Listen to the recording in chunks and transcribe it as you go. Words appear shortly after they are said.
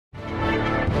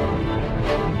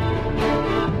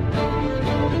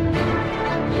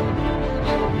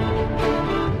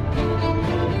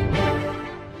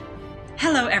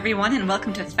everyone, and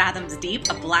welcome to Fathoms Deep,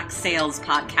 a Black Sails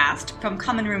podcast. From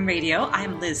Common Room Radio,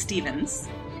 I'm Liz Stevens.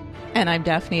 And I'm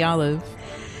Daphne Olive.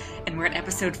 And we're at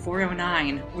episode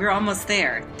 409. We're almost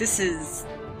there. This is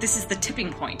the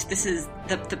tipping point. This is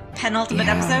the penultimate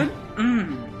episode.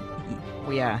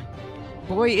 Yeah.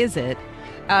 Boy, is it.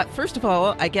 First of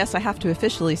all, I guess I have to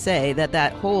officially say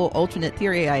that whole alternate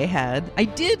theory I had, I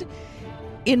did,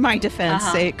 in my defense,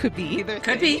 say it could be either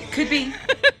thing. Could be.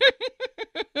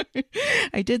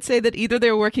 I did say that either they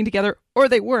were working together or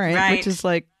they weren't, right. Which is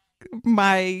like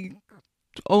my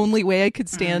only way I could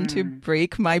stand to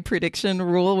break my prediction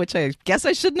rule, which I guess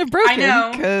I shouldn't have broken.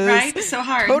 I know, right? So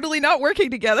hard. Totally not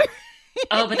working together.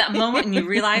 Oh, but that moment when you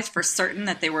realized for certain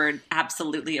that they were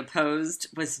absolutely opposed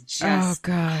was just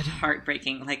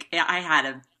heartbreaking. Like, I had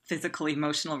a physical,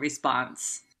 emotional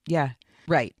response. Yeah,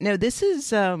 right. No, this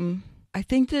is, I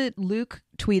think that Luke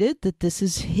tweeted that this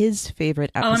is his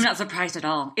favorite episode. Oh, I'm not surprised at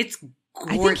all. It's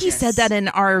gorgeous. I think he said that in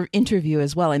our interview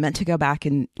as well. I meant to go back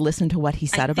and listen to what he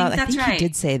said about it. I think he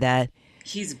did say that.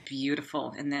 He's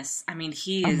beautiful in this. I mean,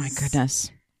 he is... Oh, my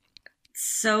goodness.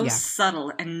 So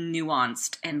subtle and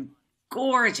nuanced and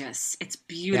gorgeous. It's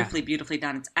beautifully, beautifully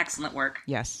done. It's excellent work.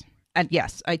 Yes. And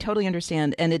yes, I totally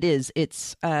understand. And it is.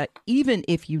 It's even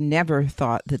if you never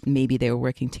thought that maybe they were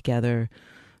working together,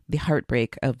 the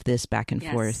heartbreak of this back and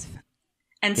forth.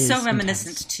 And so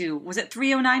reminiscent intense. Too. Was it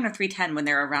 309 or 310 when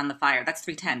they're around the fire? That's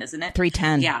 310, isn't it?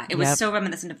 310. Yeah, it was so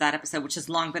reminiscent of that episode, which has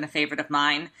long been a favorite of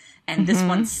mine. And this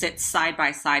one sits side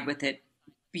by side with it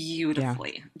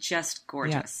beautifully. Yeah. Just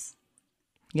gorgeous.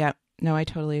 Yeah. No, I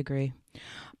totally agree.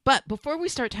 But before we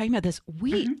start talking about this,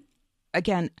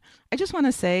 again, I just want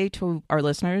to say to our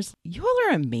listeners, you all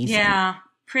are amazing. Yeah,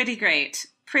 pretty great.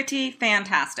 Pretty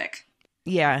fantastic.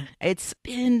 Yeah, it's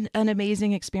been an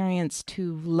amazing experience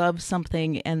to love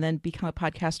something and then become a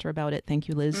podcaster about it. Thank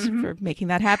you, Liz, for making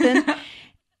that happen.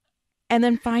 And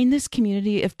then find this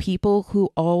community of people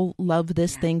who all love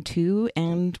this thing too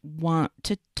and want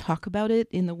to talk about it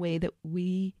in the way that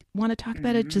we want to talk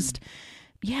about it. Just...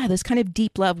 yeah, this kind of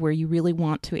deep love where you really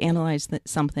want to analyze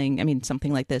something. I mean,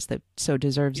 something like this that so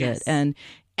deserves it.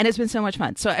 And it's been so much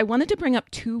fun. So I wanted to bring up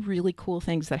two really cool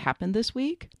things that happened this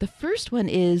week. The first one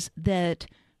is that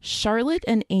Charlotte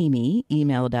and Amy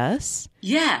emailed us.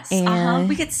 Yes.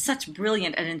 We get such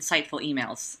brilliant and insightful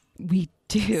emails. We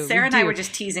do. Sarah and I were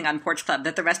just teasing on Porch Club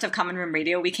that the rest of Common Room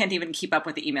Radio, we can't even keep up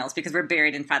with the emails because we're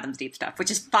buried in Fathoms Deep stuff,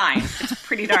 which is fine. It's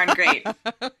pretty darn great.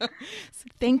 So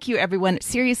thank you, everyone.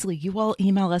 Seriously, you all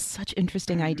email us such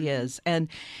interesting ideas. And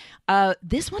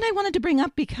this one I wanted to bring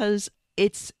up because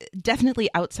it's definitely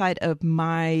outside of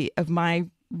my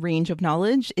range of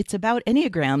knowledge. It's about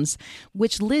Enneagrams,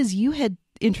 which, Liz, you had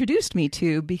introduced me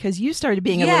to because you started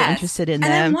being a little interested in them.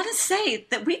 And I want to say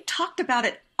that we talked about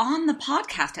it on the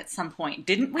podcast at some point,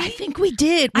 didn't we? I think we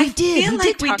did. I feel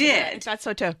like we did. That's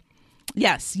so too.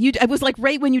 Yes, I was like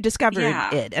right when you discovered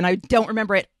it, and I don't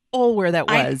remember at all where that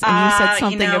was. And you said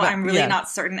something about. I'm really not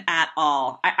certain at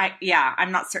all.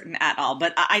 I'm not certain at all.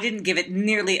 But I didn't give it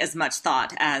nearly as much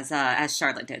thought as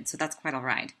Charlotte did, so that's quite all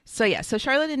right. So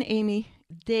Charlotte and Amy,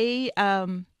 they.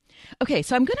 Okay,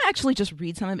 so I'm going to actually just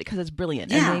read some of it because it's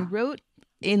brilliant, and they wrote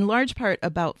in large part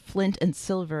about Flint and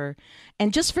Silver.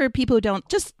 And just for people who don't,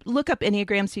 just look up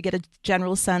Enneagrams so you get a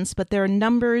general sense. But there are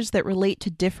numbers that relate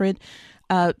to different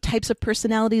types of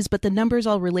personalities, but the numbers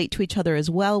all relate to each other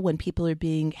as well when people are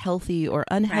being healthy or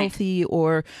unhealthy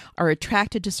or are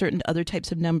attracted to certain other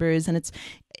types of numbers. And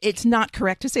it's not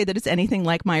correct to say that it's anything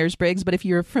like Myers-Briggs, but if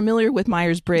you're familiar with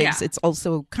Myers-Briggs, it's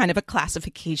also kind of a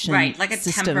classification like a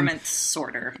system. Temperament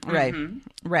sorter.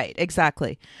 Right,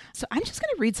 exactly. So I'm just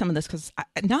going to read some of this because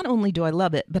not only do I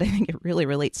love it, but I think it really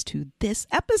relates to this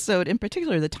episode in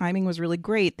particular. The timing was really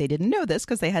great. They didn't know this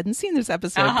because they hadn't seen this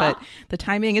episode, but the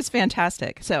timing is fantastic.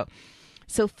 So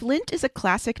Flint is a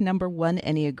classic number 1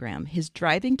 Enneagram. His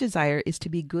driving desire is to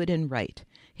be good and right.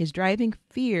 His driving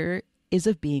fear is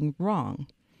of being wrong.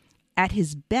 At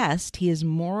his best, he is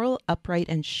moral, upright,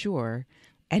 and sure.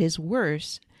 At his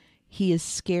worst, he is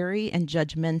scary and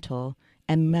judgmental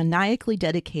and maniacally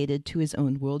dedicated to his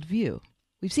own worldview.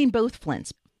 We've seen both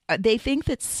Flints. They think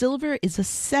that Silver is a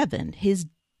 7. His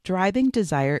driving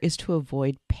desire is to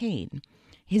avoid pain.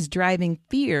 His driving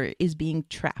fear is being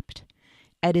trapped.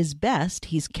 At his best,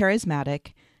 he's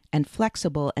charismatic and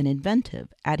flexible and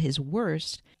inventive. At his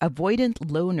worst,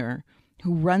 avoidant loner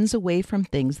who runs away from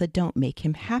things that don't make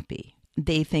him happy.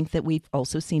 They think that we've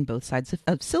also seen both sides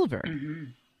of Silver.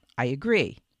 I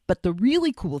agree. But the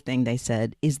really cool thing they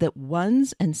said is that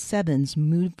 1s and 7s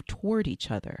move toward each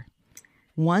other.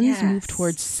 1s move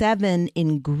towards 7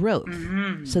 in growth.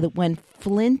 So that when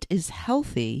Flint is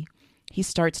healthy, he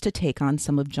starts to take on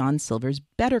some of John Silver's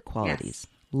better qualities.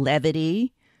 Yes.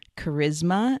 Levity,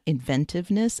 charisma,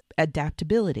 inventiveness,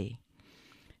 adaptability.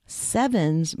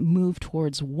 7s move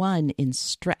towards 1 in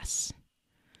stress,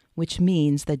 which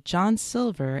means that John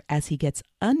Silver, as he gets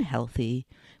unhealthy,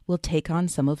 will take on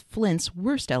some of Flint's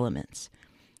worst elements.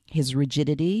 His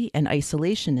rigidity and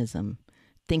isolationism,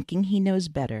 thinking he knows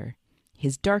better,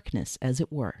 his darkness, as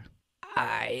it were.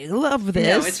 I love this.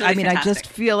 No, it's really fantastic. I just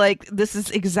feel like this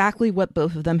is exactly what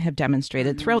both of them have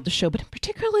demonstrated throughout the show, but in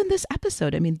particular in this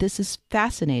episode. I mean, this is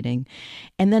fascinating.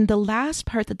 And then the last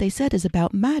part that they said is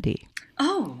about Maddie.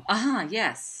 Oh,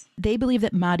 yes. They believe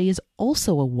that Maddie is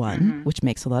also a 1, which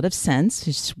makes a lot of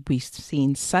sense. We've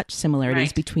seen such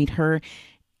similarities between her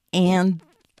and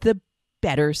the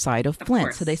better side of Flint.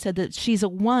 Course. So they said that she's a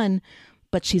 1,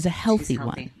 but she's a healthy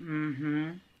one. Mm-hmm.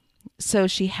 So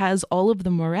she has all of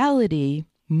the morality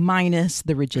minus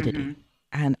the rigidity.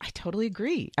 And I totally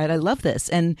agree. And I love this.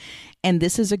 And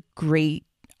this is a great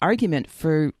argument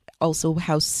for also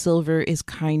how Silver is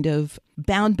kind of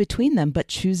bound between them, but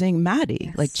choosing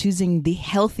Maddie, like choosing the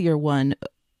healthier one,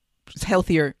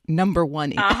 healthier number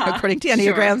 1, according to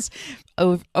Enneagrams,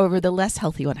 over the less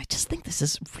healthy one. I just think this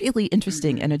is really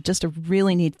interesting and just a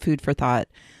really neat food for thought,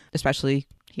 especially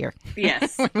here.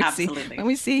 Yes, absolutely. When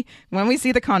we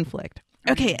see the conflict.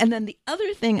 Okay, and then the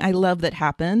other thing I love that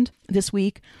happened this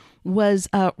week was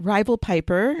Rival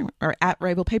Piper, or at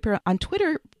Rival Piper on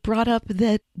Twitter, brought up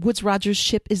that Woodes Rogers'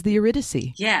 ship is the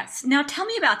Eurydice. Yes. Now tell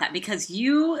me about that, because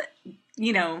you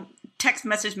text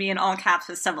messaged me in all caps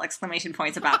with several exclamation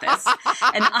points about this.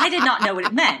 And I did not know what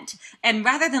it meant. And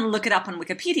rather than look it up on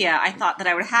Wikipedia, I thought that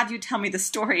I would have you tell me the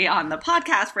story on the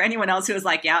podcast for anyone else who was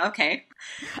like, yeah, okay.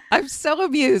 I'm so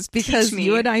amused because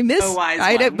you and I missed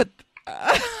it. But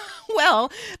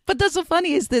but that's so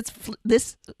funny is that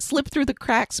this slipped through the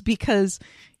cracks because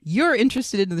you're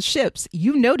interested in the ships.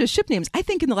 You notice ship names. I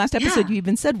think in the last episode you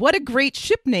even said, what a great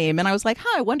ship name. And I was like,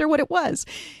 I wonder what it was.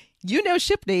 You know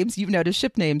ship names. You've noticed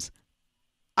ship names.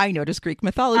 I noticed Greek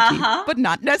mythology, but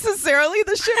not necessarily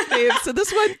the ship name. So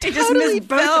this one totally just missed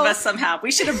both of us somehow.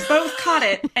 We should have both caught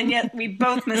it, and yet we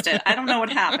both missed it. I don't know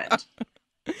what happened.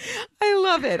 I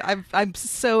love it. I'm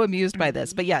so amused by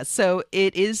this. But yeah, so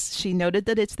it is. She noted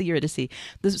that it's the Eurydice.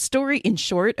 The story, in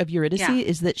short, of Eurydice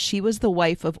is that she was the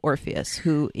wife of Orpheus,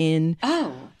 who in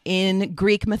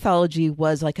Greek mythology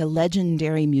was like a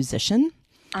legendary musician,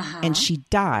 and she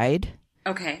died.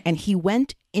 Okay, and he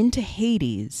went into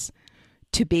Hades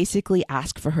to basically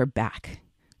ask for her back.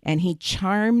 And he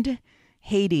charmed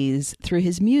Hades through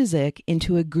his music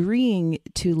into agreeing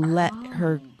to let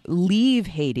her leave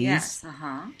Hades. Yes,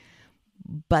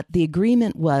 But the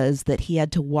agreement was that he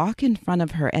had to walk in front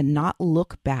of her and not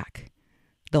look back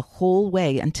the whole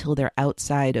way until they're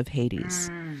outside of Hades.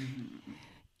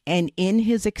 And in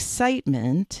his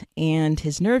excitement and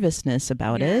his nervousness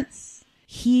about it,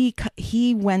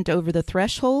 he went over the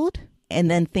threshold, and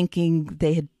then thinking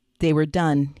they were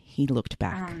done, he looked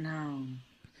back. Oh, no.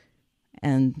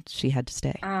 And she had to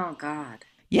stay. Oh, God.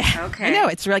 Yeah. Okay. I know.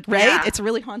 It's like, right? Yeah. It's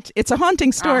really it's a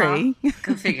haunting story.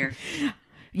 Go figure.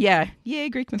 Yeah. Yay,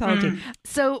 Greek mythology.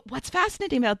 So what's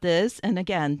fascinating about this, and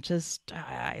again, just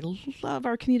I love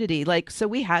our community. So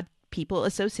we had people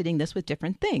associating this with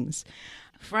different things.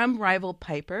 From Rival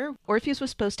Piper, Orpheus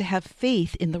was supposed to have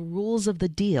faith in the rules of the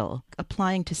deal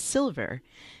applying to Silver.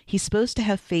 He's supposed to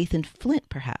have faith in Flint,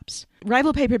 perhaps.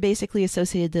 Rival Piper basically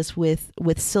associated this with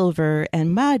Silver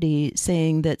and Maddie,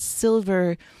 saying that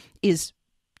Silver is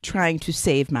trying to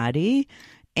save Maddie,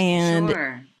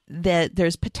 and that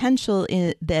there's potential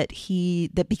in that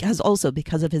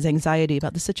because of his anxiety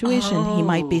about the situation, he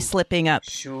might be slipping up.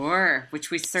 Sure,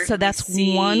 which we certainly so that's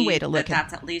see one way to look at.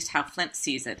 That's at least how Flint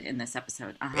sees it in this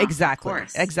episode. Exactly,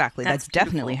 exactly. That's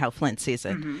definitely how Flint sees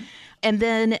it. And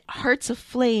then Hearts of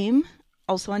Flame,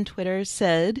 also on Twitter,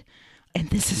 said, and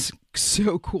this is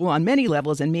so cool on many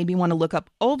levels, and made me want to look up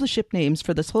all the ship names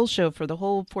for this whole show for the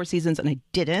whole 4 seasons, and I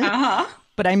didn't.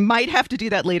 But I might have to do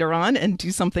that later on and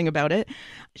do something about it.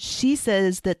 She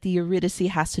says that the Eurydice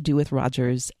has to do with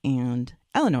Rogers and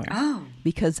Eleanor.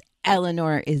 Because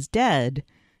Eleanor is dead,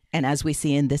 and as we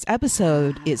see in this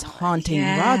episode, is haunting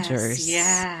Rogers.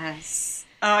 Yes.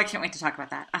 Oh, I can't wait to talk about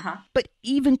that. But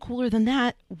even cooler than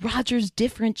that, Rogers'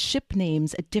 different ship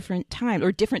names at different times,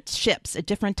 or different ships at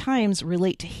different times,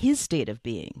 relate to his state of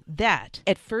being. That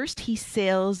at first he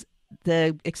sails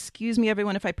excuse me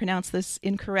everyone if I pronounce this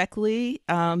incorrectly,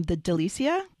 the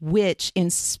Delicia, which in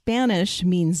Spanish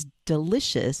means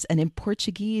delicious, and in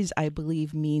Portuguese I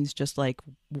believe means just like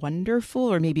wonderful,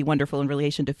 or maybe wonderful in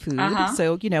relation to food.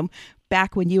 So,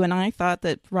 back when you and I thought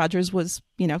that Rogers was,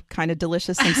 kind of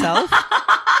delicious himself.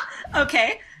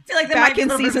 Okay. I feel like there Back might be a in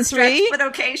little bit of a season stretch, 3? but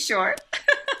okay, sure.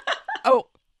 Oh,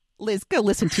 Liz, go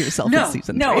listen to yourself in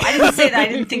season 3. No, I didn't say that. I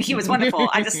didn't think he was wonderful.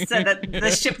 I just said that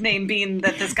the ship name being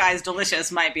that this guy is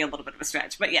delicious might be a little bit of a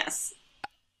stretch, but yes.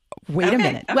 Wait a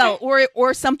minute. Okay. Well,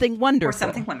 or something wonderful. Or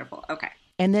something wonderful. Okay.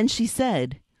 And then she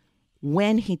said,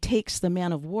 when he takes the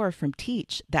man of war from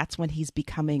Teach, that's when he's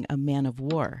becoming a man of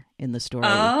war in the story.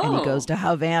 Oh. And he goes to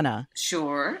Havana.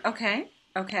 Sure. Okay.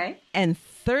 And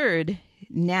third,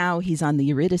 now he's on the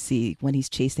Eurydice when he's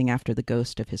chasing after the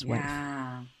ghost of his wife.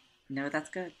 Yeah. No, that's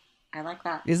good. I like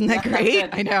that. Isn't that great?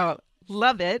 I know.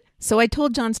 Love it. So I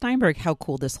told John Steinberg how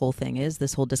cool this whole thing is,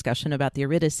 this whole discussion about the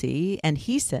Eurydice. And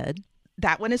he said,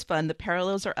 that one is fun. The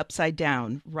parallels are upside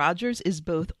down. Rogers is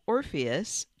both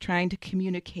Orpheus, trying to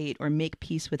communicate or make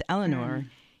peace with Eleanor,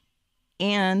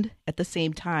 and at the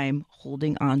same time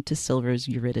holding on to Silver's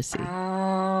Eurydice.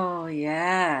 Oh,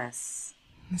 yes.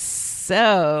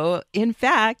 So, in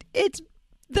fact, it's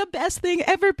the best thing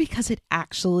ever because it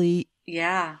actually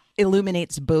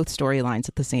illuminates both storylines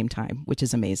at the same time, which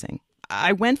is amazing.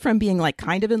 I went from being like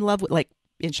kind of in love with, like,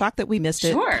 in shock that we missed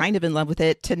it, kind of in love with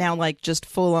it, to now like just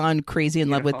full on crazy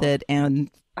in love with it. And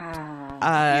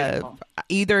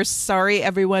either sorry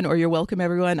everyone or you're welcome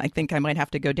everyone. I think I might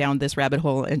have to go down this rabbit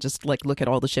hole and just like look at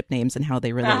all the ship names and how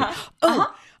they relate.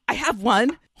 I have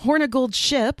one. Hornigold's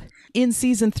ship in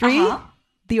season 3,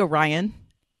 the Orion,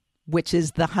 which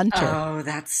is the Hunter. Oh,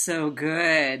 that's so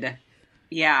good.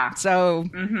 Yeah. So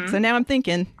now I'm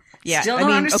thinking, still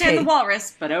don't understand the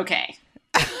walrus, but okay.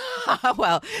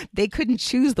 Well, they couldn't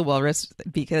choose the walrus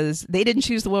because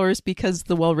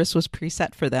the walrus was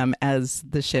preset for them as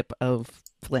the ship of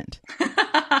Flint.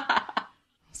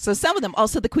 So some of them,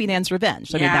 also the Queen Anne's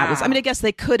Revenge. I guess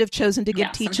they could have chosen to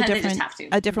give Teach a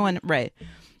different one. Right.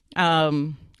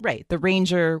 Right. The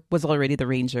Ranger was already the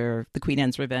Ranger. The Queen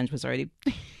Anne's Revenge was already.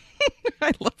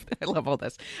 I love all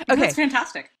this. Okay. That's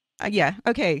fantastic. Yeah.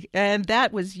 Okay. And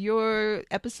that was your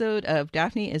episode of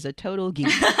Daphne is a Total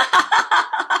Geek.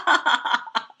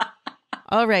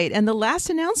 All right. And the last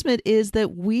announcement is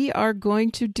that we are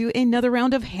going to do another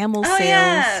round of Hamel sales.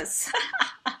 Yes.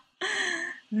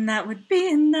 That would be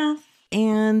enough.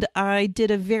 And I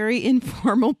did a very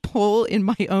informal poll in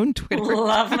my own Twitter.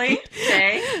 Lovely.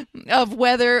 Okay. Of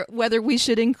whether we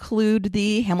should include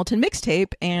the Hamilton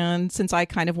mixtape. And since I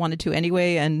kind of wanted to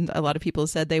anyway, and a lot of people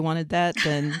said they wanted that,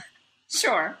 then...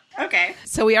 Sure. Okay.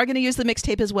 So we are going to use the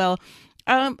mixtape as well.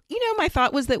 My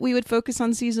thought was that we would focus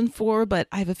on season 4, but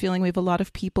I have a feeling we have a lot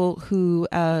of people who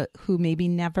maybe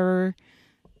never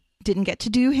didn't get to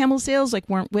do Hamel sales, like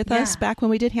weren't with us back when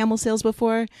we did Hamel sales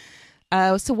before.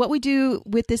 So what we do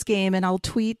with this game, and I'll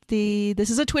tweet this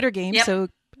is a Twitter game. Yep. So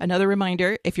another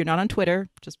reminder, if you're not on Twitter,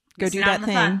 just go do that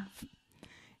thing. Fun.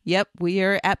 Yep. We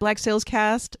are at Black Sales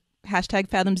Cast, hashtag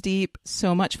Fathoms Deep.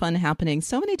 So much fun happening.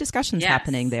 So many discussions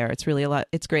happening there. It's really a lot.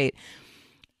 It's great.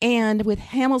 And with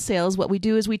Hamel sales, what we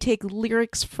do is we take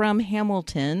lyrics from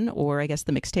Hamilton, or I guess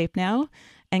the mixtape now,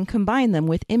 and combine them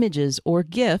with images or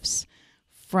GIFs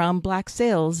from Black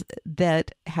Sales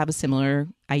that have a similar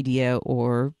idea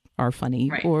or are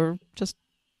funny or just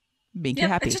make you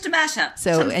happy. It's just a mashup.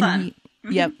 So, and fun.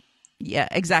 Yep. Yeah,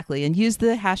 exactly. And use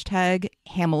the hashtag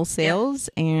Hamel sales.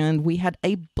 And we had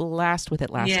a blast with it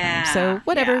last time. So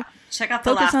whatever. Yeah. Check out the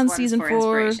Focus last on ones season for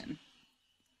 4. Inspiration.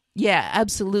 Yeah,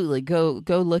 absolutely. Go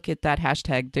look at that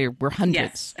hashtag. There were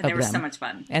hundreds and they of were them. so much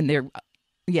fun. And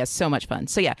so much fun.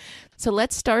 So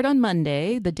let's start on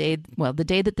Monday, the day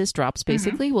that this drops,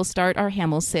 basically. We'll start our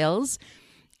Hamel sales.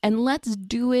 And let's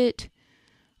do it,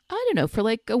 I don't know, for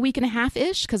like a week and a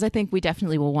half-ish, because I think we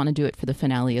definitely will want to do it for the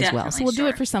finale as well. So we'll do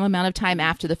it for some amount of time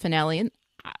after the finale. And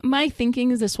my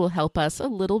thinking is this will help us a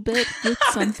little bit with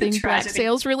something Black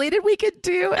Sales related we could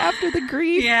do after the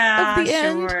grief of the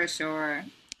end. Sure.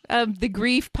 The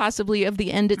grief possibly of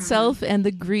the end itself and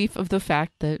the grief of the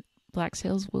fact that Black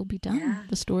Sales will be done. Yeah.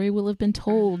 The story will have been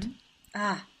told.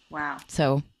 Wow.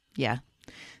 So, yeah.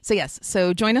 So, yes.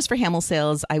 So, join us for Hamel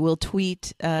sales. I will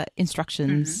tweet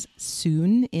instructions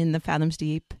soon in the Fathoms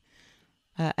Deep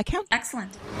account.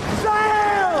 Excellent.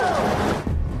 Sale!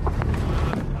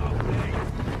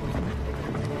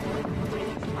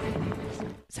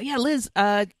 So, yeah, Liz,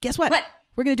 guess what? What?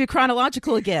 We're going to do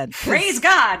chronological again. Praise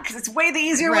God, because it's way the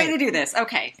easier way to do this.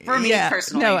 Okay, for me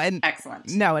personally. Excellent.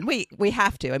 No, and we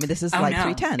have to. I mean, this is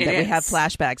 310 that we have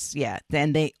flashbacks. Yeah.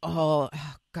 Then they all,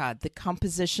 God, the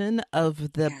composition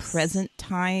of the present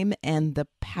time and the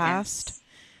past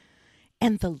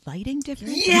and the lighting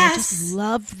difference. Yes. I just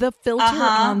love the filter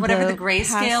on whatever the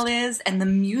grayscale is, and the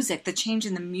music, the change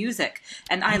in the music.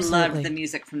 And I loved the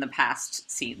music from the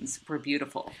past scenes were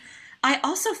beautiful. I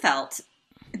also felt...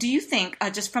 Do you think,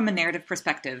 just from a narrative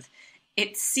perspective,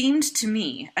 it seemed to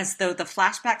me as though the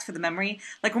flashbacks for the memory,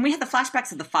 like when we had the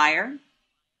flashbacks of the fire,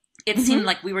 it seemed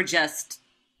like we were just,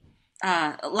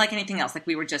 like anything else, like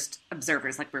we were just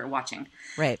observers, like we were watching.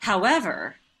 Right.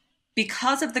 However,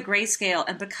 because of the grayscale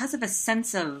and because of a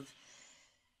sense of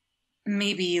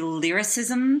maybe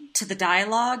lyricism to the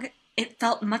dialogue, it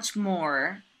felt much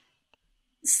more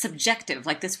subjective.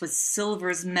 Like this was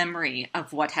Silver's memory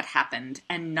of what had happened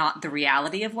and not the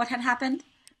reality of what had happened.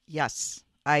 Yes,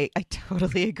 I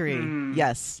totally agree.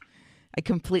 Yes, I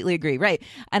completely agree. Right.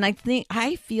 And I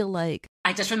feel like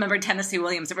I just remembered Tennessee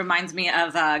Williams. It reminds me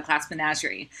of Glass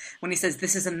Menagerie when he says,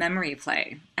 "This is a memory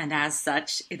play, and as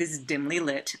such, it is dimly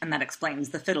lit, and that explains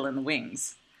the fiddle in the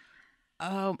wings."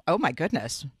 oh my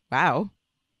goodness. Wow.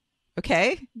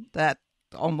 Okay. That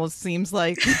almost seems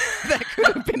like that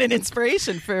could have been an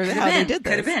inspiration for how they did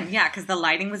this. Could have been, yeah, because the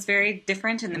lighting was very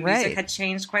different and the music had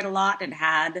changed quite a lot and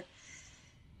had,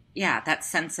 that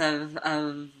sense of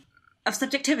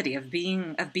subjectivity, of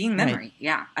being memory. Right.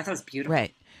 Yeah, I thought it was beautiful.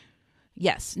 Right.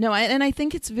 Yes. No, and I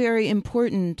think it's very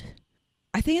important.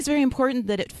 I think it's very important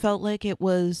that it felt like it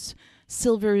was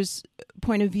Silver's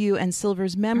point of view and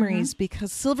Silver's memories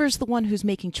because Silver's the one who's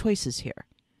making choices here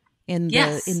in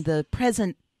the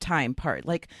present time part.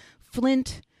 Like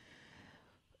Flint's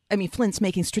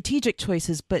making strategic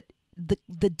choices, but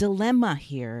the dilemma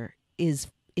here is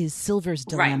Silver's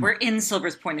dilemma. Right, we're in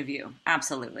Silver's point of view.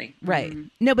 Absolutely. Right.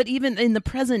 No, but even in the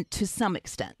present to some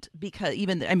extent, because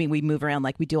we move around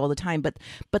like we do all the time, but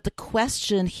the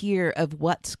question here of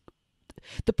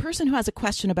the person who has a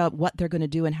question about what they're going to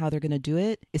do and how they're going to do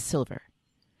it is Silver.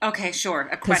 Okay, sure.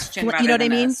 A question rather you know what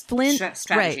than I mean? Flint,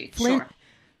 strategy. Right. Flint, sure.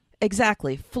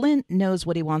 Exactly. Flint knows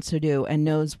what he wants to do and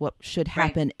knows what should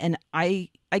happen. Right.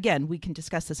 And we can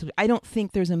discuss this. I don't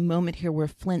think there's a moment here where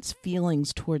Flint's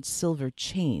feelings towards Silver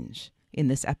change in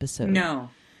this episode. No.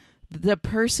 The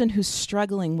person who's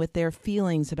struggling with their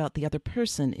feelings about the other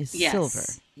person is Silver.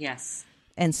 Yes.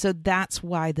 And so that's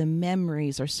why the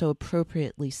memories are so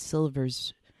appropriately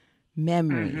Silver's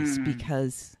memories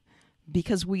because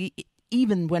we,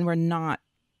 even when we're not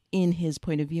in his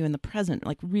point of view in the present,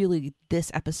 like really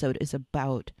this episode is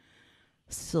about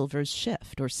Silver's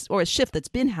shift or a shift that's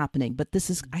been happening. But this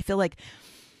is, I feel like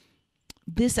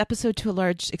this episode to a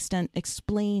large extent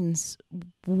explains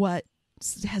what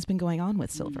has been going on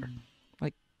with Silver.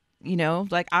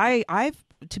 I've,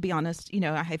 to be honest,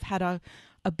 I've had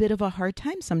a bit of a hard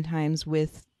time sometimes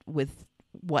with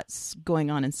what's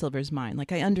going on in Silver's mind.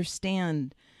 Like I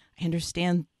understand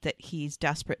that he's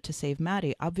desperate to save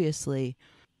Maddie, obviously,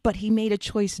 but he made a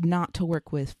choice not to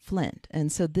work with Flint.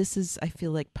 And so this is, I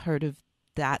feel like, part of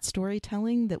that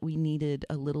storytelling that we needed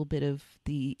a little bit of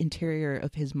the interior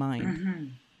of his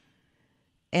mind.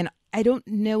 And I don't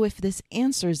know if this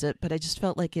answers it, but I just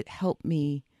felt like it helped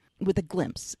me with a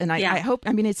glimpse. And I hope,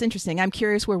 it's interesting. I'm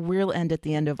curious where we'll end at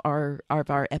the end of our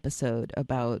episode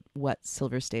about what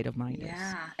Silver's state of mind is.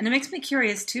 Yeah. And it makes me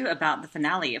curious too about the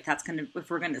finale, if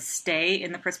we're going to stay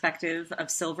in the perspective of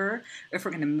Silver, or if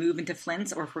we're going to move into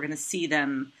Flint's, or if we're going to see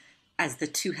them as the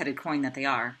two-headed coin that they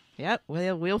are. Yep.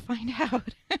 Well, we'll find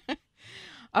out.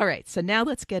 All right. So now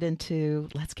let's get into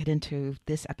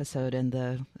this episode and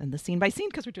the scene by scene,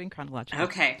 because we're doing chronological.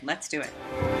 Okay, let's do it.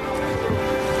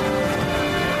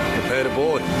 Prepare to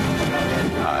board.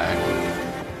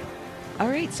 Aye. All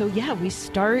right, so we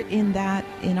start in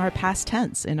our past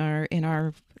tense, in our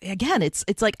again,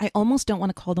 it's like I almost don't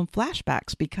want to call them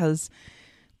flashbacks because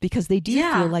they do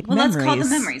feel like memories. Let's call them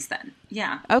memories then.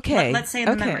 Yeah. Okay. Let's say in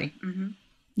the memory. Mm-hmm.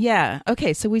 Yeah.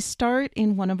 Okay. So we start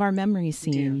in one of our memory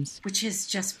scenes, which is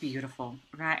just beautiful,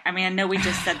 right? I know we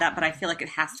just said that, but I feel like it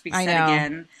has to be said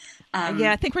again.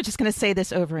 I think we're just going to say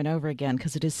this over and over again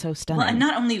because it is so stunning. Well, and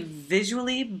not only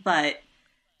visually, but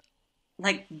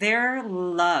like their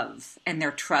love and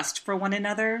their trust for one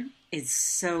another is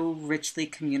so richly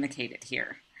communicated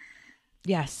here.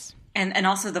 Yes. And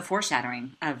also the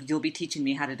foreshadowing of "you'll be teaching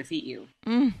me how to defeat you."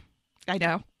 I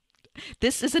know.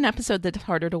 This is an episode that's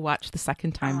harder to watch the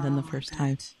second time than the first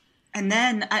time. And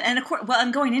then, and of course,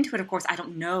 and going into it, of course, I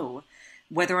don't know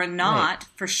whether or not,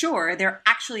 for sure, they're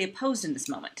actually opposed in this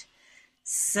moment.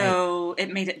 So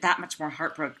it made it that much more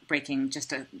heartbreaking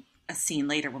just a scene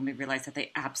later when we realize that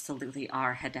they absolutely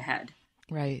are head to head.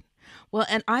 Right. Well,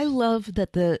 and I love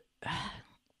that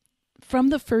from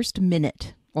the first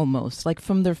minute, almost, like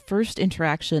from their first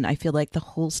interaction, I feel like the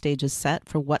whole stage is set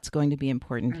for what's going to be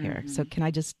important here. So can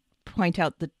I just point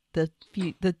out the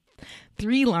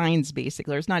three lines,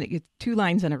 basically, or it's two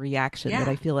lines and a reaction that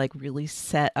I feel like really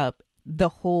set up the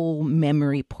whole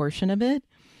memory portion of it.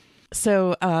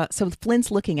 So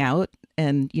Flint's looking out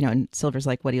and Silver's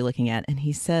like, "What are you looking at?" And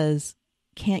he says,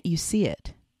 "Can't you see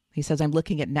it?" He says, I'm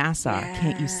looking at NASA.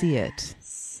 Can't you see it?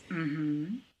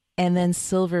 Mm-hmm. And then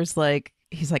Silver's like,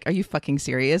 he's like, are you fucking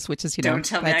serious? Which is, don't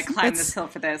tell me I climbed this hill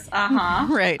for this.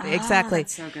 Uh-huh. Right, exactly.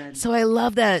 That's so good. So I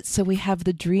love that. So we have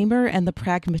the dreamer and the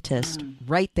pragmatist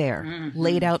right there,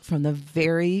 laid out from the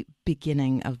very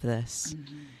beginning of this.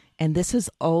 Mm-hmm. And this has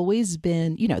always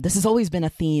been, a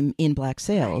theme in Black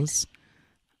Sails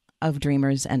of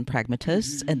dreamers and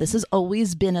pragmatists. And this has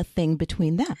always been a thing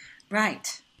between them.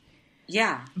 Right.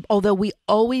 Yeah. Although we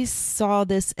always saw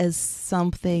this as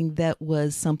something that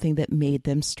made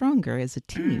them stronger as a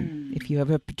team. If you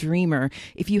have a dreamer,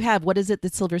 if you have, what is it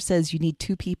that Silver says? You need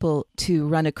two people to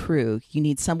run a crew. You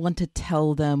need someone to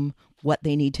tell them what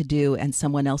they need to do and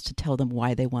someone else to tell them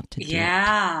why they want to do it.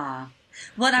 Yeah.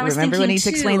 Well, and I was Remember thinking, when he's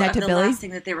explained that to the Billy? last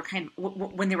thing that they were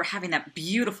when they were having that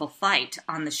beautiful fight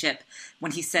on the ship,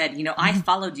 when he said, I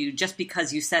followed you just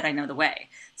because you said I know the way.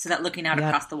 So that looking out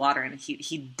across the water, and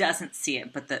he doesn't see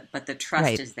it, but the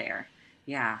trust is there.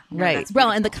 Yeah. No, right.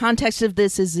 Well, and the context of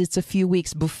this is it's a few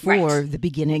weeks before the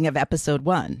beginning of episode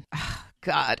 1. Oh,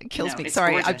 God, it kills me.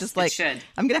 Sorry, gorgeous. I'm just like,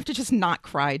 I'm going to have to just not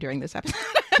cry during this episode.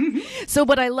 So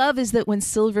what I love is that when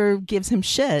Silver gives him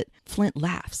shit, Flint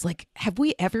laughs. Like, have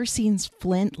we ever seen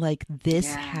Flint like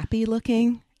this happy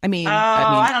looking? I mean,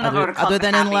 I don't know if I would have called other it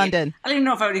than happy. in London. I don't even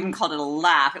know if I would even called it a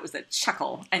laugh. It was a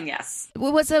chuckle, and yes.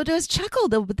 Well, it was chuckle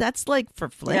though, but that's like for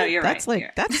Flint. No, you're that's right.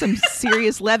 like that's some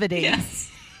serious levity.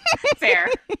 Yes. Fair.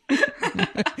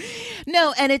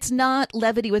 No, and it's not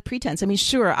levity with pretense. I mean,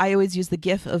 sure, I always use the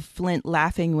gif of Flint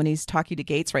laughing when he's talking to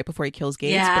Gates right before he kills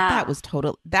Gates, but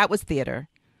that was theater.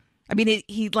 I mean,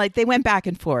 they went back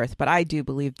and forth, but I do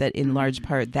believe that in large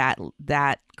part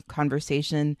that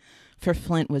conversation for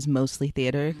Flint was mostly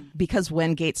theater, because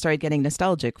when Gates started getting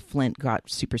nostalgic, Flint got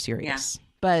super serious. Yeah.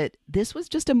 But this was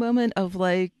just a moment of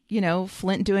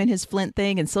Flint doing his Flint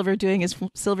thing and Silver doing his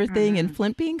Silver thing and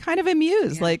Flint being kind of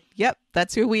amused. Yeah. Like, yep,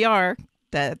 that's who we are.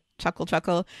 That chuckle.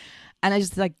 And I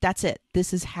just like, that's it.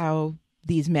 This is how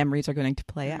these memories are going to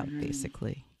play out,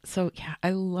 basically. So, yeah,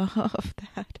 I love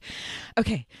that.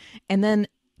 Okay. And then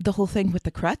the whole thing with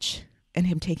the crutch and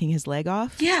him taking his leg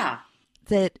off. Yeah.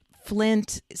 That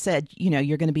Flint said,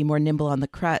 you're going to be more nimble on the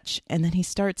crutch. And then he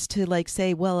starts to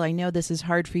say, well, I know this is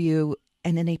hard for you.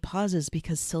 And then he pauses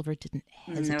because Silver didn't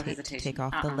hesitate to take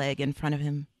off the leg in front of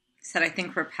him. He said, I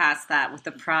think we're past that with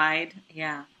the pride.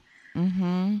 Yeah.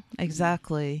 Mm-hmm.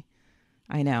 Exactly.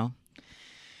 I know.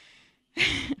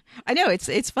 I know.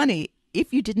 It's funny.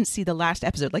 If you didn't see the last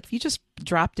episode, like if you just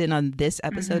dropped in on this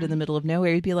episode in the middle of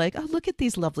nowhere, you'd be like, oh, look at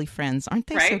these lovely friends. Aren't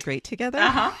they so great together?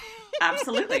 Uh-huh.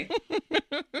 Absolutely.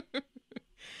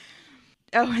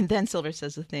 Oh, and then Silver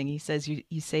says the thing. He says,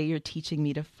 you say you're teaching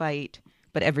me to fight,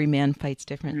 but every man fights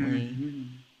differently. Mm-hmm.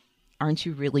 Aren't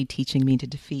you really teaching me to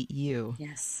defeat you?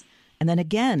 Yes. And then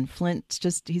again, Flint's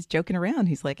he's joking around.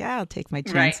 He's like, I'll take my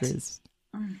chances.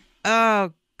 Right.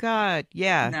 Oh, God.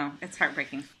 Yeah. No, it's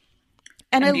heartbreaking.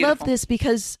 And I love this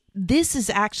because this is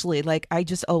actually, I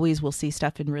just always will see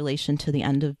stuff in relation to the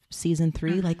end of season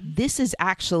 3. Mm-hmm. This is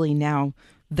actually now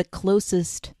the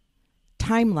closest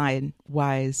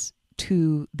timeline-wise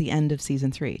to the end of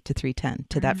season 3, to 310,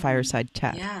 to that fireside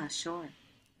chat. Yeah, sure.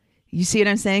 You see what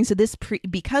I'm saying? So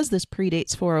because this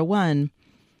predates 401,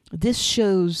 this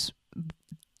shows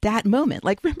that moment.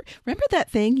 Remember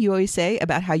that thing you always say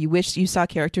about how you wish you saw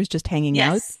characters just hanging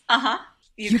out? Yes. Uh-huh.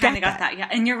 You kind of got that. Yeah.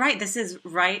 And you're right. This is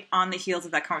right on the heels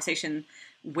of that conversation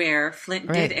where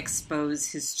Flint did expose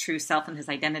his true self and his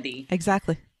identity.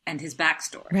 Exactly. And his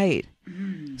backstory. Right.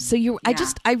 So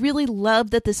I really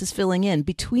love that this is filling in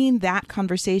between that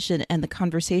conversation and the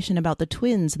conversation about the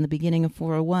twins in the beginning of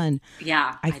 401.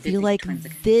 Yeah. I feel like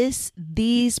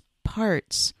these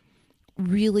parts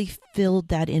really filled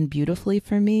that in beautifully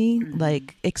for me.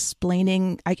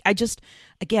 Explaining, I just,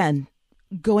 again,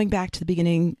 going back to the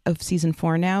beginning of season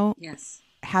 4 now,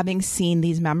 having seen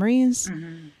these memories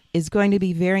is going to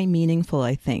be very meaningful,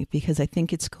 I think, because I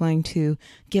think it's going to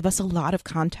give us a lot of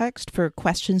context for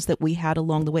questions that we had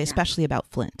along the way, especially about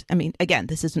Flint. I mean, again,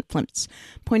 this isn't Flint's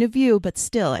point of view, but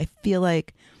still, I feel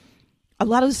like a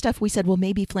lot of the stuff we said, well,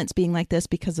 maybe Flint's being like this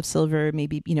because of Silver,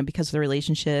 maybe, because of the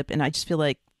relationship. And I just feel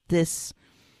like this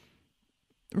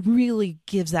really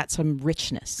gives that some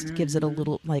richness, gives it a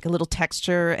little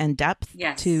texture and depth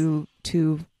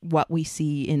to what we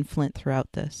see in Flint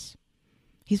throughout this.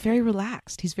 He's very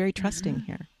relaxed. He's very trusting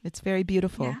here. It's very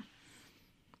beautiful. Yeah.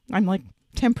 I'm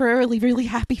temporarily really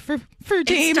happy for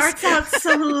James. It starts out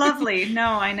so lovely. No,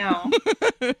 I know.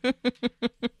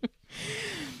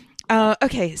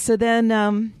 Okay, so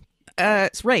then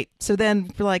right. So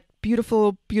then we're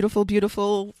beautiful, beautiful,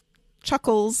 beautiful,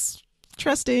 chuckles,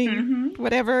 trusting,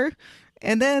 whatever.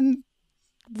 And then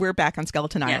we're back on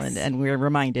Skeleton Island, and we're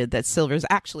reminded that Silver's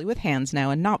actually with Hands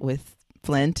now and not with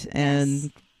Flint.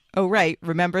 And oh, right,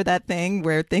 remember that thing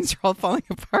where things are all falling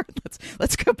apart?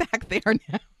 Let's go back there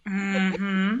now.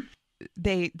 Mm-hmm.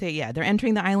 They're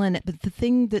entering the island. But the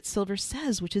thing that Silver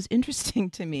says, which is interesting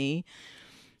to me,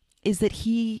 is that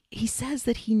he says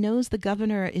that he knows the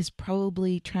governor is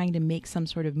probably trying to make some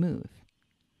sort of move.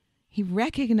 He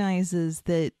recognizes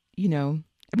that,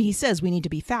 he says we need to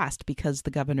be fast because the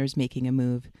governor's making a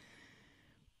move.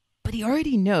 But he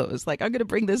already knows, I'm going to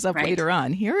bring this up later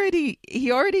on. He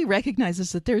already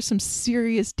recognizes that there's some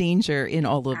serious danger in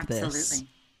all of this. Absolutely.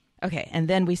 Okay, and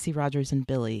then we see Rogers and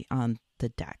Billy on the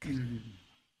deck. Mm.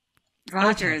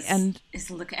 Rogers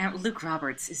is looking at Luke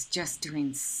Roberts is just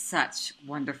doing such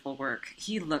wonderful work.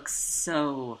 He looks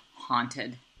so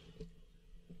haunted.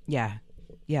 Yeah,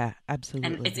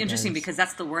 absolutely. And it's interesting because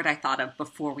that's the word I thought of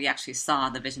before we actually saw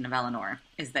the vision of Eleanor,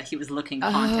 is that he was looking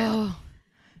haunted.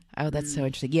 Oh, that's so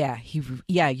interesting. Yeah,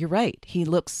 you're right. He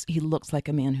looks like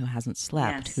a man who hasn't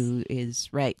slept, who is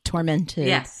tormented.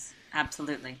 Yes,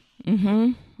 absolutely.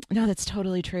 Mm-hmm. No, that's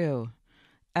totally true.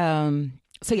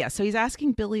 So he's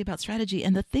asking Billy about strategy.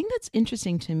 And the thing that's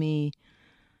interesting to me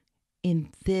in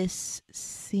this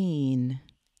scene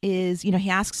is, he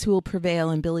asks who will prevail.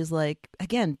 And Billy's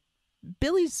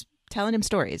Billy's telling him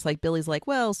stories. Billy's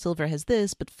well, Silver has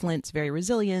this, but Flint's very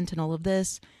resilient and all of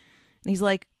this. And he's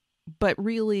but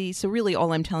really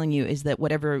all I'm telling you is that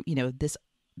whatever,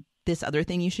 this other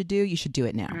thing you should do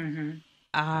it now. Mm-hmm.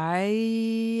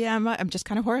 I'm just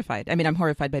kind of horrified. I'm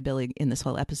horrified by Billy in this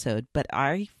whole episode, but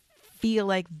I feel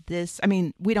like this,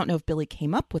 we don't know if Billy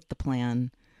came up with the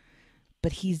plan,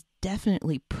 but he's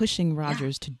definitely pushing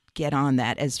Rogers to get on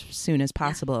that as soon as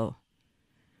possible,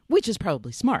 which is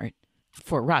probably smart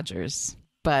for Rogers.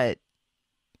 But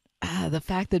the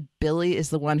fact that Billy is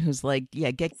the one who's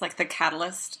it's like the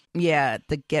catalyst. Yeah,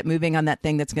 get moving on that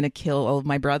thing that's going to kill all of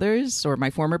my brothers or my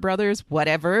former brothers,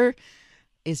 whatever,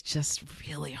 is just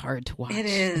really hard to watch. It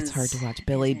is. It's hard to watch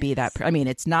Billy be that.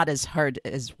 It's not as hard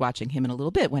as watching him in a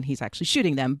little bit when he's actually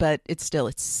shooting them, but it's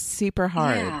super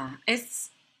hard. Yeah,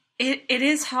 it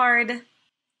is hard.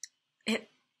 It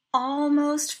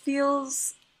almost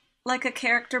feels like a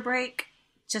character break,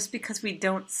 just because we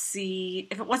don't see.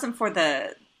 If it wasn't for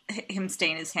him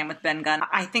staying his hand with Ben Gunn,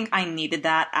 I think I needed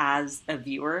that as a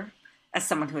viewer, as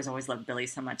someone who has always loved Billy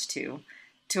so much too,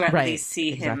 to at least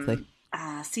see him.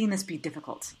 Seeing this be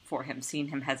difficult for him, seeing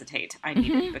him hesitate, I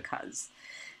need it because,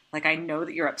 I know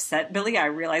that you're upset, Billy. I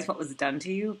realize what was done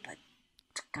to you, but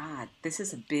God, this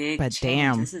is a big change.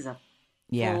 Damn. This is a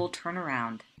full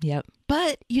turnaround. Yep.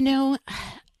 But,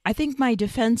 I think my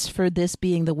defense for this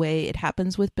being the way it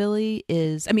happens with Billy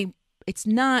is, it's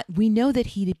not, we know that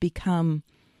he'd become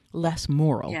less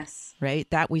moral. Yes. Right?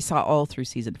 That we saw all through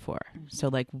season 4. Mm-hmm.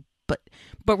 So,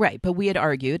 but we had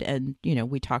argued, and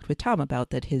we talked with Tom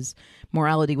about that his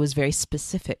morality was very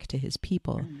specific to his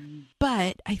people. Mm-hmm.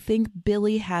 But I think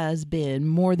Billy has been,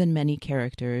 more than many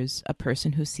characters, a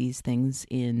person who sees things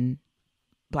in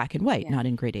black and white, not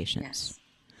in gradations. Yes.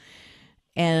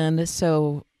 And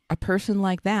so a person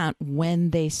like that,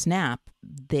 when they snap,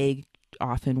 they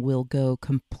often will go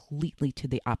completely to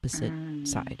the opposite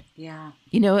side. Yeah.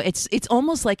 It's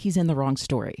almost like he's in the wrong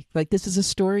story. This is a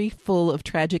story full of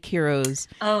tragic heroes.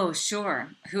 Oh, sure.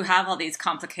 Who have all these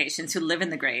complications, who live in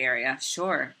the gray area.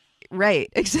 Sure. Right,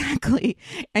 exactly.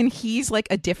 And he's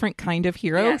a different kind of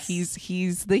hero. Yes.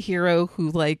 He's the hero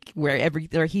who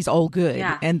where he's all good.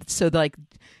 Yeah. And so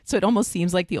it almost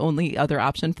seems like the only other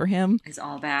option for him is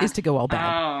all bad. Is to go all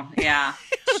bad. Oh, yeah.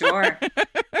 Sure.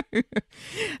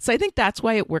 So I think that's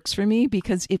why it works for me,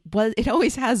 because it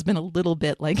always has been a little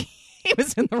bit like he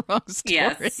was in the wrong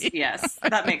story. Yes.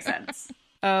 That makes sense.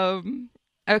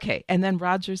 Okay, and then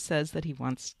Rogers says that he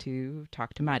wants to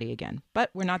talk to Maddie again,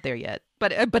 but we're not there yet.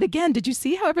 But again, did you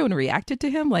see how everyone reacted to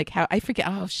him? How I forget.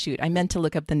 Oh shoot, I meant to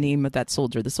look up the name of that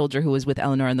soldier, the soldier who was with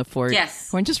Eleanor in the fort.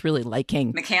 Yes, who I'm just really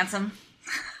liking. McHandsome.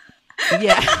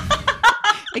 Yeah,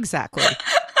 exactly.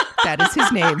 That is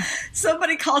his name.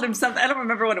 Somebody called him something. I don't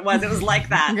remember what it was. It was like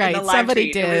that. Right. In the live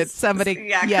Somebody tweet. did. Somebody.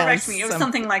 Yeah. Yes, correct me. It was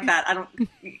something like that. I don't.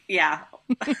 Yeah.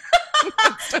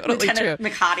 Totally Lieutenant true.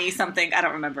 McHattie something. I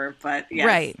don't remember, but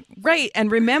yes. Right.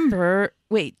 And remember,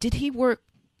 wait, did he work?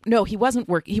 No, he wasn't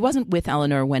He wasn't with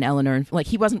Eleanor when Eleanor,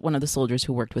 he wasn't one of the soldiers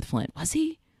who worked with Flint, was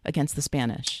he? Against the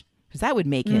Spanish? Because that would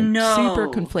make him super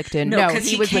conflicted. No, because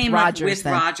he was came with Rogers. Up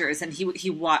with Rogers, and he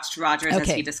watched Rogers as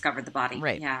he discovered the body.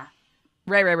 Right. Yeah.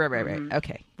 Right. Mm-hmm.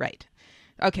 Okay. Right.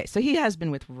 Okay. So he has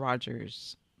been with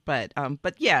Rogers, but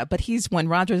he's, when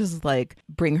Rogers is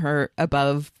bring her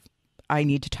above, I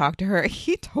need to talk to her.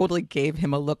 He totally gave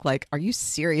him a look like, are you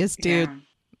serious, dude?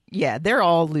 Yeah, they're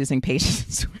all losing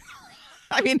patience.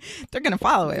 I mean, they're going to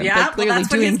follow him. Yeah, they're clearly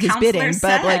that's what doing his bidding.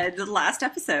 said But like the last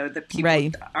episode that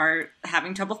people are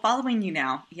having trouble following you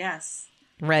now. Yes.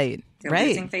 Right. They're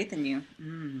losing faith in you.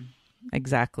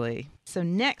 Exactly. So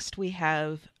next we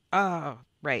have,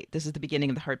 this is the beginning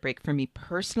of the heartbreak for me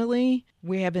personally.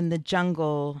 We have in the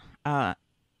jungle,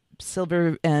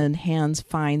 Silver and Hans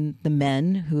find the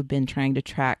men who have been trying to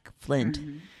track Flint.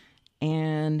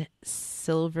 And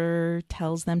Silver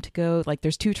tells them to go, like,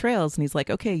 there's 2 trails. And he's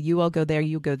like, okay, you all go there,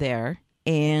 you go there.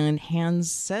 And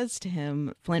Hans says to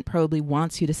him, Flint probably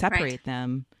wants you to separate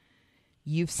them.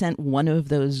 You've sent one of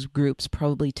those groups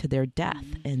probably to their death.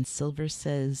 And Silver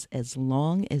says, as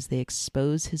long as they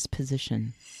expose his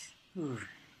position.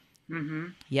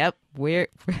 Yep. Where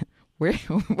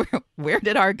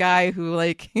did our guy who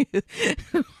like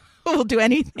will do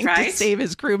anything to save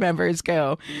his crew members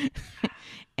go?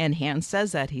 And Hans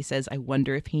says that. He says, I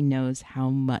wonder if he knows how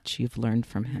much you've learned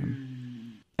from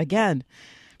him. Again,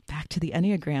 back to the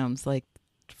Enneagrams, like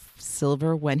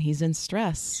Silver, when he's in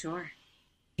stress,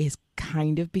 is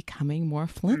kind of becoming more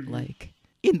Flint-like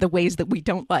in the ways that we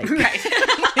don't like. Right.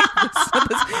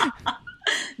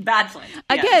 Bad Flint.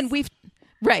 Again,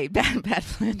 bad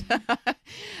Flint.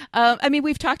 I mean,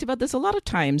 we've talked about this a lot of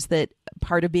times, that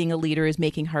part of being a leader is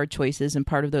making hard choices, and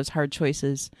part of those hard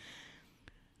choices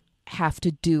have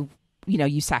to do,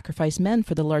 you sacrifice men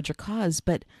for the larger cause.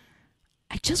 But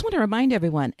I just want to remind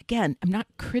everyone, again, I'm not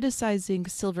criticizing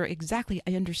Silver exactly.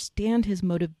 I understand his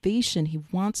motivation. He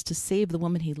wants to save the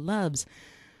woman he loves.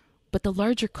 But the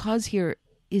larger cause here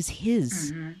is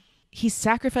his. He's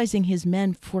sacrificing his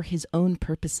men for his own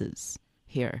purposes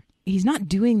here. He's not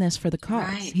doing this for the cause.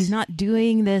 Right. He's not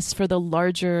doing this for the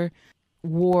larger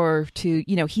war to,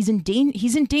 he's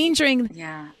endangering.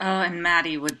 Yeah. Oh, and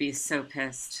Maddie would be so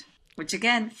pissed. Which,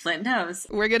 again, Flint knows.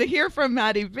 We're going to hear from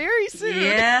Maddie very soon.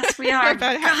 Yes, we are.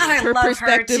 About her love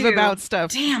perspective her too. About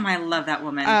stuff. Damn, I love that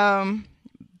woman.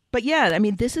 But yeah, I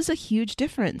mean, this is a huge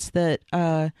difference. That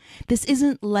this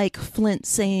isn't like Flint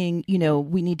saying,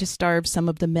 we need to starve some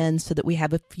of the men so that we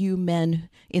have a few men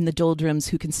in the doldrums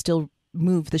who can still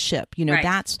move the ship.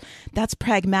 That's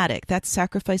pragmatic. That's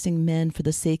sacrificing men for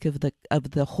the sake of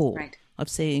the whole. Right. Of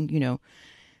saying,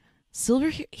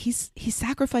 Silver, he's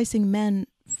sacrificing men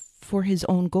for his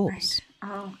own goals. Right.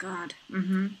 Oh, God.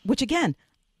 Which, again,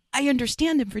 I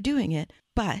understand him for doing it,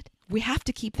 but we have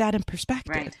to keep that in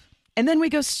perspective. Right. And then we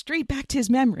go straight back to his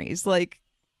memories, like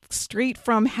straight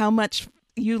from how much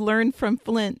you learned from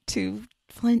Flint to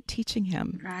Flint teaching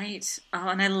him. Right. Oh,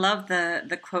 and I love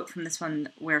the quote from this one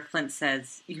where Flint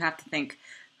says, you have to think,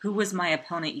 who was my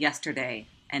opponent yesterday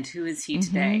and who is he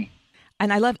today?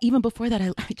 And I love, even before that,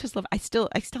 I still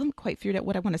haven't quite figured out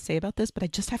what I want to say about this, but I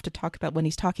just have to talk about when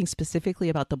he's talking specifically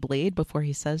about the blade before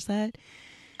he says that.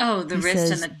 Oh, the wrist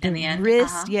says, in the end.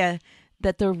 Wrist, yeah.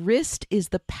 That the wrist is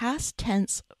the past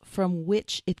tense from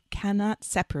which it cannot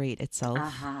separate itself.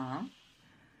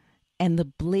 And the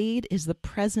blade is the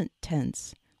present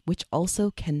tense, which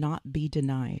also cannot be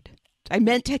denied. I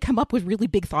meant to come up with really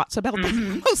big thoughts about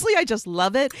that. Mostly I just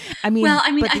love it. I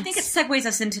think it segues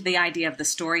us into the idea of the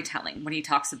storytelling when he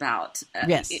talks about,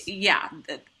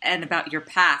 and about your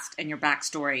past and your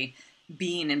backstory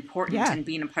being important and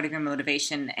being a part of your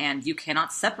motivation, and you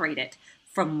cannot separate it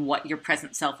from what your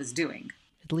present self is doing.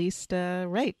 At least,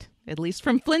 right. At least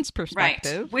from Flint's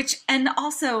perspective. Right. Which, and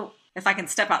also, if I can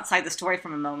step outside the story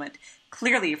from a moment,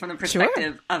 clearly from the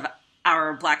perspective of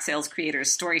our Black Sails creators,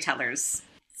 storytellers.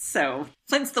 So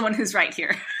Flint's the one who's right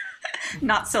here,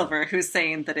 not Silver, who's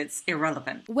saying that it's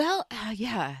irrelevant. Well,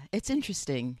 yeah, it's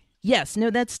interesting. Yes, no,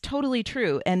 that's totally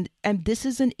true. And this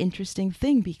is an interesting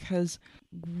thing because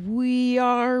we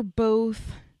are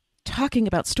both talking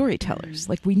about storytellers.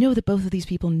 Like, we know that both of these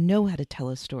people know how to tell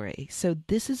a story. So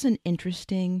this is an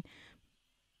interesting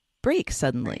break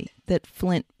suddenly that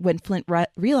when Flint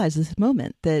realizes this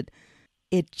moment, that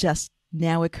it just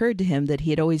now occurred to him that he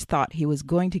had always thought he was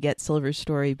going to get Silver's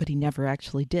story, but he never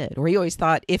actually did. Or he always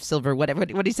thought if Silver, what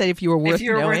he said, if you were worth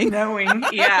knowing.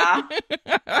 Yeah.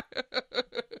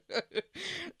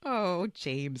 Oh,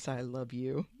 James, I love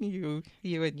you. You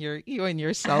and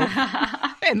yourself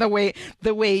and the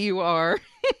way you are.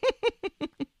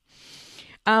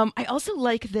 I also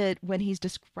like that when he's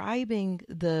describing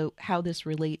how this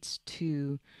relates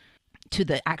to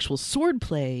the actual sword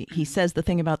play, he says the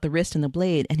thing about the wrist and the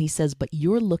blade, and he says, but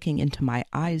you're looking into my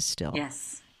eyes still.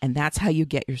 Yes. And that's how you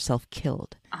get yourself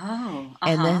killed. Oh.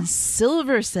 And then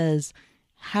Silver says,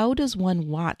 how does one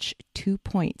watch 2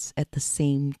 points at the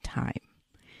same time?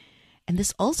 And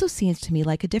this also seems to me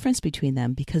like a difference between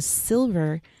them, because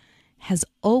Silver has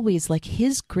always, like,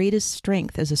 his greatest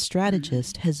strength as a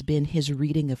strategist has been his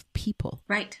reading of people.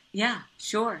 Right. Yeah,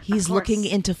 sure. He's looking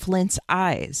into Flint's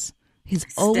eyes. His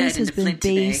always has been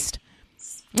based.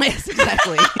 Yes,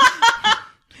 exactly.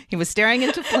 He was staring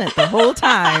into Flint the whole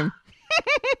time.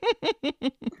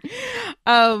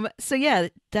 So yeah,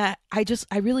 that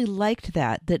I really liked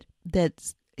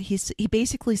that he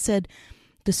basically said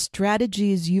the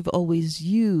strategies you've always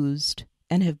used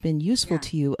and have been useful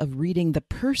to you of reading the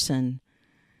person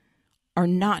are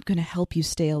not going to help you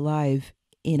stay alive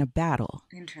in a battle.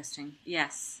 Interesting.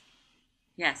 Yes.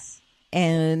 Yes.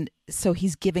 And so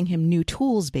he's giving him new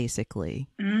tools, basically.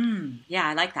 Yeah,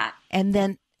 I like that. And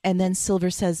then Silver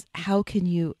says, how can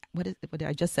you, what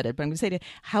I just said it, but I'm going to say it,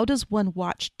 how does one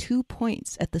watch 2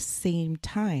 points at the same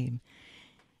time?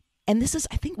 And this is,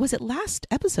 I think, was it last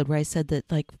episode where I said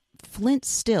that, like, Flint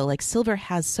still, like, Silver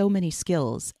has so many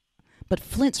skills, but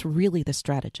Flint's really the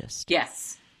strategist.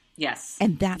 Yes. Yes.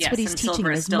 And that's what he's teaching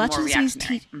him. As much as he's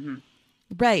teaching.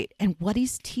 Right. And what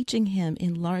he's teaching him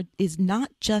in large is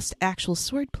not just actual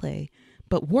swordplay,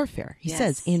 but warfare. He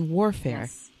says in warfare.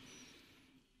 Yes.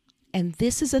 And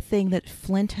this is a thing that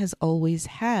Flint has always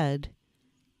had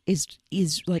is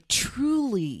like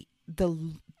truly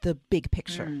the big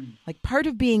picture. Like, part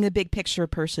of being a big picture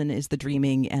person is the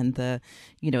dreaming and the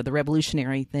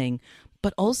revolutionary thing,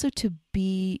 but also to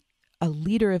be a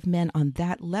leader of men on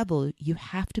that level, you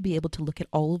have to be able to look at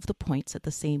all of the points at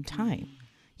the same time.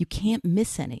 You can't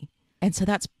miss any. And so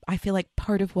that's, I feel like,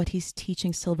 part of what he's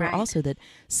teaching Silver also, that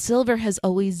Silver has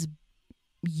always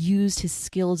used his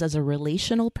skills as a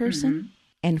relational person,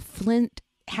 and Flint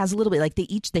has a little bit, like,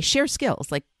 they share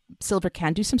skills. Like, Silver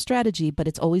can do some strategy, but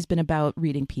it's always been about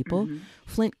reading people.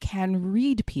 Flint can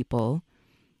read people,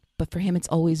 but for him it's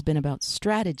always been about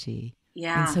strategy.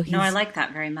 Yeah. And so I like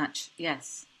that very much.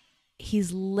 Yes.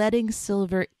 He's letting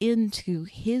Silver into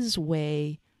his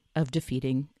way of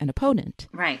defeating an opponent.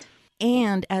 Right.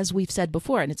 And as we've said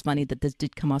before, and it's funny that this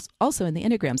did come also in the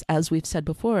Enneagrams, as we've said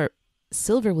before,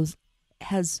 Silver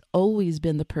has always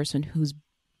been the person who's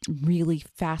really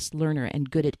fast learner and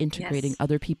good at integrating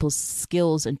other people's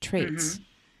skills and traits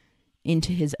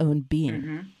into his own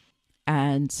being.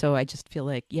 And so I just feel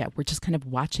like, we're just kind of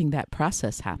watching that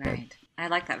process happen. Right. I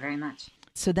like that very much.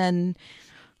 So then,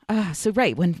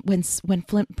 when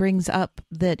Flint brings up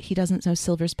that he doesn't know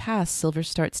Silver's past, Silver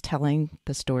starts telling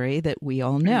the story that we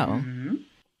all know.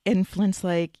 And Flint's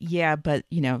like, yeah, but,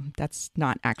 that's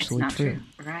not actually true.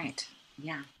 Right.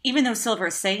 Yeah. Even though Silver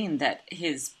is saying that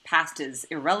his past is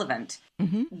irrelevant,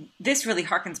 this really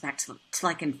harkens back to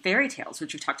like in fairy tales,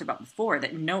 which we've talked about before,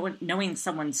 that knowing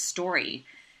someone's story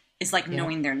is like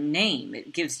knowing their name.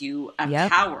 It gives you a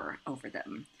power over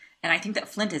them. And I think that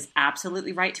Flint is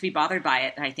absolutely right to be bothered by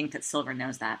it. And I think that Silver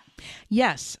knows that.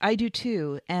 Yes, I do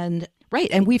too. And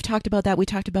and we've talked about that. We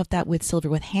talked about that with Silver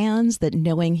with Hans, that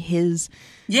knowing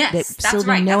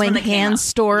Silver knowing Hans'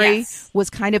 story was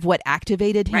kind of what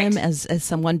activated him as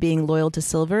someone being loyal to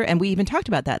Silver. And we even talked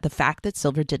about that, the fact that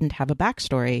Silver didn't have a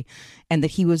backstory and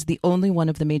that he was the only one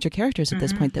of the major characters at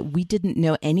this point that we didn't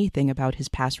know anything about his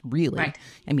past, really. Right.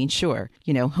 I mean, sure,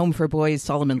 Home for Boys,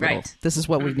 Solomon Little. This is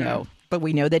what we know. But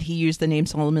we know that he used the name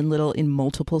Solomon Little in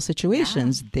multiple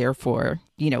situations. Yeah. Therefore,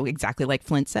 exactly like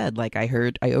Flint said, like, I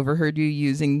overheard you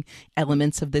using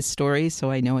elements of this story,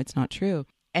 so I know it's not true.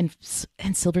 And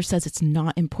Silver says it's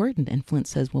not important. And Flint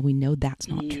says, well, we know that's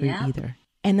not true either.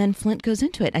 And then Flint goes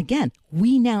into it. Again,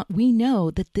 we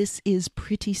know that this is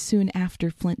pretty soon after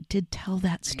Flint did tell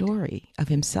that story of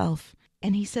himself.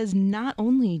 And he says, not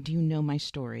only do you know my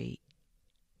story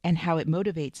and how it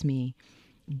motivates me,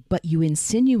 but you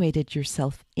insinuated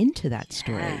yourself into that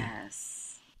story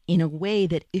in a way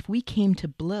that if we came to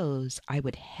blows, I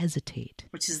would hesitate.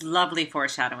 Which is lovely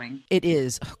foreshadowing. It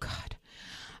is. Oh,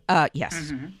 God.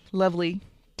 Yes. Lovely,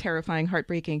 terrifying,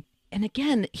 heartbreaking. And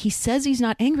again, he says he's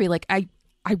not angry. Like,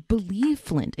 I believe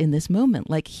Flint in this moment.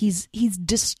 Like, he's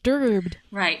disturbed.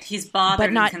 Right. He's bothered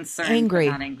but not and concerned, angry.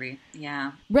 but not angry.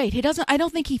 Yeah. Right. I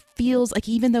don't think he feels like,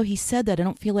 even though he said that, I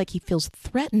don't feel like he feels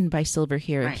threatened by Silver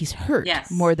here. Right. He's hurt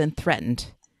more than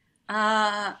threatened.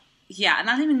 Yeah. And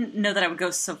I don't even know that I would go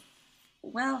so,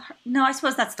 well, no, I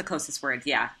suppose that's the closest word.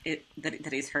 Yeah.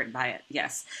 That he's hurt by it.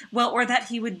 Yes. Well, or that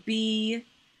he would be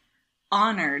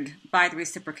honored by the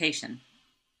reciprocation.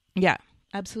 Yeah.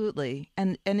 Absolutely.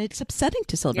 And it's upsetting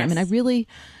to Silver. Yes. I mean, I really...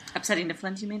 Upsetting to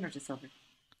Flint, you mean, or to Silver?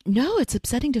 No, it's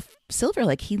upsetting to Silver.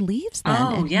 Like, he leaves then.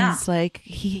 Oh, and he's like,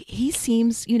 he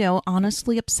seems,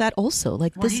 honestly upset also.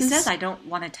 Like, well, he says, I don't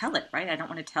want to tell it, right? I don't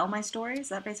want to tell my story. Is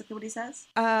that basically what he says?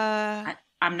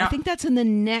 I'm not. I think that's in the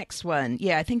next one.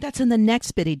 Yeah, I think that's in the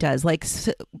next bit he does. Like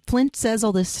Flint says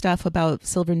all this stuff about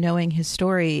Silver knowing his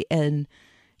story, and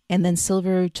then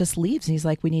Silver just leaves. And he's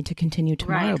like, "We need to continue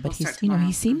tomorrow." Right, but we'll he's, tomorrow.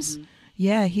 he seems,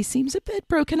 he seems a bit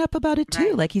broken up about it too.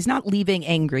 Right. Like he's not leaving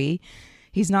angry.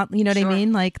 He's not, you know what I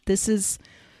mean? Like this is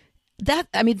that.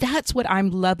 I mean, that's what I'm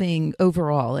loving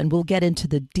overall. And we'll get into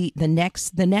the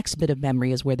next bit of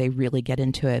memory is where they really get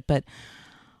into it, but.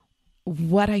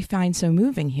 What I find so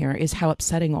moving here is how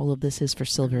upsetting all of this is for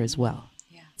Silver as well.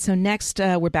 Yeah. So next,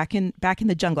 we're back in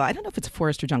the jungle. I don't know if it's a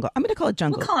forest or jungle. I'm going to call it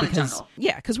jungle. We'll call it jungle.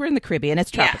 Yeah, because we're in the Caribbean.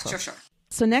 It's tropical. Yeah, sure.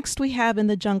 So next we have in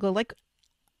the jungle, like,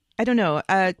 I don't know.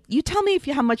 You tell me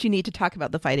how much you need to talk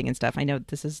about the fighting and stuff. I know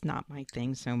this is not my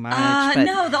thing so much. But,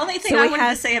 no, the only thing I wanted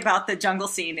to say about the jungle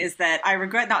scene is that I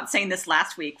regret not saying this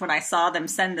last week when I saw them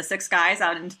send the 6 guys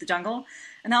out into the jungle.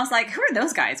 And I was like, who are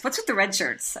those guys? What's with the red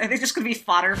shirts? Are they just going to be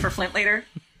fodder for Flint later?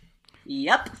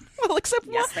 Yep. Well, except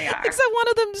they are. Except one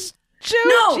of them's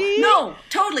Joji. No,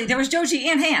 totally. There was Joji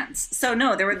and Hans. So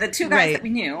no, there were the 2 guys that we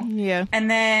knew. Yeah. And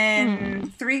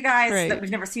then 3 guys that we've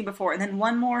never seen before. And then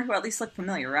 1 more who at least looked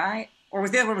familiar, right? Or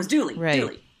was the other one was Dooley? Right.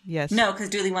 Dooley. Yes. No, because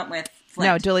Dooley went with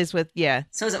Flint. No, Dooley's with, yeah.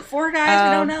 So is it 4 guys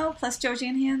we don't know, plus Joji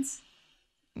and Hans?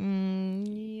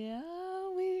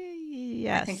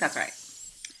 Yes. I think that's right.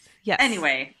 Yes.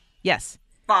 Anyway. Yes.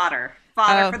 Fodder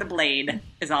for the blade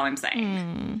is all I'm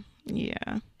saying.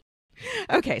 Yeah.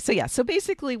 Okay, so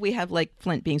basically we have like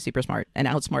Flint being super smart and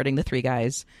outsmarting the 3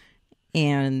 guys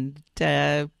and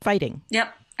fighting.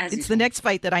 Yep. It's the next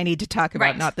fight that I need to talk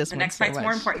about, not this one. The next fight's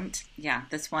more important. Yeah,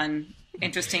 this one,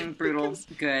 interesting, brutal,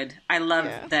 good. I love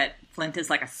that Flint is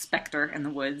like a specter in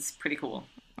the woods. Pretty cool.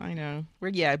 I know.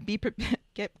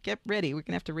 Get ready. We're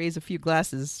gonna have to raise a few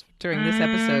glasses during this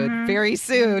episode very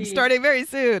soon, starting very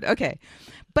soon. Okay,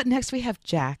 but next we have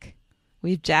Jack.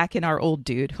 We have Jack and our old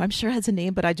dude, who I'm sure has a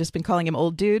name, but I've just been calling him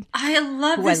old dude. I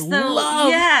love this, though.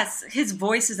 Yes, his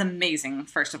voice is amazing,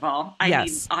 first of all. I need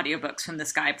audiobooks from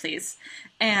this guy, please.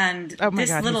 And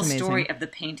this little story of the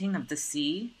painting of the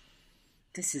sea,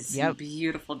 this is some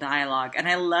beautiful dialogue. And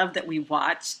I love that we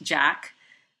watch Jack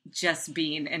just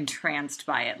being entranced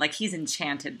by it. Like, he's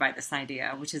enchanted by this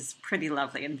idea, which is pretty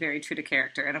lovely and very true to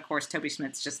character. And, of course, Toby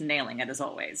Schmidt's just nailing it, as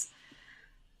always.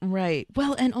 Right.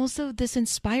 Well, and also this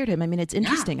inspired him. I mean, it's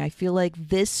interesting. I feel like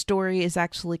this story is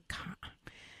actually,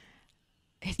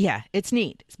 it's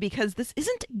neat because this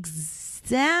isn't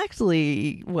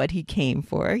exactly what he came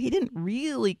for. He didn't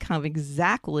really come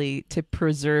exactly to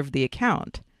preserve the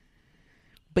account,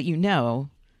 but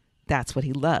that's what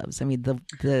he loves. I mean, the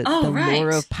lore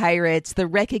of pirates, the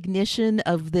recognition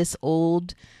of this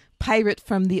old pirate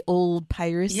from the old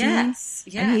piracy. Yes.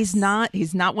 And he's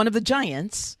not one of the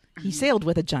giants. He sailed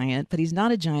with a giant, but he's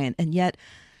not a giant. And yet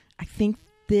I think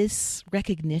this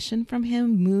recognition from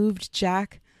him moved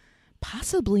Jack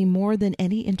possibly more than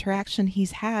any interaction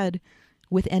he's had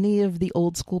with any of the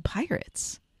old school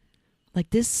pirates.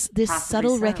 Like this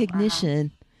subtle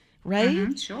recognition, right?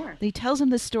 Mm-hmm, sure. He tells him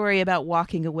the story about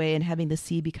walking away and having the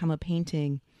sea become a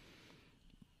painting.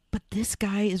 But this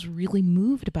guy is really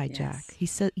moved by Jack. He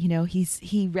said,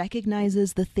 he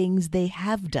recognizes the things they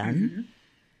have done. Mm-hmm.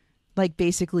 Like,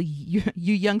 basically, you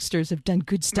youngsters have done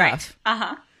good stuff. Right.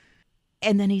 Uh-huh.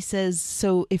 And then he says,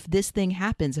 so if this thing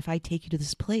happens, if I take you to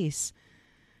this place,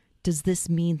 does this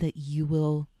mean that you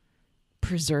will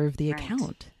preserve the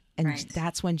account? And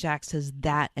that's when Jack says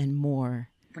that and more.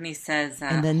 When he says,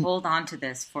 hold on to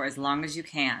this for as long as you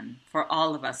can, for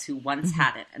all of us who once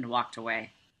had it and walked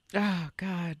away. Oh,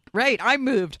 God. Right. I'm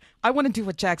moved. I want to do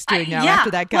what Jack's doing now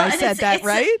after that guy said that,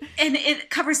 right? And it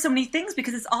covers so many things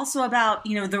because it's also about,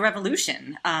 the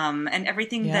revolution and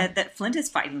everything that Flint is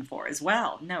fighting for as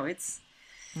well. No, it's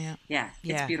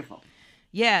beautiful.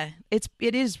 Yeah,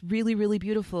 it is really, really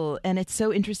beautiful. And it's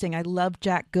so interesting. I love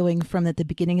Jack going from at the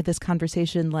beginning of this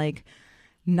conversation, like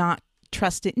not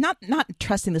trusting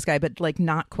this guy, but like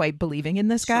not quite believing in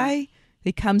this guy.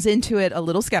 He comes into it a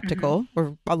little skeptical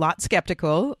or a lot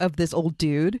skeptical of this old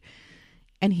dude.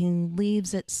 And he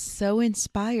leaves it so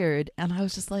inspired. And I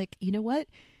was just like, you know what?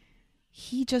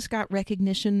 He just got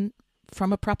recognition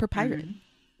from a proper pirate. Mm-hmm.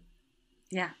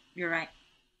 Yeah, you're right.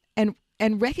 And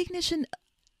recognition,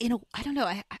 I don't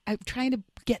know. I'm trying to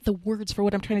get the words for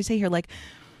what I'm trying to say here. Like,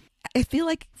 I feel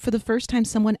like for the first time,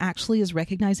 someone actually is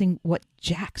recognizing what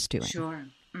Jack's doing. Sure.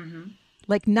 Mm-hmm.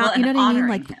 Like, not, you know what I mean?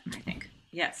 Like, him, I think.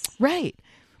 Yes. Right.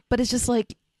 But it's just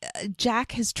like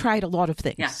Jack has tried a lot of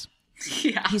things.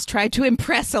 Yeah. He's tried to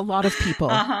impress a lot of people.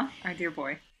 Our dear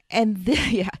boy. And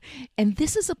and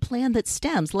this is a plan that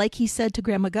stems, like he said to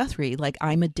Grandma Guthrie, like,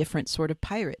 I'm a different sort of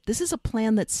pirate. This is a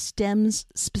plan that stems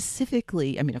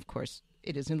specifically, I mean, of course,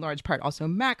 it is in large part also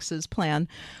Max's plan.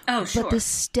 Oh, sure. But this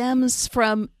stems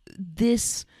from the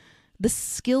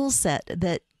skill set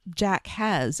that Jack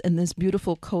has and this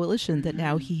beautiful coalition that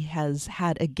now he has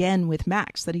had again with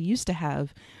Max that he used to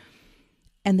have.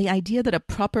 And the idea that a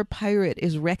proper pirate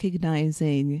is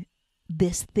recognizing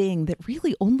this thing that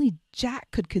really only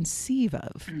Jack could conceive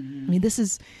of. I mean, this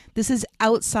is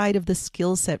outside of the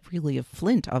skill set really of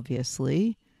Flint,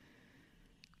 obviously,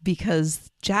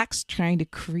 because Jack's trying to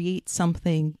create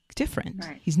something different.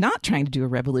 Right. He's not trying to do a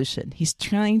revolution. He's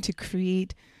trying to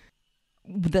create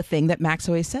the thing that Max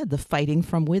always said, the fighting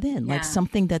from within, like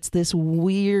something that's this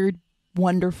weird,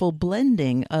 wonderful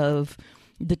blending of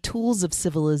the tools of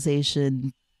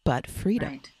civilization, but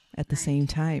freedom at the same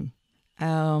time.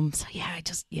 So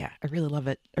yeah, I really love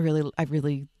it. I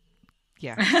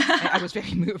was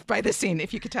very moved by this scene,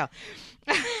 if you could tell.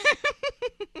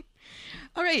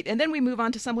 All right, and then we move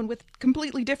on to someone with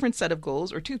completely different set of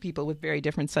goals, or two people with very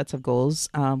different sets of goals.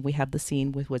 We have the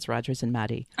scene with Woodes Rogers and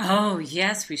Maddie. Oh,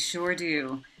 yes, we sure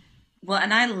do. Well,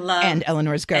 and I love... And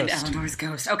Eleanor's ghost.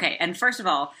 Okay, and first of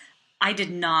all, I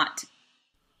did not...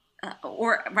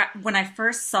 when I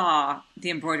first saw the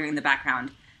embroidery in the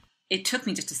background, it took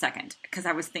me just a second, because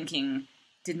I was thinking...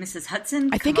 Did Mrs. Hudson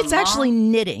I think it's actually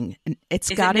knitting. It's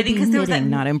got to be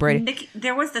knitting, not embroidery.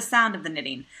 There was the sound of the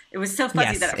knitting. It was so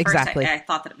fuzzy that at first I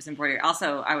thought that it was embroidery.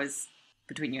 Also, I was,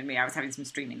 between you and me, I was having some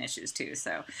streaming issues too.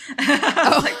 So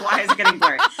I was like, why is it getting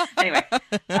blurry? Anyway.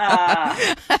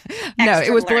 No,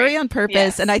 it was blurry on purpose.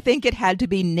 Yes. And I think it had to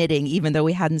be knitting, even though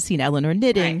we hadn't seen Eleanor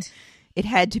knitting. Right. It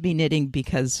had to be knitting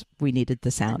because we needed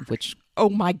the sound, which, oh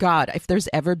my God, if there's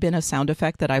ever been a sound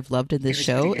effect that I've loved in this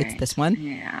show, it's this one.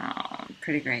 Yeah,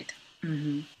 pretty great.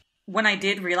 Mm-hmm. When I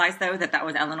did realize, though, that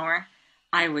was Eleanor,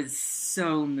 I was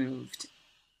so moved.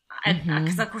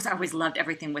 Because, of course, I always loved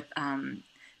everything with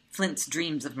Flint's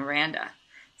dreams of Miranda.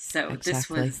 So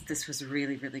exactly. this was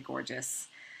really, really gorgeous.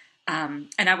 And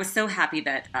I was so happy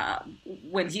that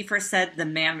when he first said the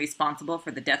man responsible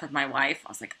for the death of my wife, I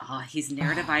was like, oh, he's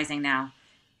narrativizing now.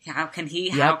 How can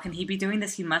he be doing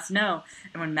this? He must know.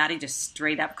 And when Maddie just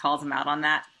straight up calls him out on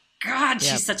that, God,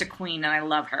 she's such a queen and I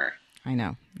love her. I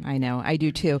know. I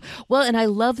do too. Well, and I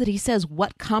love that he says,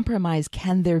 what compromise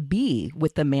can there be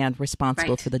with the man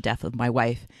responsible for the death of my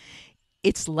wife?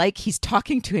 It's like he's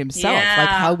talking to himself. Yeah. Like,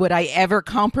 how would I ever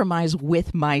compromise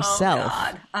with myself?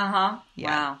 Oh, God. Uh-huh. Yeah.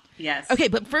 Wow. Yes. Okay,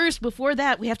 but first, before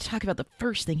that, we have to talk about the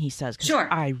first thing he says.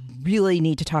 Sure. I really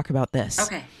need to talk about this.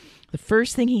 Okay. The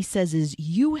first thing he says is,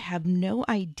 you have no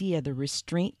idea the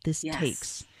restraint this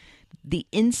takes. The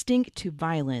instinct to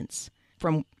violence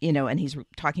from, and he's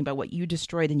talking about what you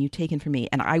destroyed and you've taken from me.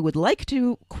 And I would like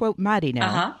to quote Maddie now.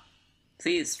 Uh-huh.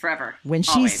 Please, forever. When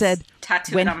she said...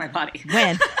 Tattoo it on my body.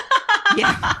 Yeah.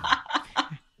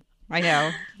 I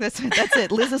know. That's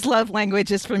it. Liz's love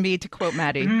language is for me to quote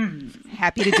Maddie.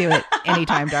 Happy to do it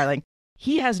anytime, darling.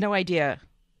 He has no idea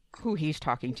who he's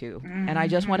talking to. And I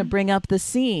just want to bring up the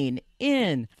scene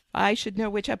in, I should know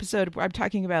which episode I'm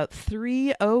talking about,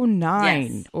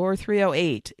 309 or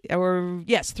 308. Or,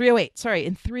 yes, 308. Sorry,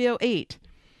 in 308.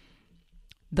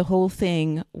 The whole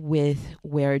thing with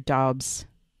where Dobbs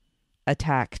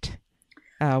attacked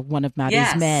one of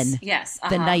Maddie's men. Yes.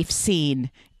 The knife scene.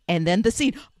 And then the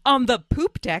scene on the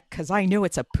poop deck, because I know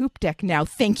it's a poop deck now.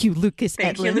 Thank you, Lucas Edlund.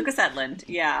 Thank you, Lucas Edlund.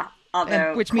 Yeah.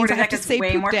 Although, which means I have to say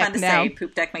way poop more deck fun to now. say.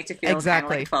 Poop deck makes you feel kind of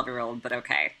like a 12-year-old, but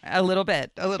okay. A little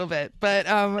bit.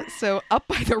 But so up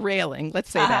by the railing,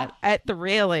 let's say that. At the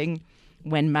railing,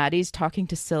 when Maddie's talking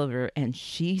to Silver and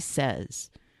she says,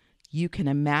 you can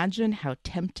imagine how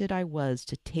tempted I was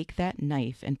to take that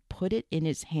knife and put it in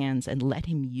his hands and let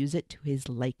him use it to his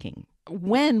liking.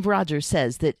 When Roger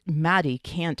says that Maddie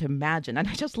can't imagine, and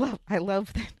I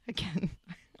love that again,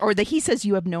 or that he says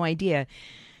you have no idea,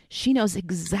 she knows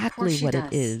exactly what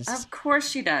it is. Of course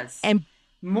she does. And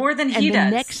more than he does. And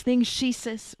the next thing she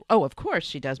says, oh, of course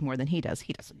she does more than he does.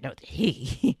 He doesn't know that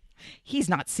he's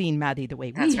not seen Maddie the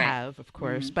way we have, of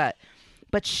course. But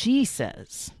she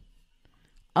says,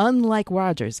 unlike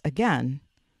Rogers, again,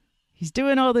 he's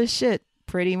doing all this shit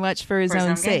pretty much for his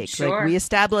own sake. Sure. Like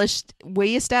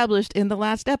we established in the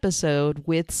last episode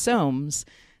with Soames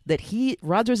that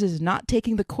Rogers is not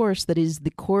taking the course that is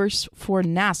the course for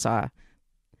NASA.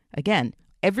 Again,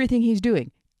 everything he's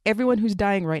doing, everyone who's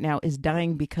dying right now is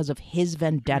dying because of his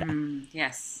vendetta.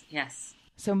 Yes.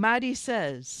 So Maddie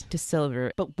says to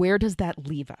Silver, but where does that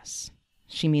leave us?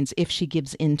 She means if she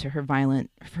gives in to her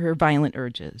violent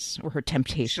urges or her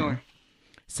temptation. Sure.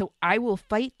 So I will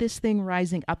fight this thing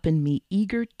rising up in me,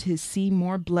 eager to see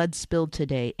more blood spilled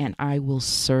today, and I will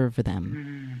serve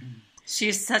them.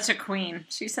 She's such a queen.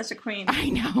 I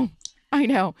know. I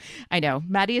know.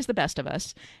 Maddie is the best of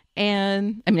us.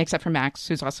 And, I mean, except for Max,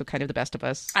 who's also kind of the best of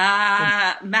us.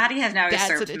 Maddie has now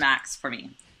usurped Max for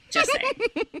me. Just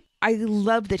saying. I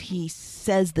love that he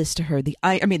says this to her.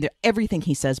 Everything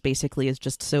he says basically is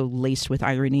just so laced with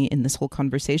irony in this whole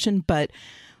conversation. But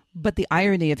the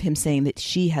irony of him saying that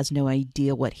she has no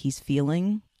idea what he's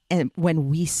feeling. And when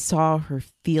we saw her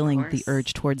feeling the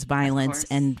urge towards violence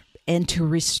and to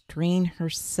restrain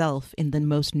herself in the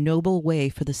most noble way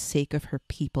for the sake of her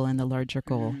people and the larger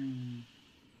goal.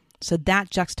 So that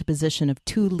juxtaposition of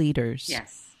two leaders,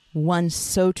 yes, one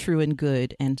so true and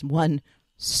good and one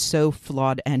so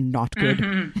flawed and not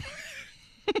good.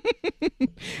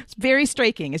 It's very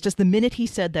striking. It's just the minute he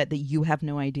said that you have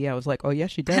no idea, I was like, oh yeah,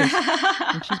 she does.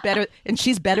 and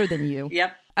she's better than you.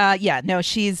 Yep.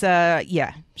 She's the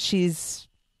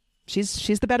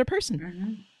better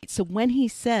person. So when he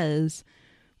says,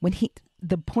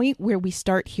 the point where we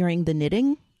start hearing the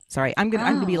knitting, sorry, I'm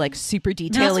gonna be like super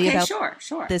detaily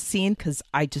about this scene because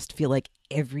I just feel like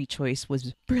every choice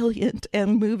was brilliant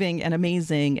and moving and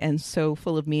amazing and so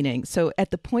full of meaning. So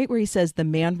at the point where he says the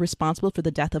man responsible for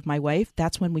the death of my wife,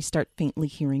 that's when we start faintly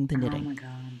hearing the knitting. Oh my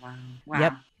God! Wow.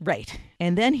 Yep. Right.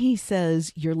 And then he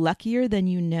says, "You're luckier than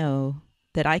you know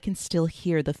that I can still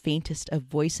hear the faintest of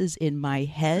voices in my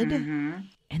head."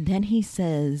 And then he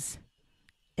says,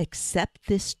 "Accept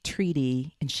this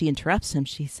treaty." And she interrupts him.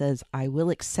 She says, "I will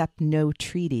accept no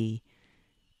treaty."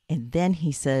 And then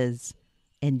he says,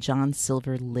 "And John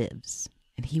Silver lives."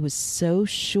 And he was so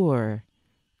sure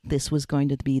this was going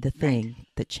to be the thing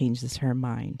that changes her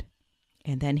mind.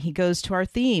 And then he goes to our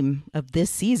theme of this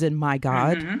season, my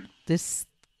God. This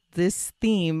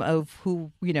theme of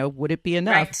who, would it be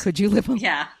enough? Right. Could you live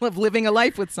living a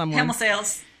life with someone? Camel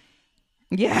sales.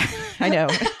 Yeah, I know.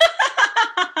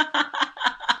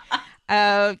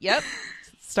 Yep.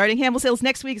 Starting Hamel sales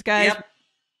next week, guys. Yep.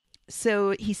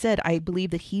 So he said, "I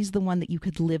believe that he's the one that you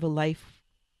could live a life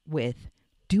with.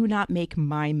 Do not make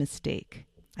my mistake."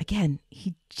 Again,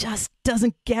 he just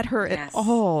doesn't get her at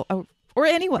all. Or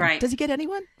anyone. Right. Does he get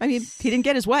anyone? I mean, he didn't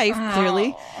get his wife,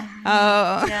 clearly.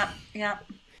 Yep.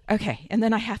 Okay, and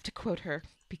then I have to quote her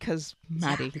because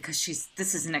Maddie. Yeah, because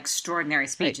this is an extraordinary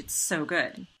speech. Right. It's so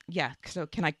good. Yeah. So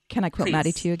can I quote Please.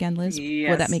 Maddie to you again, Liz? Yes,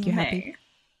 Will that make you happy?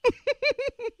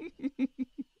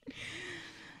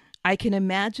 "I can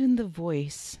imagine the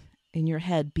voice in your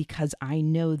head because I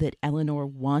know that Eleanor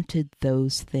wanted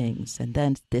those things." And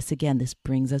then this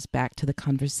brings us back to the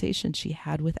conversation she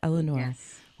had with Eleanor,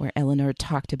 where Eleanor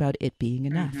talked about it being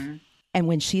enough. And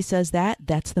when she says that,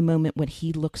 that's the moment when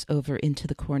he looks over into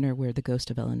the corner where the ghost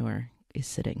of Eleanor is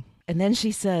sitting. And then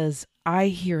she says, "I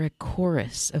hear a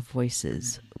chorus of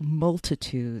voices,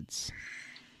 multitudes.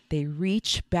 They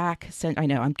reach back." I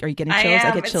know. Are you getting chills?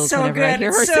 I get chills whenever I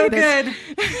hear her say this.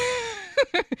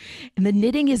 And the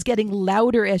knitting is getting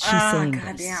louder as she's saying this.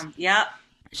 Goddamn. Yep.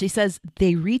 She says,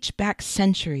 "They reach back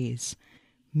centuries.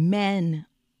 Men,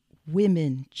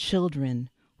 women, children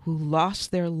who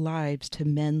lost their lives to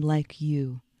men like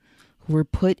you, who were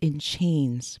put in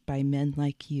chains by men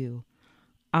like you.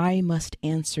 I must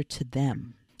answer to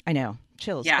them." I know.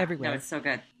 Chills everywhere. No, it's so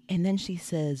good. And then she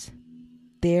says,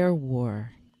 "Their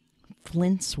war,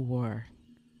 Flint's war,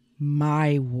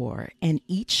 my war." And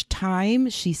each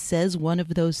time she says one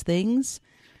of those things,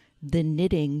 the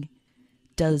knitting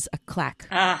does a clack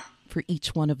for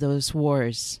each one of those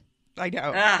wars. I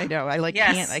know. I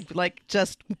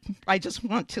just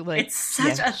want to It's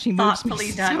such a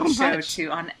thoughtfully done show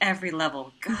too, on every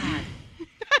level. God.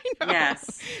 I know.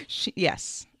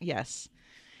 Yes. Yes.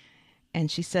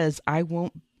 And she says, I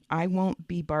won't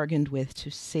be bargained with to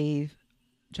save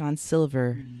John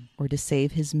Silver or to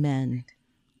save his men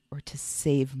or to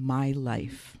save my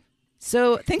life.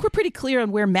 So I think we're pretty clear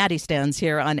on where Maddie stands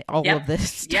here on all of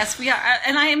this. Yes, we are.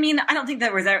 And I mean, I don't think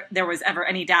there was ever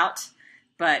any doubt,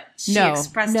 but she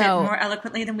expressed it more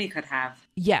eloquently than we could have.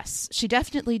 Yes, she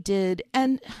definitely did.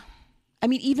 And I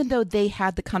mean, even though they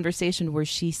had the conversation where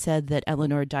she said that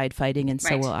Eleanor died fighting and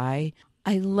so will I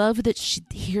love that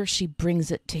she brings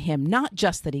it to him. Not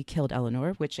just that he killed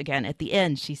Eleanor, which again, at the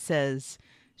end, she said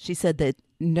that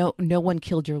no one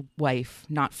killed your wife,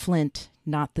 not Flint,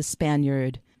 not the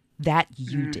Spaniard, that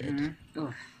you did.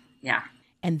 Ooh, yeah.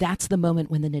 And that's the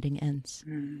moment when the knitting ends.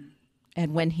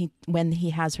 And when he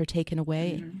has her taken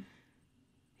away,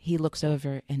 he looks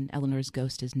over and Eleanor's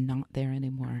ghost is not there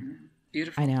anymore.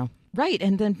 Beautiful. I know. Right.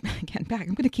 And then again,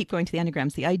 I'm going to keep going to the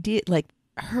anagrams. The idea, like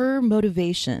her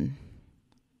motivation,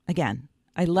 again,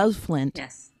 I love Flint.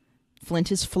 Yes.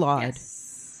 Flint is flawed.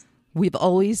 Yes. We've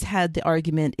always had the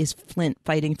argument, is Flint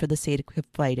fighting for the sake of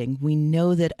fighting? We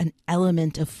know that an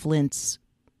element of Flint's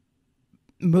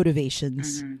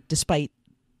motivations, despite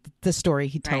the story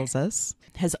he tells us,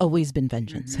 has always been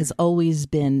vengeance, has always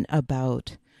been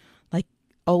about,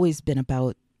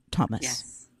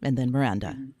 Thomas and then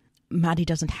Miranda. Maddie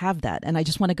doesn't have that. And I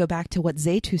just want to go back to what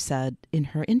Zaytu said in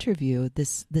her interview,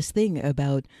 this thing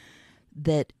about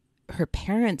that her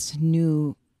parents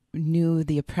knew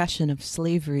the oppression of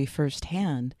slavery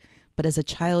firsthand, but as a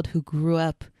child who grew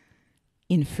up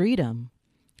in freedom,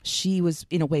 she was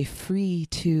in a way free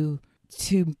to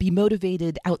be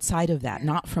motivated outside of that,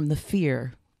 not from the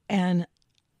fear. And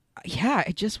yeah,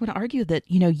 I just want to argue that,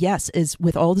 yes, is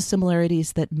with all the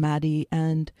similarities that Maddie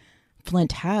and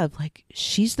Flint have, like,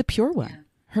 she's the pure one. Yeah.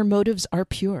 Her motives are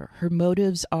pure. Her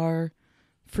motives are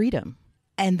freedom.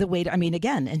 And the way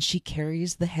and she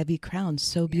carries the heavy crown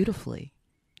so beautifully.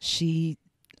 She's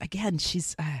I'm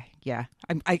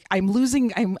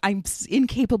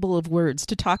incapable of words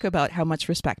to talk about how much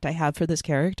respect I have for this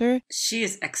character. She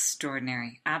is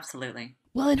extraordinary. Absolutely.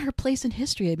 Well, in her place in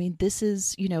history, this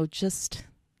is,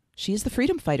 she is the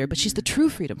freedom fighter, but she's the true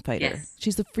freedom fighter. Yes.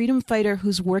 She's the freedom fighter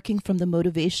who's working from the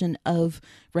motivation of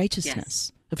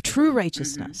righteousness, of true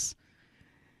righteousness.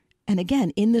 And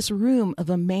again, in this room of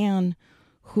a man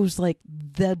who's like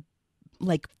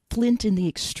Flint in the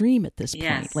extreme at this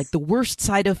point, like the worst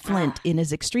side of Flint in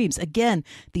his extremes. Again,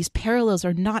 these parallels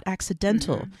are not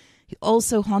accidental. He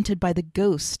also haunted by the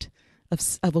ghost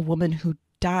of a woman who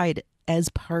died as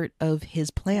part of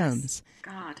his plans.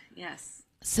 Yes. God, yes.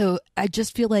 So I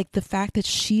just feel like the fact that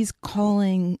she's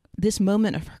calling this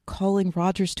moment of her calling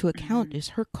Rogers to account is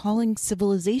her calling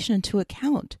civilization to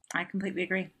account. I completely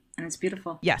agree. And it's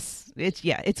beautiful. Yes.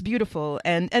 It's beautiful.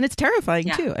 And it's terrifying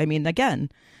too. Again,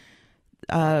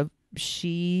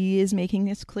 she is making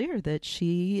this clear that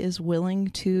she is willing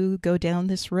to go down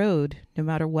this road no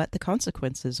matter what the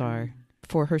consequences are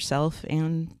for herself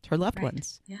and her loved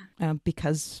ones. Yeah.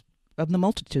 Because of the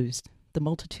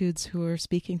multitudes who are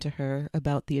speaking to her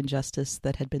about the injustice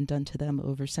that had been done to them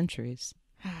over centuries.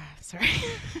 Sorry.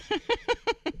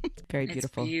 Very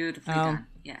beautiful. It's beautifully done.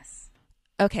 Yes.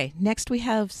 Okay, next we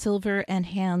have Silver and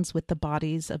Hands with the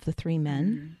bodies of the three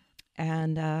men.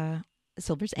 And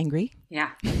Silver's angry.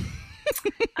 Yeah.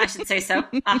 I should say so.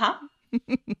 Uh-huh.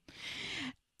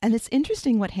 And it's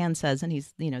interesting what Hands says, and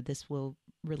he's, this will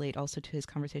relate also to his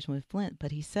conversation with Flint,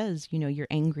 but he says, you're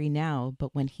angry now,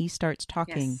 but when he starts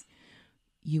talking,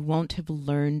 you won't have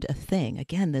learned a thing.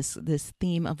 Again, this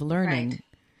theme of learning. Right.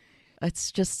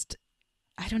 It's just,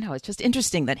 I don't know. It's just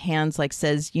interesting that Hands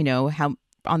says, how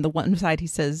on the one side he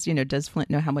says, does Flint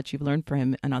know how much you've learned from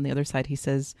him? And on the other side, he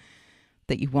says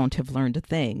that you won't have learned a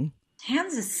thing.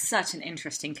 Hands is such an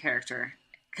interesting character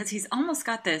because he's almost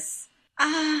got this,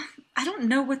 I don't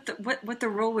know what the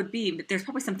role would be, but there's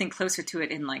probably something closer to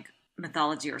it in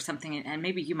mythology or something. And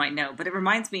maybe you might know, but it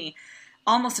reminds me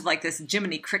almost of this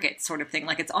Jiminy Cricket sort of thing.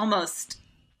 It's almost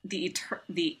the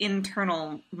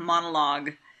internal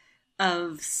monologue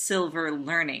of Silver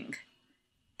learning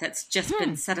that's just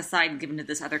been set aside and given to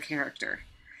this other character.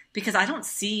 Because I don't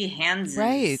see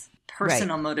Hans's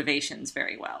personal motivations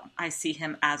very well. I see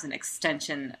him as an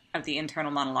extension of the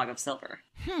internal monologue of Silver.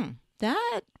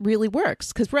 That really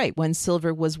works. Because, when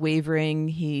Silver was wavering,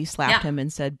 he slapped him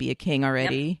and said, be a king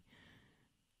already.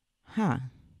 Yep. Huh.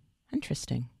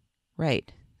 Interesting.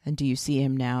 Right. And do you see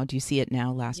him now? Do you see it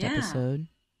now last episode?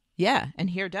 Yeah. And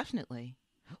here, definitely.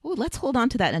 Oh, let's hold on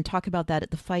to that and talk about that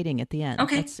at the fighting at the end.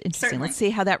 Okay. That's interesting. Certainly. Let's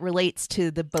see how that relates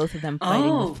to the both of them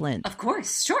fighting with Flint. Of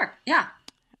course. Sure. Yeah.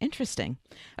 Interesting.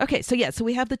 Okay. So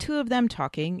we have the two of them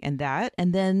talking and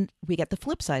then we get the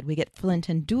flip side. We get Flint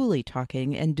and Dooley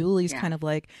talking, and Dooley's kind of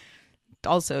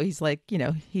also, he's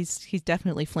he's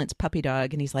definitely Flint's puppy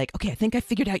dog, and he's like, okay, I think I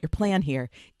figured out your plan here.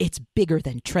 It's bigger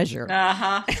than treasure.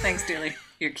 Thanks, Dooley.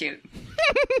 You're cute.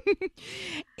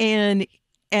 and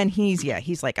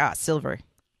he's like, Silver,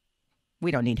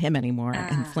 we don't need him anymore.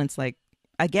 And Flint's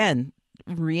again,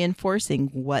 reinforcing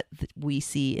what we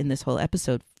see in this whole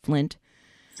episode. Flint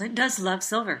does love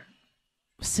Silver.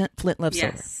 Flint loves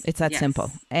Silver. It's that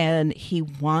simple. And he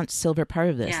wants Silver part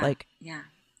of this.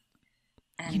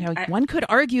 And one could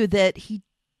argue that he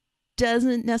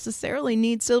doesn't necessarily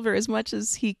need Silver as much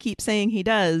as he keeps saying he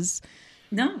does.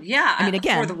 No, yeah.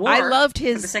 Again, for the war, I loved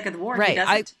his... For the sake of the war, right, he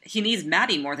doesn't. He needs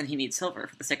Maddie more than he needs Silver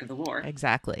for the sake of the war.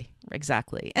 Exactly.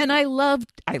 And I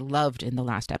loved in the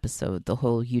last episode the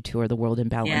whole you two are the world in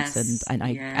balance. And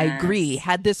I agree.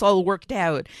 Had this all worked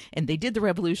out and they did the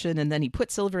revolution and then he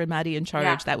put Silver and Maddie in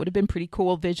charge, that would have been pretty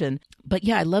cool vision. But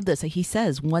I love this. He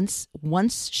says once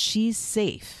she's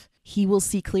safe, he will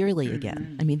see clearly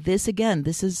again.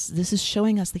 This is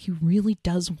showing us that he really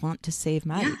does want to save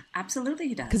Maddie. Yeah, absolutely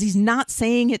he does. Because he's not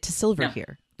saying it to Silver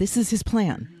here. This is his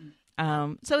plan.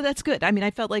 So that's good. I mean,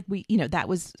 I felt like we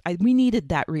needed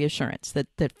that reassurance that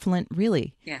Flint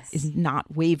really is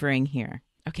not wavering here.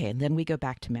 Okay, and then we go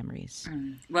back to memories.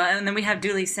 Well, and then we have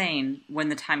Dooley saying, "When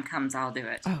the time comes, I'll do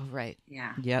it." Oh, right.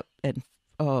 Yeah. Yep. And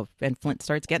Flint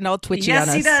starts getting all twitchy on us.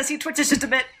 Yes, he does. He twitches just a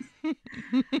bit.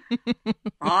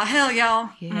 Oh, hell, y'all.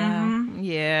 Yeah. Mm-hmm.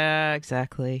 Yeah,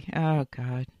 exactly. Oh,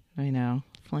 God. I know.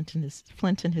 Flint in his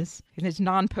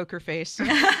non-poker face. You're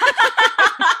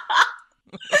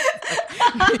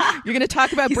going to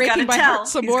talk about breaking my heart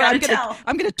some more. I'm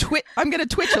going to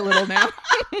twitch a little now.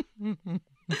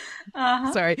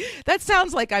 Sorry, that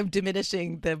sounds like I'm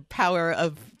diminishing the power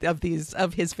of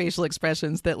his facial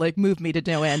expressions that like move me to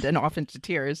no end and often to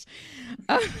tears.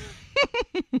 That's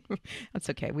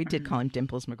okay. We did call him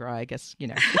Dimples McGraw. I guess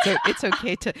it's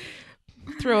okay to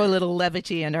throw a little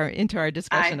levity into our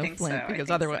discussion of Flint because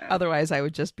otherwise I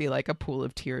would just be like a pool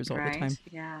of tears all the time.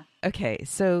 Yeah. Okay,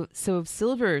 so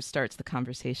Silver starts the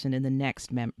conversation in the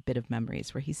next bit of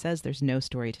memories where he says there's no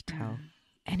story to tell.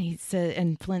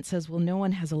 And Flint says, well, no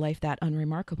one has a life that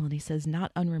unremarkable. And he says,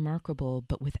 not unremarkable,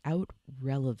 but without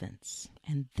relevance.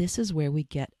 And this is where we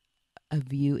get a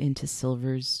view into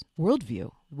Silver's worldview,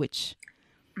 which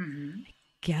I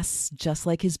guess just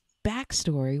like his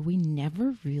backstory, we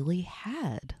never really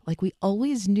had. Like we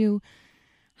always knew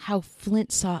how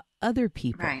Flint saw other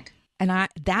people. Right. And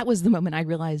that was the moment I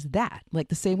realized that. Like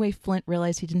the same way Flint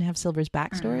realized he didn't have Silver's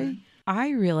backstory. I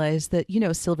realized that,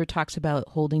 Silver talks about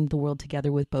holding the world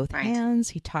together with both hands.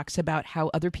 He talks about how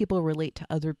other people relate to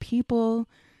other people.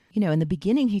 In the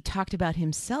beginning, he talked about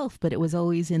himself, but it was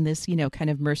always in this, kind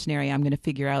of mercenary, I'm going to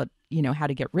figure out, how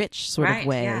to get rich sort of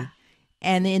way. Yeah.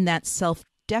 And in that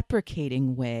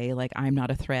self-deprecating way, like I'm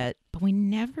not a threat. But we've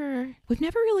never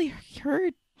really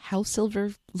heard how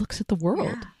Silver looks at the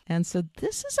world. Yeah. And so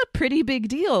this is a pretty big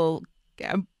deal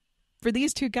for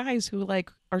these two guys who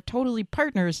are totally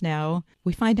partners now.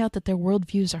 We find out that their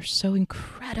worldviews are so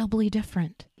incredibly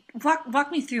different.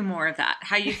 Walk me through more of that.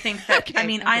 How you think that?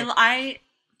 Okay, I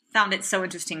found it so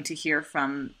interesting to hear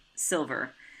from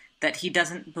Silver that he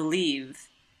doesn't believe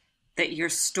that your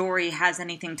story has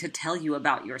anything to tell you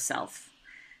about yourself.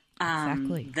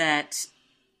 Exactly. That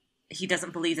he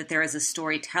doesn't believe that there is a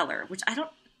storyteller, which I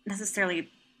don't necessarily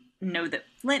know that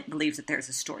Flint believes that there's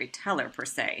a storyteller per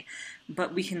se,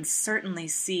 but we can certainly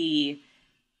see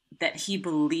that he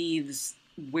believes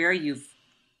where you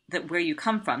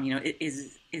come from,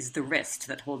 is the wrist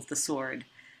that holds the sword.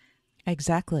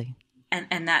 Exactly.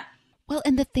 And that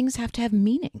and that things have to have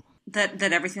meaning. That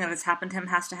everything that has happened to him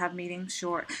has to have meaning.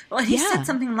 Sure. Well, he said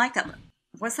something like that.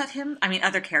 Was that him? I mean,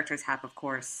 other characters have, of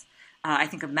course. I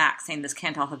think of Max saying this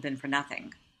can't all have been for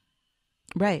nothing.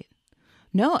 Right.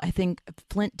 No, I think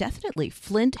Flint definitely.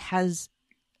 Flint has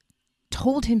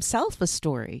told himself a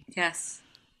story. Yes.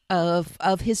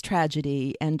 Of his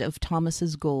tragedy and of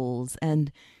Thomas's goals,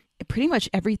 and pretty much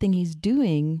everything he's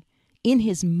doing in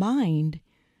his mind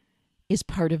is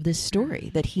part of this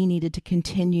story that he needed to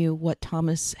continue what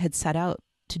Thomas had set out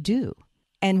to do.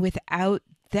 And without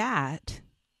that,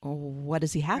 what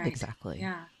does he have exactly?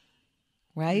 Yeah.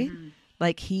 Right? Mm-hmm.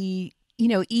 Like he,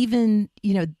 even,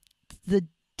 the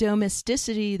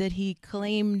domesticity that he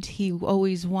claimed he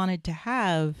always wanted to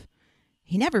have,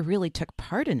 he never really took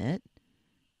part in it.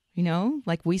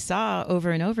 Like we saw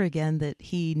over and over again that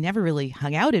he never really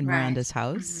hung out in Miranda's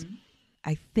house. Mm-hmm.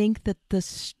 I think that the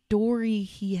story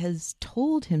he has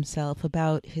told himself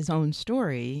about his own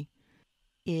story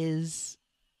is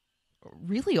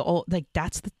really all,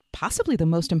 that's possibly the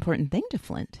most important thing to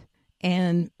Flint.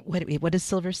 And what does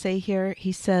Silver say here?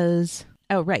 He says,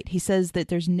 he says that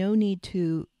there's no need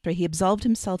to, he absolved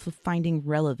himself of finding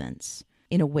relevance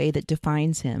in a way that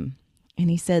defines him.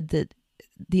 And he said that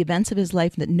the events of his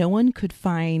life, that no one could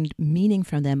find meaning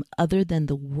from them other than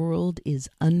the world is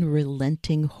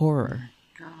unrelenting horror.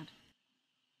 God.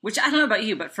 Which I don't know about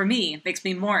you, but for me, it makes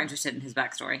me more interested in his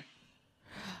backstory.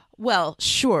 Well,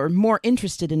 sure, more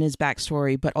interested in his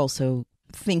backstory, but also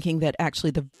thinking that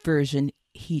actually the version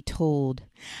he told,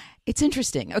 it's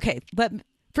interesting. Okay, but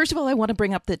first of all, I want to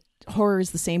bring up that horror is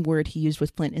the same word he used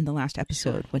with Flint in the last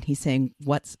episode when he's saying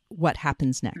what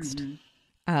happens next.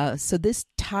 Mm-hmm. So this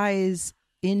ties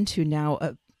into now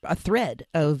a thread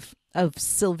of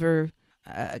Silver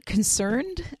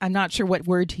concerned. I'm not sure what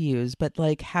word to use, but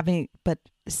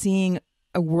seeing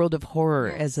a world of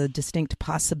horror as a distinct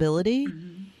possibility,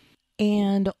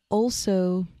 and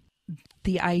also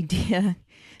the idea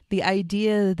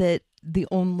that the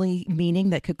only meaning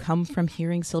that could come from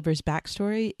hearing Silver's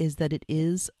backstory is that it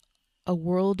is a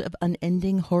world of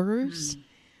unending horrors.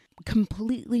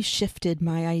 completely shifted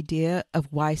my idea of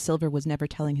why Silver was never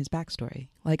telling his backstory.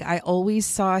 Like, I always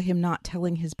saw him not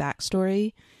telling his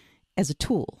backstory as a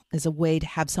tool, as a way to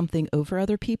have something over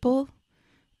other people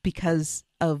because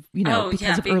of,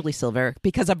 early Silver,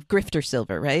 because of grifter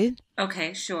Silver, right?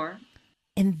 Okay, sure.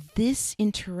 And this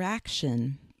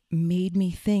interaction made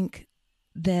me think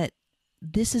that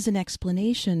this is an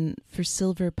explanation for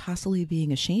Silver possibly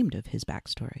being ashamed of his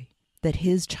backstory, that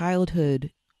his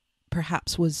childhood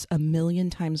perhaps was a million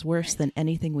times worse than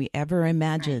anything we ever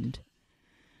imagined.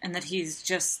 Right. And that he's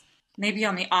just maybe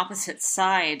on the opposite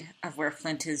side of where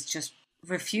Flint is, just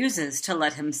refuses to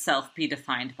let himself be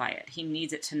defined by it. He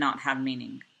needs it to not have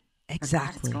meaning.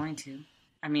 Exactly. But it's going to.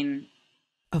 I mean...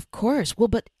 Of course. Well,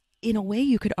 but in a way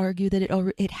you could argue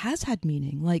that it has had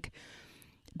meaning. Like,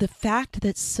 the fact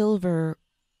that Silver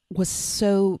was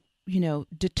so,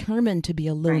 determined to be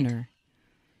a loner... Right.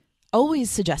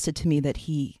 Always suggested to me that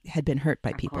he had been hurt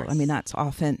by people. I mean, that's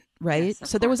often, right? Yes,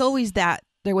 so there was always that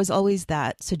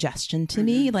suggestion to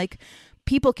me. Like,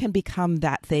 people can become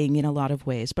that thing in a lot of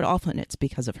ways, but often it's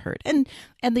because of hurt. And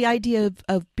the idea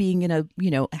of being in a,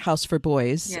 house for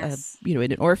boys, in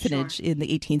an orphanage in the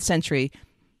 18th century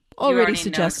already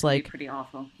suggests like pretty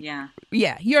awful. Yeah.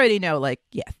 Yeah. You already know,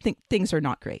 things are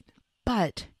not great,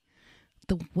 but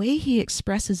the way he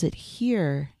expresses it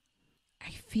here,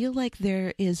 I feel like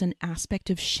there is an aspect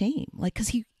of shame, like,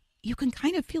 because you can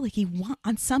kind of feel like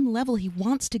on some level, he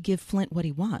wants to give Flint what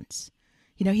he wants.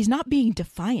 He's not being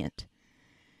defiant.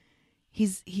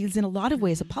 He's in a lot of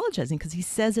ways apologizing, because he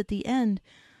says at the end,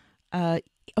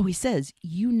 he says,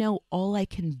 all I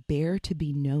can bear to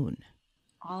be known.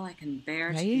 All I can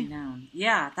bear to be known.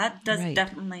 Yeah, that does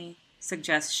definitely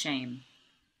suggest shame.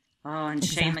 Oh, and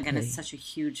shame again is such a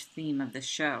huge theme of this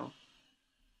show.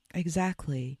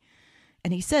 Exactly.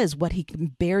 And he says what he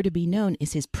can bear to be known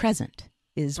is his present,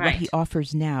 is what he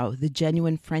offers now, the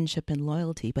genuine friendship and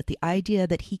loyalty. But the idea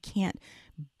that he can't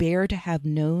bear to have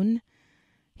known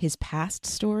his past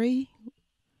story,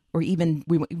 or even,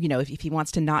 if he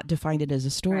wants to not define it as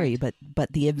a story, but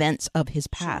the events of his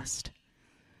past,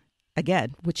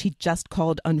 again, which he just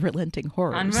called unrelenting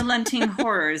horrors. Unrelenting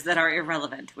horrors that are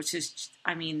irrelevant, which is,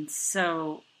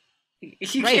 so...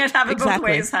 You can't have it both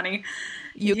ways, honey.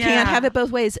 You can't have it both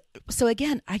ways. So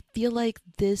again, I feel like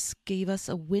this gave us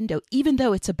a window, even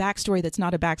though it's a backstory that's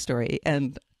not a backstory.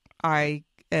 And I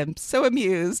am so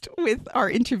amused with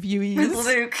our interviewees. With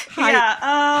Luke.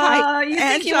 You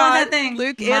think you John, want that thing.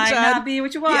 Luke and Might John. not be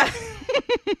what you want.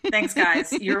 Yeah. Thanks,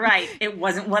 guys. You're right. It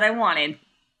wasn't what I wanted.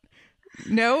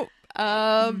 No.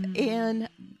 But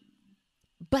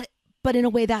in a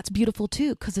way that's beautiful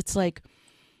too, because it's like,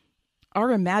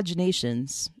 our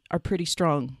imaginations are pretty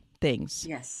strong things.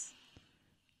 Yes.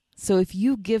 So if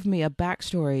you give me a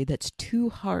backstory that's too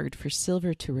hard for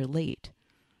Silver to relate,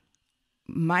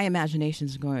 my imagination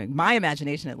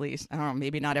at least, I don't know,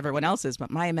 maybe not everyone else's, but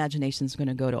my imagination is going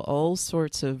to go to all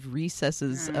sorts of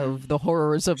recesses of the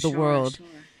horrors of the world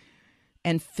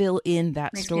and fill in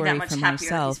that story for myself. Makes me that much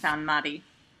happier that he's found Maddie.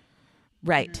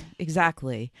 Right,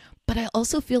 exactly. But I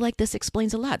also feel like this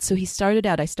explains a lot. So I started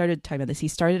talking about this. He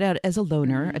started out as a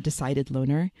loner, a decided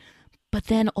loner. But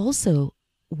then also,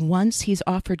 once he's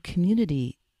offered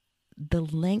community, the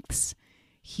lengths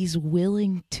he's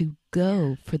willing to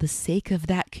go for the sake of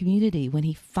that community when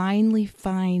he finally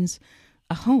finds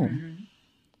a home.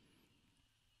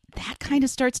 That kind of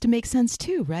starts to make sense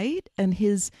too, right? And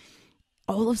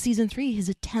all of season 3, his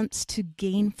attempts to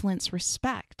gain Flint's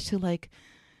respect, to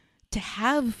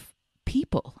have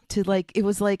people, it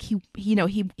was like he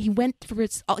went for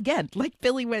it again, like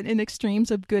Billy went in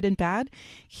extremes of good and bad.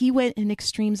 He went in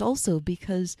extremes also,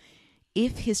 because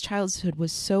if his childhood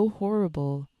was so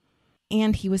horrible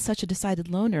and he was such a decided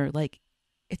loner,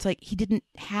 it's like he didn't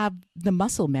have the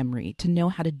muscle memory to know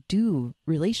how to do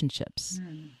relationships,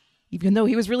 even though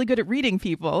he was really good at reading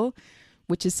people,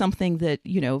 which is something that,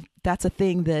 that's a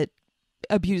thing that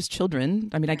abused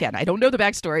children. I mean, again, I don't know the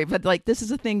backstory, but this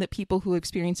is a thing that people who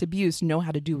experience abuse know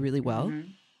how to do really well.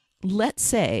 Let's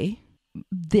say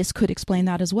this could explain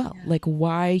that as well.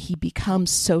 Why he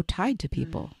becomes so tied to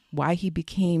people, why he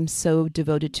became so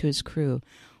devoted to his crew,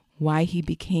 why he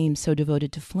became so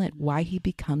devoted to Flint, why he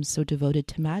becomes so devoted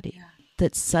to Maddie,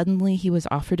 that suddenly he was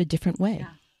offered a different way.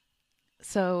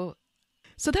 So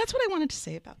that's what I wanted to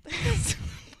say about this.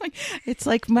 It's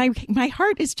like my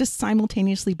heart is just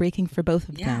simultaneously breaking for both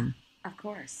of them. Of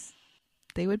course.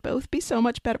 They would both be so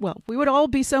much better. Well, we would all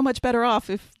be so much better off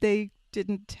if they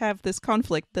didn't have this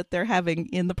conflict that they're having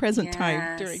in the present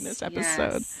time during this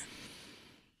episode. Yes.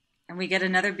 And we get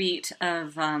another beat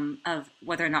of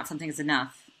whether or not something is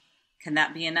enough. Can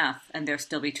that be enough? And there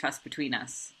still be trust between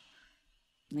us.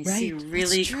 We Right. see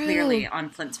really That's true. clearly on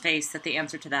Flint's face that the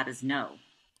answer to that is no.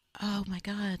 Oh my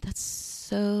God, that's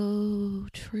so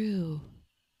true.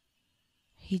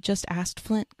 He just asked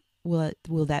Flint,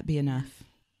 will that be enough?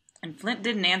 And Flint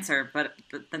didn't answer, but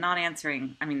the not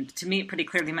answering, I mean, to me, it pretty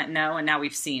clearly meant no, and now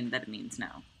we've seen that it means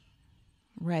no.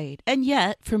 Right. And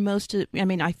yet, for most of, I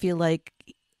mean, I feel like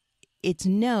it's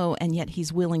no, and yet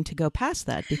he's willing to go past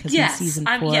that because in season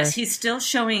 4... Yes, he's still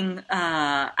showing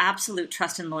absolute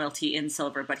trust and loyalty in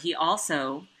Silver, but he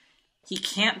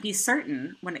can't be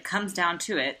certain when it comes down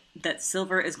to it that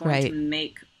Silver is going to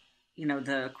make,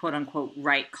 the quote-unquote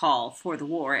right call for the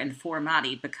war and for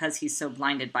Maddie because he's so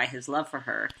blinded by his love for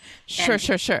her.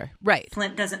 Sure. Right.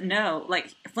 Flint doesn't know.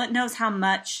 Like, Flint knows how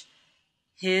much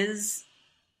his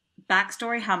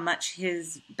backstory, how much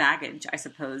his baggage, I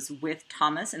suppose, with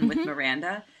Thomas and with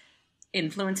Miranda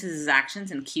influences his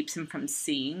actions and keeps him from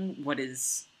seeing what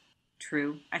is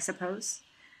true, I suppose.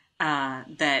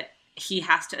 That he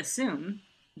has to assume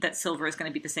that Silver is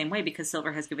going to be the same way because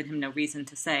Silver has given him no reason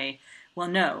to say, well,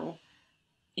 no,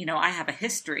 I have a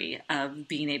history of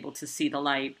being able to see the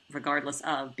light regardless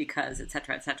of, because, et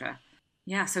cetera, et cetera.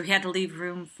 Yeah, so he had to leave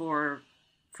room for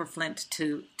Flint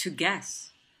to guess.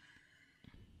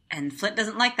 And Flint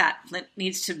doesn't like that. Flint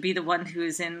needs to be the one who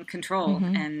is in control.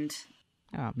 And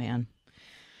oh man,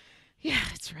 yeah,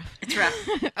 it's rough. It's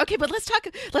rough. Okay, but let's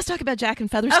talk about Jack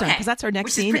and Featherstone because that's our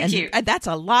next scene, and that's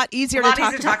a lot easier to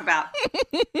talk about.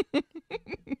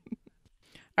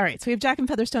 All right, so we have Jack and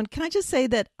Featherstone. Can I just say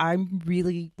that I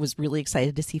was really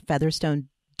excited to see Featherstone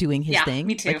doing his thing.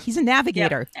 Me too. Like, he's a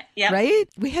navigator, yep. right?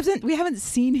 We haven't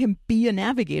seen him be a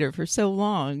navigator for so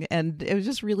long, and it was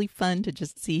just really fun to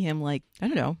just see him, like, I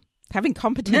don't know, having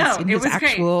competence in his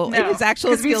actual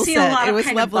skill set. It was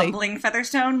kind lovely. Of bumbling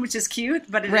Featherstone, which is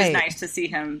cute, but it is nice to see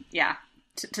him. Yeah,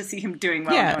 to see him doing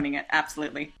well and owning it.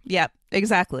 Absolutely. Yeah,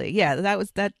 exactly. Yeah,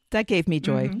 that gave me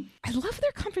joy. I love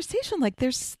their conversation. Like,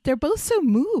 they're both so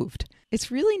moved. It's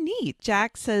really neat.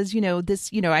 Jack says,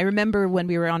 I remember when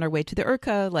we were on our way to the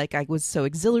Urca, like, I was so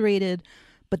exhilarated,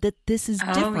 but that this is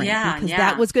different because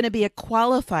that was going to be a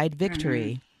qualified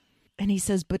victory. And he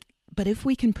says, but if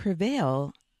we can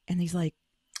prevail, and he's like,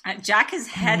 Jack is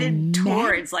headed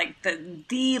towards like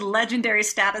the legendary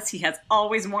status he has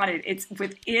always wanted. It's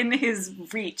within his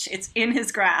reach. It's in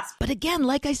his grasp. But again,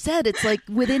 like I said, it's like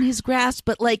within his grasp,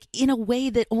 but like in a way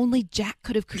that only Jack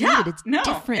could have created. It's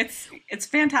different. It's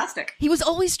fantastic. He was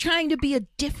always trying to be a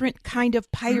different kind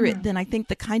of pirate than I think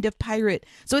the kind of pirate.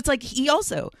 So it's like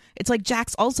it's like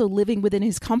Jack's also living within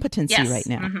his competency right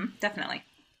now. Definitely.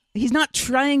 He's not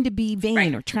trying to be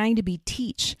vain or trying to be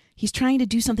Teach. He's trying to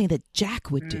do something that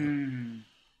Jack would do.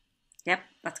 Yep,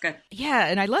 that's good. Yeah,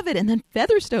 and I love it. And then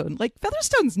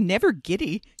Featherstone's never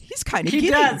giddy. He's kind of giddy.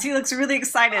 He does. He looks really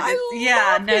excited.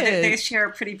 They share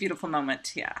a pretty beautiful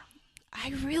moment. Yeah.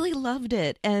 I really loved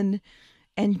it. And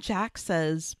Jack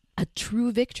says, a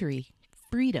true victory,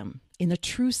 freedom, in the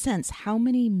true sense, how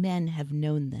many men have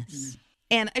known this?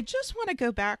 And I just want to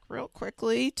go back real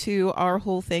quickly to our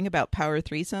whole thing about power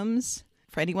threesomes.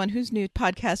 For anyone who's new to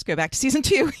podcast, go back to season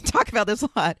 2. We talk about this a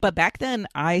lot. But back then,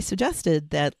 I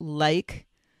suggested that, like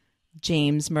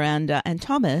James, Miranda, and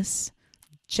Thomas,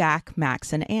 Jack,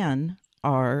 Max, and Anne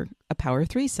are a power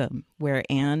threesome, where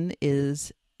Anne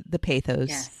is the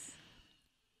pathos,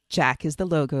 Jack is the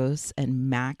logos, and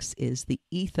Max is the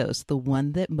ethos, the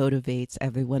one that motivates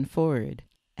everyone forward.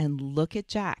 And look at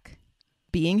Jack,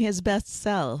 being his best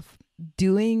self,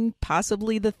 doing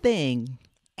possibly the thing,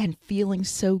 and feeling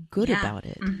so good about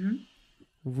it.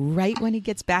 Right when he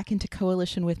gets back into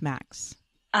coalition with Max.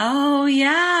 Oh,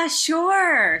 yeah,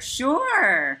 sure.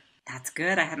 That's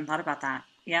good. I hadn't thought about that.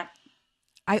 Yep.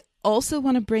 I also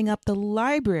want to bring up the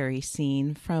library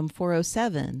scene from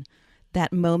 407,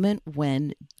 that moment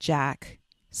when Jack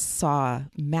saw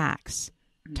Max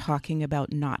talking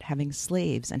about not having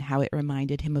slaves and how it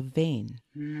reminded him of Vane.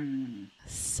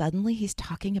 Suddenly he's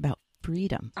talking about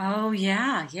freedom. Oh,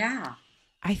 yeah.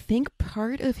 I think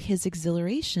part of his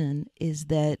exhilaration is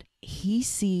that he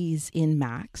sees in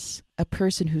Max a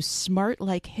person who's smart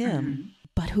like him,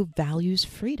 but who values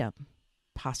freedom,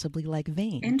 possibly like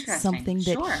Vane. Interesting. Something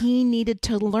that he needed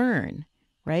to learn,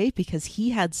 right? Because he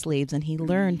had slaves and he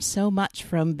learned so much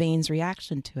from Vane's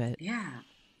reaction to it. Yeah.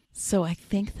 So I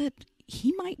think that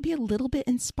he might be a little bit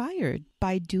inspired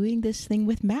by doing this thing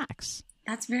with Max.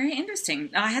 That's very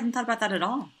interesting. I hadn't thought about that at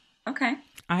all. Okay.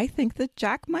 I think that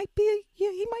Jack might be,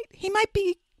 he might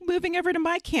be moving over to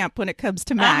my camp when it comes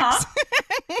to Max.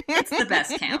 It's the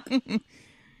best camp.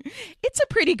 It's a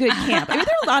pretty good camp. I mean,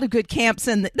 there are a lot of good camps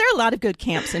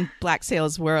in Black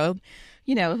Sail's world.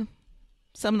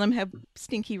 Some of them have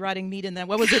stinky, rotting meat in them.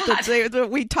 What was it that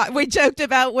we joked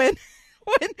about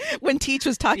when Teach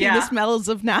was talking the smells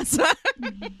of NASA?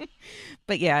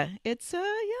 But yeah, it's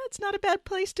not a bad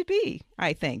place to be,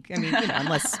 I think. I mean,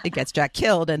 unless it gets Jack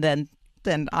killed, and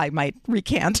then I might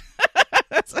recant.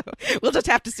 So we'll just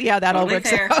have to see how that all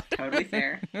works out. Totally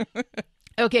fair.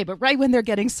 Okay, but right when they're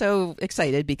getting so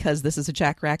excited because this is a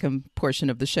Jack Rackham portion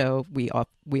of the show, we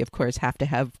of course have to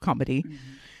have comedy. Mm-hmm.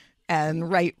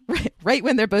 And right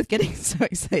when they're both getting so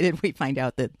excited, we find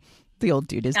out that the old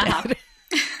dude is dead.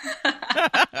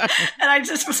 And I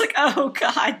just was like, oh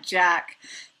God, Jack.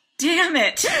 Damn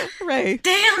it. Right.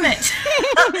 Damn it.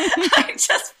 I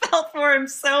just felt for him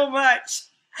so much.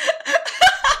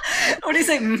 What do you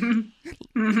say? Mm-hmm.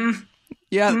 Mm-hmm.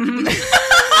 Yeah. Mm-hmm.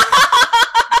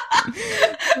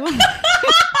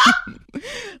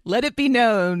 Let it be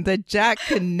known that Jack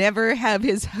can never have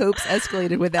his hopes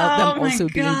escalated without them also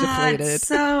being deflated.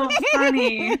 So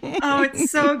funny. Oh, it's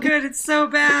so good. It's so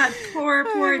bad.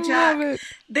 Poor Jack.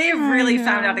 They've really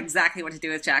found out exactly what to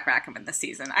do with Jack Rackham in this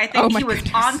season. I think he was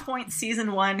on point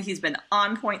season 1. He's been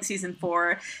on point season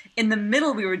 4. In the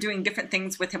middle, we were doing different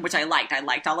things with him, which I liked. I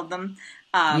liked all of them.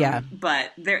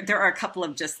 But there are a couple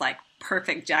of just like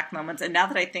perfect Jack moments. And now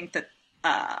that I think that,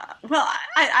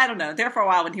 I don't know. There for a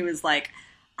while when he was like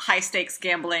high stakes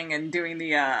gambling and doing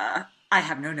the I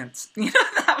have no notes.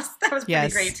 That was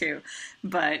pretty great too.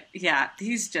 But yeah,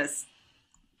 he's just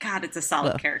God. It's a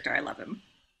solid character. I love him.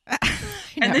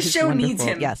 And the show needs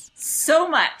him so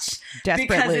much.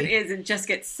 Desperately. Because it just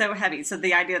gets so heavy. So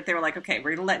the idea that they were like, okay,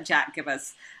 we're going to let Jack give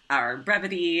us our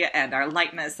brevity and our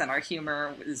lightness and our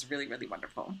humor is really, really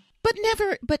wonderful. But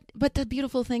the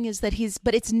beautiful thing is that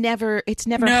it's never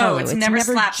no, hollow. It's never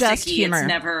slapsticky. Just humor. It's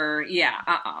never,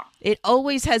 It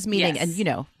always has meaning. Yes.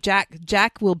 And,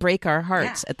 Jack will break our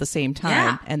hearts at the same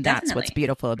time. And that's definitely what's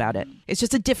beautiful about it. It's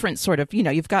just a different sort of,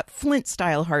 you've got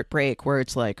Flint-style heartbreak where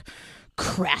it's like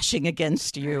crashing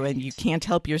against you and you can't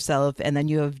help yourself. And then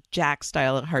you have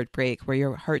Jack-style heartbreak where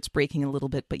your heart's breaking a little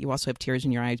bit, but you also have tears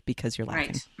in your eyes because you're laughing.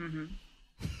 Right. Mm-hmm.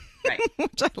 Right.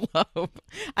 Which I love.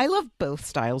 I love both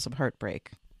styles of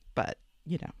heartbreak, but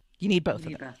you need both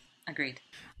of them. Both. Agreed.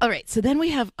 All right, so then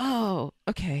we have Now,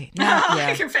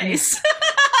 your face.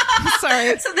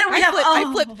 Sorry. So then we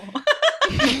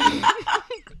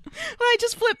I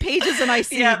just flip pages and I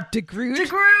see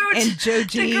DeGroot and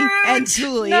Joji and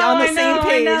Julie on the same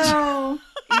page. I know.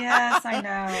 Yes, I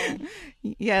know.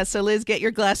 Yeah, so Liz, get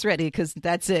your glass ready because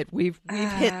that's it. We've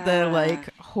hit the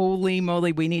holy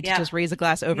moly. We need to just raise a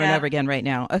glass over and over again right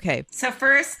now. Okay. So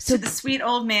first, to the sweet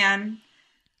old man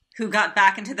who got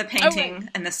back into the painting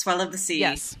and the swell of the sea.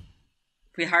 Yes.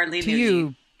 We hardly knew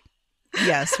you.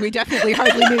 Yes, we definitely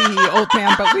hardly knew you, old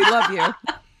man, but we love you.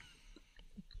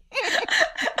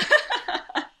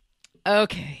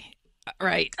 Okay.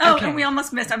 Right. Oh, okay. And we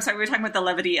almost missed. I'm sorry. We were talking about the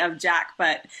levity of Jack,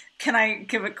 but can I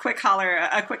give a quick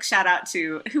shout out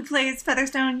to who plays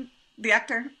Featherstone, the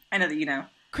actor? I know that you know.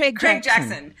 Craig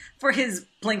Jackson for his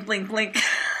blink, blink, blink.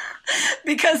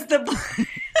 Because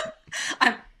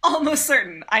I'm almost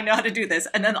certain I know how to do this.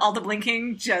 And then all the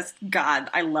blinking, God,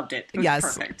 I loved it. It was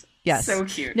perfect. Yes. So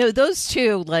cute. No, those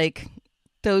two,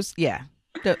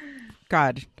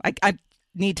 God, I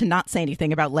need to not say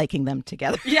anything about liking them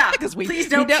together. Yeah, because please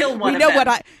don't kill one of them. We know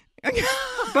what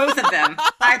Both of them.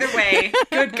 Either way,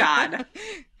 good God.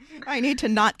 I need to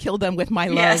not kill them with my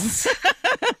love. Yes.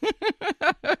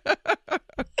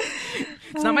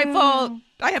 It's not my fault.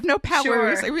 I have no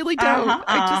powers. Sure. I really don't.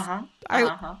 I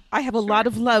have a lot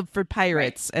of love for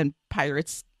pirates, and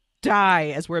pirates die,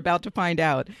 as we're about to find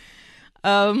out.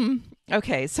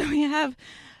 Okay, so we have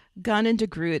Gunn and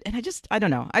DeGroot, and I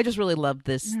don't know. I just really love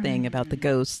this thing about the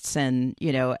ghosts, and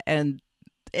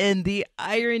and the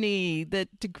irony that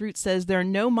DeGroot says there are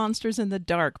no monsters in the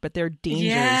dark, but they're dangers.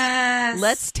 Yes.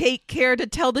 Let's take care to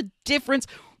tell the difference.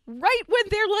 Right when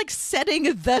they're setting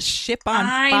the ship on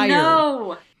fire.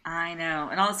 I know.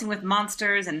 And all this thing with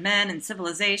monsters and men and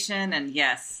civilization and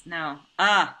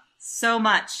so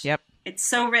much. Yep. It's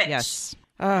so rich. Yes.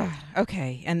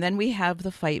 Okay. And then we have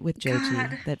the fight with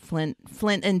Joji that Flint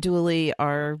and Dooley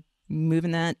are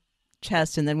moving that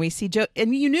chest, and then we see Joe,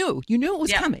 and you knew it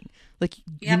was coming.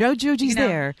 Joji's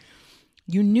there.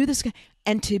 You knew this guy.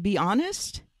 And to be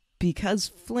honest, because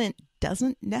Flint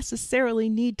doesn't necessarily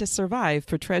need to survive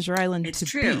for Treasure Island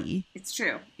be. It's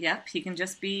true. Yep, he can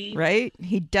just be right.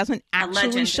 He doesn't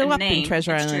actually show up in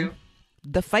Treasure Island. True.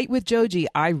 The fight with Joji,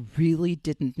 I really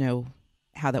didn't know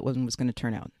how that one was going to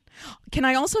turn out. Can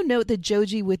I also note that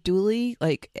Joji with Dooley,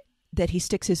 that he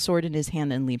sticks his sword in his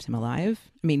hand and leaves him alive?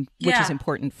 I mean, which is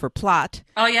important for plot.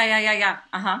 Oh yeah.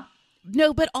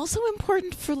 No, but also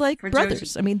important for like For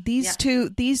brothers. Joji. I mean, these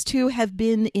two have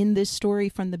been in this story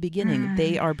from the beginning.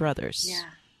 They are brothers. Yeah.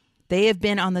 They have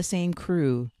been on the same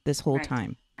crew this whole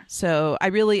time. So I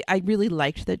really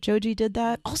liked that Joji did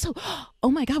that. Also,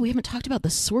 oh my God, we haven't talked about the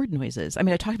sword noises. I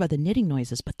mean, I talked about the knitting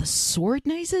noises, but the sword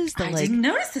noises, I didn't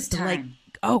notice this time.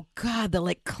 Oh God, the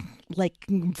like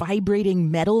vibrating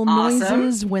metal Awesome.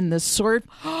 noises when the sword.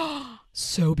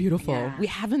 So beautiful. Yeah. We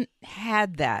haven't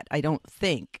had that, I don't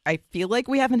think. I feel like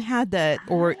we haven't had that,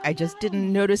 or I just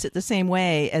didn't notice it the same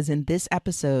way as in this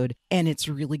episode, and it's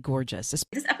really gorgeous.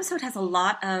 This episode has a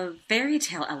lot of fairy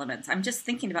tale elements. I'm just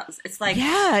thinking about this. It's like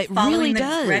it following really the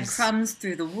does. breadcrumbs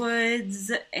through the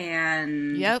woods,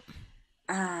 and Yep.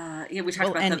 we talked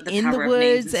about the in power the of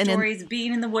woods names and and stories.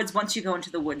 Being in the woods, once you go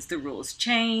into the woods, the rules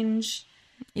change.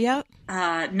 Yep. Not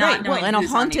Right. knowing Well, and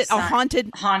who's on each side.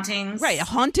 hauntings. Right. A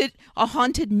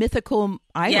haunted mythical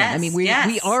island. Yes, I mean, we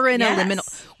are in a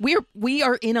liminal. We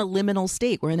are in a liminal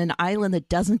state. We're in an island that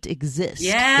doesn't exist.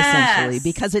 Essentially,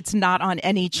 because it's not on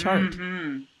any chart.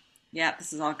 Mm-hmm. Yeah,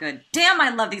 this is all good. Damn, I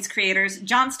love these creators.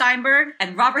 John Steinberg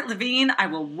and Robert Levine. I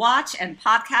will watch and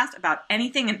podcast about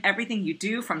anything and everything you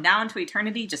do from now into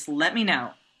eternity. Just let me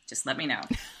know.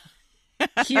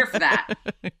 Here for that.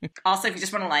 Also, if you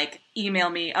just want to like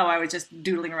email me, I was just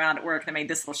doodling around at work and I made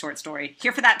this little short story.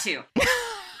 Here for that too.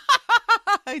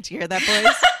 Did you hear that,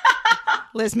 boys?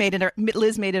 Liz made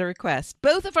it a request.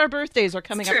 Both of our birthdays are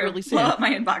coming up really soon. Blow up my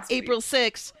inbox. April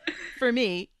 6th for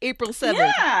me, April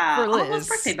 7th for Liz. Almost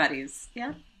birthday buddies.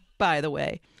 Yeah. By the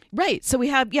way. Right. So we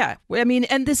have, I mean,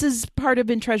 and this is part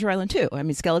of in Treasure Island too. I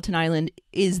mean, Skeleton Island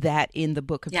is that in the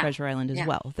book of Treasure Island as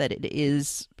well, that it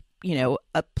is,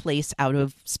 a place out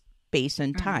of space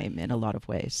and time in a lot of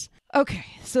ways. Okay.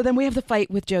 So then we have the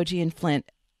fight with Joji and Flint.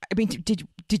 I mean,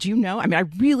 did you know? I mean, I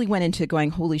really went into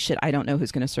going, holy shit, I don't know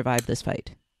who's going to survive this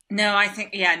fight. No, I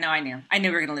knew. I knew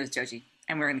we were going to lose Joji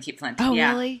and we were going to keep Flint. Oh,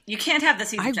 really? You can't have the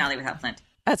season finale without Flint.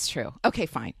 That's true. Okay,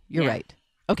 fine. You're right.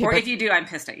 Okay, or if you do, I'm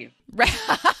pissed at you. Right.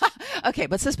 Okay,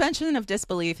 but suspension of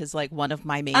disbelief is like one of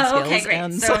my main skills. Okay, great.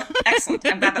 And so excellent.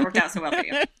 I'm glad that worked out so well for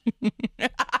you.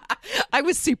 I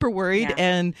was super worried,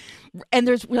 and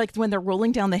there's like when they're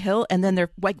rolling down the hill, and then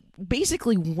they're like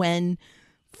basically when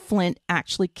Flint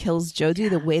actually kills Joji,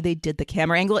 the way they did the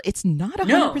camera angle, it's not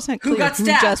 100% clear who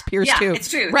just pierced who. It's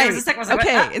true. Right.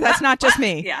 Okay, that's not just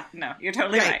me. Yeah, no, you're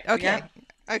totally right. Okay. Yeah.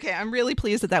 Okay, I'm really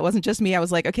pleased that wasn't just me. I was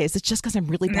like, okay, is it just because I'm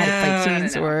really bad at fight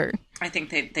scenes, or I think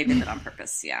they did it on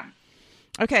purpose. Yeah.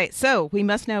 Okay, so we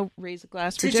must now raise a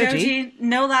glass for to Joji.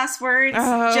 No last words,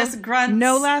 just grunts.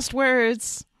 No last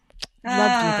words.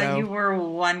 Loved you, though. You were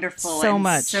wonderful. So and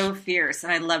much. So fierce.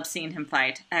 And I loved seeing him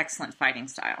fight. Excellent fighting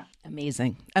style.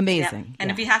 Amazing. Yep. And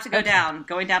if you have to go down,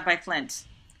 going down by Flint,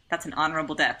 that's an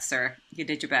honorable death, sir. You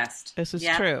did your best. This is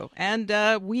true. And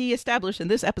we established in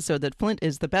this episode that Flint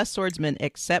is the best swordsman,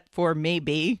 except for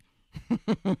maybe...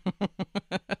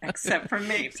 Except for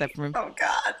me. Except for...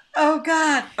 Oh,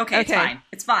 God. Okay, it's fine.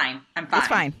 It's fine. I'm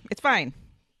fine. It's fine.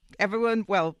 Everyone,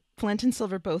 Flint and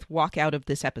Silver both walk out of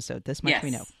this episode. This much we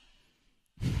know.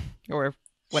 Or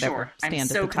whatever. Sure. Stand I'm at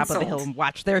so the top consoled. of the hill and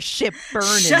watch their ship burn.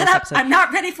 Shut up. Episode. I'm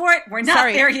not ready for it. We're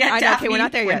not there yet, Daphne. Okay, we're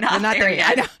not there yet. We're not there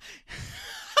yet. I know.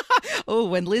 Oh,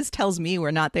 when Liz tells me we're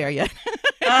not there yet.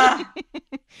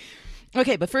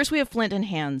 Okay, but first we have Flint and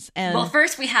Hans. And... Well,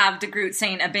 first we have DeGroot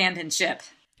saying abandoned ship.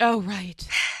 Oh, right.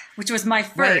 Which was my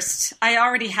first. Right. I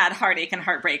already had heartache and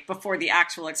heartbreak before the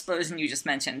actual explosion you just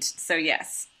mentioned. So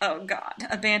yes. Oh, God.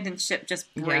 Abandoned ship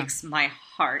just breaks my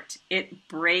heart. It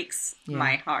breaks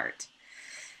my heart.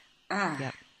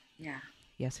 Yeah.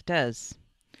 Yes, it does.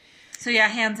 So yeah,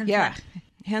 Hans and Flint.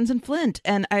 Hans and Flint.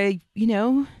 And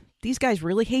these guys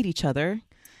really hate each other.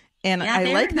 And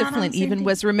I like that Flint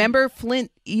remember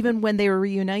Flint, even when they were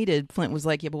reunited, Flint was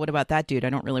like, yeah, but what about that dude? I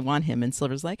don't really want him. And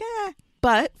Silver's like,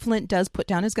 But Flint does put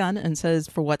down his gun and says,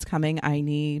 for what's coming, I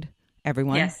need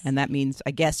everyone. Yes. And that means,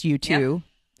 I guess, you too,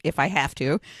 if I have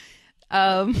to.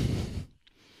 And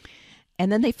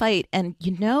then they fight. And,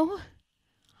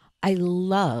 I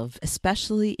love,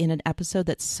 especially in an episode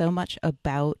that's so much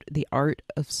about the art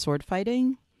of sword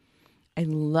fighting, I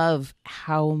love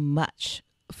how much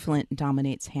Flint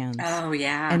dominates Hans. Oh,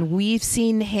 yeah. And we've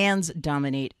seen Hans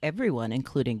dominate everyone,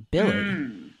 including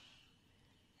Billy.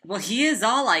 Well, he is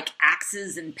all like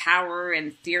axes and power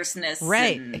and fierceness.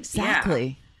 Right, and,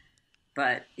 exactly.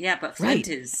 But Flint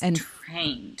is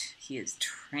trained. He is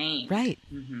trained. Right.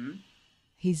 Mm-hmm.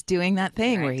 He's doing that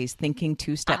thing where he's thinking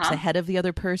 2 steps ahead of the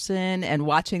other person and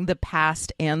watching the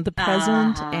past and the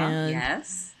present. And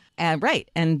yes. Right.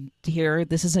 And here,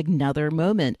 this is another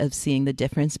moment of seeing the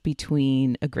difference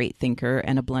between a great thinker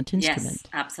and a blunt instrument.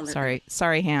 Yes, absolutely.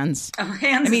 Sorry, Hans. Oh,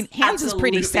 Hans. I mean, Hans is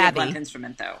pretty savvy. A blunt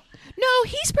instrument, though. No,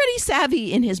 he's pretty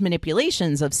savvy in his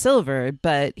manipulations of Silver,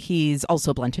 but he's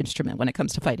also a blunt instrument when it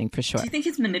comes to fighting, for sure. Do you think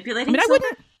he's manipulating I Silver?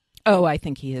 wouldn't. Oh, I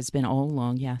think he has been all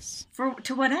along, yes.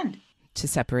 To what end? To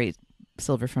separate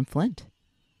Silver from Flint.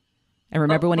 I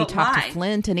remember when he talked to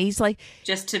Flint and he's like...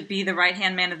 Just to be the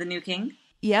right-hand man of the new king?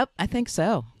 Yep, I think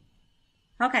so.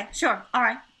 Okay, sure. All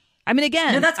right. I mean,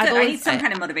 again... No, that's good. I need some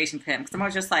kind of motivation for him, because I'm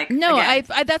always just like... No,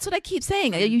 that's what I keep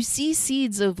saying. You see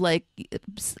seeds of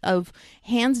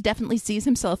Hans definitely sees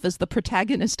himself as the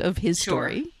protagonist of his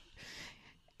story.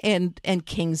 And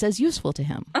King's as useful to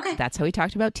him. Okay. That's how he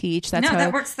talked about Teach. That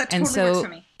works. That totally works for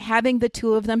me. Having the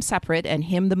two of them separate and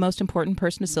him the most important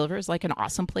person to Silver is like an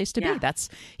awesome place to be.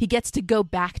 He gets to go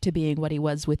back to being what he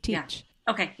was with Teach.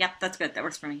 Yeah. Okay. Yep. That's good. That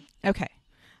works for me. Okay.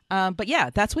 But yeah,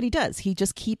 that's what he does. He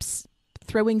just keeps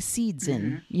throwing seeds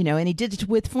in, and he did it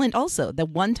with Flint also. The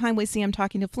one time we see him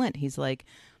talking to Flint, he's like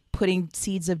putting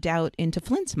seeds of doubt into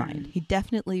Flint's mind. He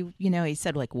definitely, he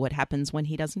said, like, what happens when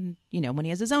he doesn't, when he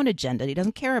has his own agenda, he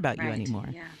doesn't care about you anymore.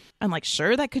 Yeah. I'm like,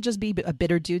 sure, that could just be a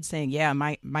bitter dude saying, yeah,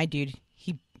 my dude,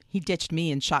 he ditched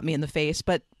me and shot me in the face.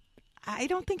 But I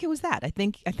don't think it was that. I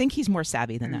think he's more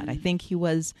savvy than that. I think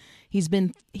he's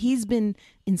been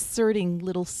inserting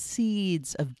little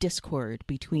seeds of discord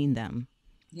between them.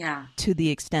 Yeah. To the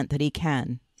extent that he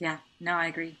can. Yeah. No, I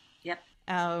agree. Yep.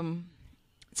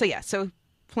 So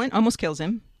Flint almost kills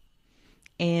him,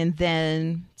 and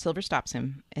then Silver stops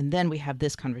him, and then we have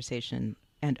this conversation,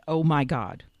 and oh my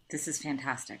God. This is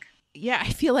fantastic. Yeah, I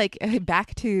feel like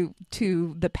back to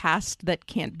the past that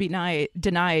can't be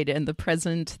denied, and the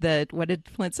present that, what did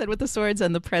Flint said with the swords,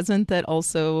 and the present that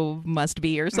also must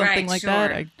be, or something like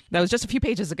that. That was just a few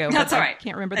pages ago. That's all right. I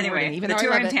can't remember the anyway, wording, even the though two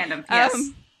I are love in tandem, yes.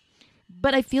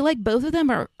 But I feel like both of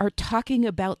them are talking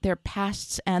about their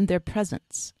pasts and their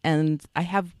presents. And I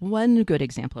have one good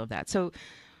example of that. So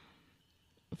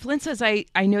Flint says, I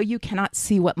know you cannot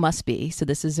see what must be. So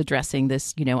this is addressing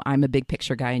this, I'm a big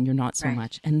picture guy and you're not so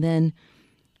much. And then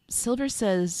Silver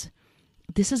says,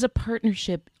 this is a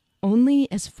partnership only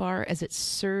as far as it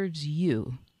serves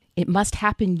you. It must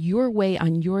happen your way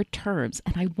on your terms.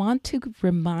 And I want to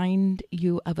remind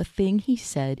you of a thing he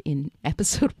said in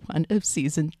episode 1 of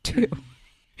season 2.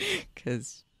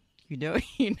 Because,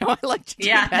 I like to do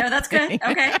that. Yeah, no, that's good.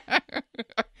 Okay.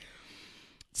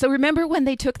 So remember when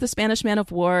they took the Spanish man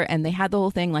of war and they had the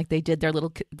whole thing, like they did their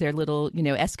little,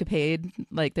 escapade,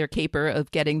 like their caper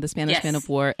of getting the Spanish man of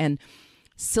war, and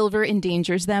Silver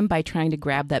endangers them by trying to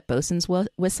grab that bosun's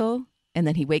whistle. And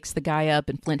then he wakes the guy up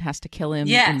and Flint has to kill him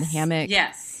in the hammock.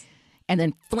 Yes. And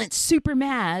then Flint's super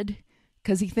mad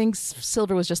because he thinks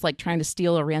Silver was just like trying to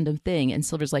steal a random thing. And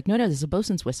Silver's like, no, this is a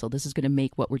bosun's whistle. This is going to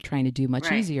make what we're trying to do much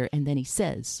easier. And then he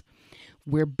says,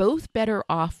 we're both better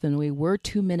off than we were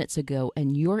 2 minutes ago.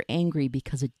 And you're angry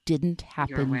because it didn't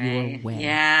happen your way.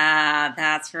 Yeah,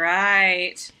 that's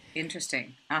right.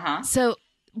 Interesting. Uh-huh. So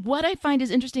what I find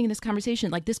is interesting in this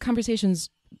conversation, like this conversations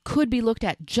could be looked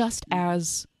at just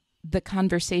as the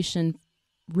conversation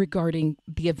regarding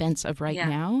the events of right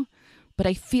now. But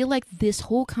I feel like this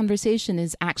whole conversation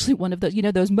is actually one of those,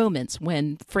 those moments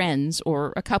when friends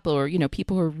or a couple or,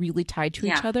 people who are really tied to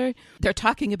each other, they're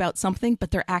talking about something,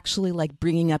 but they're actually like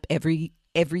bringing up every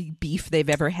beef they've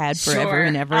ever had forever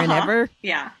and ever and ever.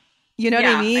 Yeah. You know what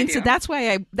I mean? So that's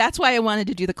why I wanted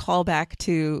to do the callback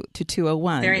to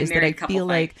 201. Very is that I feel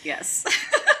like yes.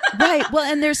 Right. Well,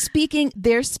 and they're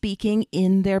speaking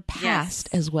in their past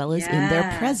as well as in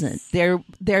their present.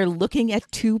 They're looking at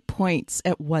 2 points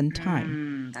at one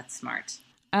time. That's smart.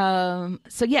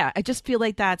 So yeah, I just feel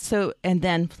like that. So, and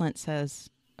then Flint says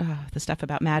the stuff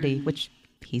about Maddie, which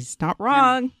he's not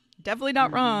wrong. Definitely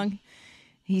not wrong.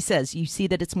 He says, you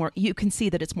can see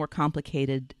that it's more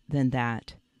complicated than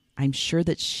that. I'm sure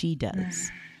that she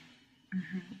does.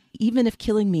 Even if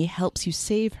killing me helps you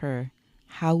save her,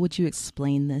 how would you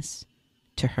explain this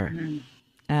to her?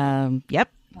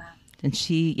 Yep. Wow. And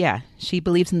she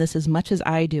believes in this as much as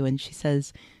I do. And she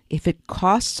says, if it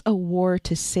costs a war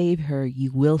to save her,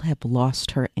 you will have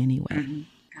lost her anyway.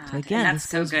 So again, and that's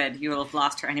so good. You will have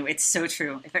lost her anyway. It's so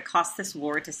true. If it costs this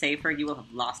war to save her, you will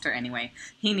have lost her anyway.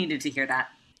 He needed to hear that.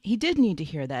 He did need to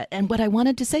hear that. And what I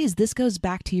wanted to say is this goes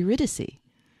back to Eurydice.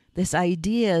 This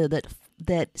idea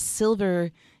that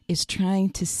Silver is trying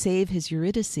to save his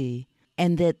Eurydice,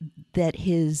 and that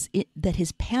his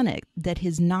panic, that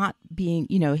his not being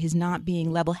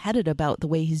level-headed about the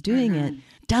way he's doing it,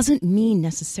 doesn't mean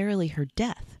necessarily her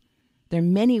death. There are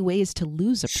many ways to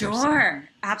lose a person. Sure.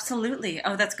 Absolutely.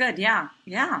 Oh, that's good. Yeah.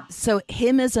 Yeah. So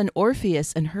him as an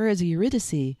Orpheus and her as a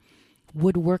Eurydice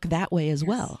would work that way as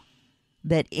well.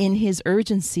 That in his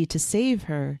urgency to save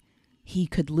her, he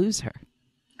could lose her.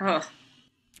 Oh.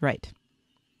 Right.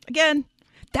 Again,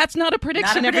 that's not a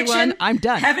prediction, everyone. I'm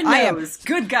done. Heaven knows.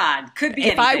 Good God. Could be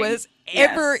if anything.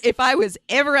 If I was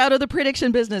ever out of the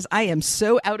prediction business, I am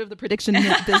so out of the prediction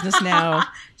business now.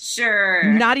 Sure.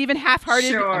 Not even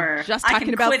half-hearted. Sure. I'm just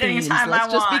talking about themes.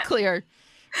 Let's just be clear.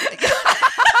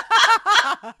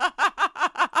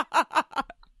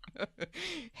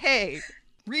 Hey,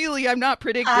 really, I'm not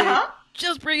predicting.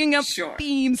 Just bringing up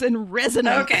themes and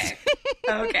resonance.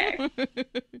 Okay.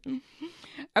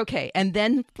 Okay, and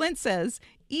then Flint says,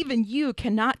 even you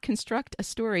cannot construct a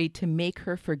story to make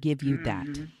her forgive you that.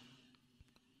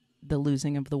 The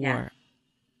losing of the war.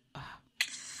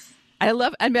 I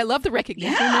love the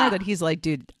recognition there that he's like,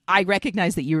 dude, I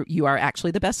recognize that you are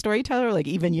actually the best storyteller, like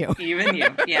even you. Even you,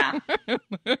 yeah.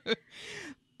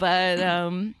 But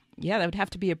that would have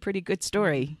to be a pretty good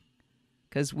story.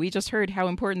 Because we just heard how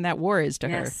important that war is to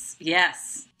her.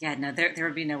 Yes. Yeah, no, there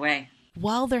would be no way.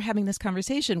 While they're having this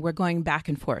conversation, we're going back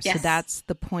and forth. Yes. So that's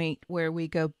the point where we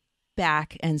go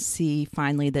back and see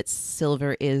finally that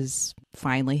Silver is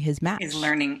finally his match. He's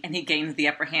learning and he gains the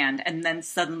upper hand. And then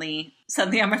suddenly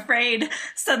I'm afraid.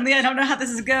 Suddenly I don't know how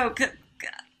this is going to go.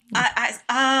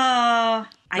 I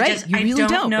really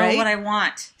don't know right? what I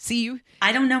want. See you?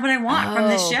 I don't know what I want from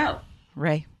this show.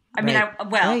 Right. I mean,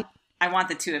 I want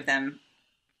the two of them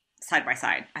side by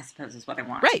side, I suppose is what I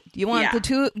want. Right. You want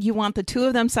the two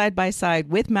of them side by side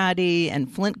with Maddie, and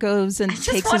Flint goes and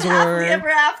takes his oar. Happily ever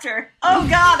after. Oh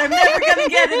God, I'm never gonna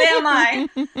get it, am I?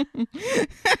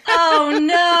 Oh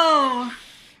no.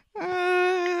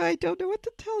 I don't know what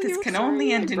to tell you. This can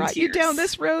only end in tears. You down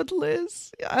this road,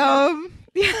 Liz.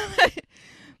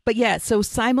 But yeah, so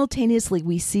simultaneously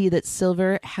we see that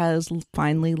Silver has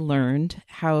finally learned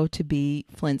how to be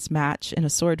Flint's match in a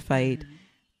sword fight.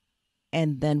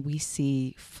 And then we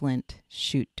see Flint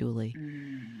shoot Dooley.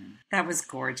 That was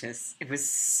gorgeous. It was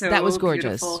so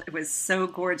gorgeous. Beautiful. It was so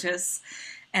gorgeous.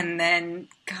 And then,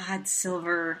 God,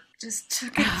 Silver just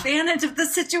took advantage of the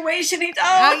situation.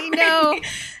 I know.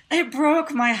 It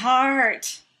broke my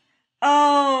heart.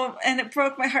 Oh, and it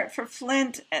broke my heart for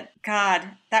Flint. And God,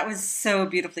 that was so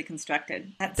beautifully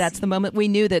constructed. That's the moment we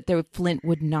knew that Flint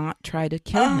would not try to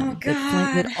kill him. God. That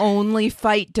Flint would only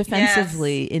fight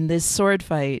defensively in this sword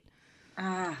fight.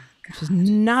 Oh, which is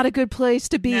not a good place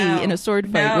to be in a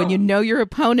sword fight when you know your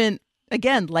opponent.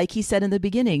 Again, like he said in the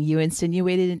beginning, you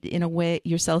insinuated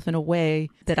yourself in a way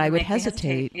that I would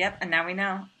hesitate. Yep, and now we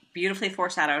know. Beautifully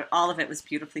foreshadowed. All of it was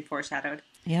beautifully foreshadowed.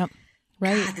 Yep,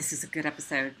 right. God, this is a good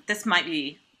episode. This might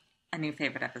be a new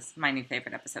favorite episode. My new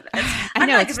favorite episode. I know, I'm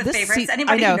not good with favorites.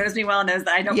 Anybody who knows me well knows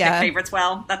that I don't pick favorites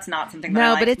well. That's not something that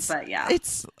I like.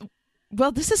 It's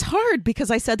well, this is hard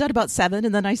because I said that about 7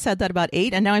 and then I said that about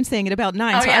 8 and now I'm saying it about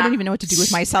 9. I don't even know what to do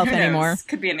with myself anymore.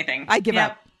 Could be anything. I give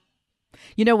up.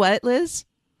 You know what, Liz?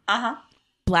 Uh-huh.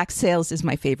 Black Sails is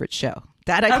my favorite show.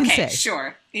 That I can say. Okay,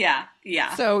 sure. Yeah.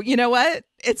 So, you know what?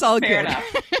 It's all Fair good.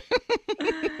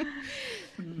 Enough.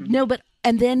 No, but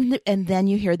and then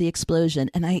you hear the explosion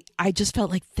and I just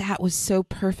felt like that was so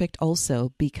perfect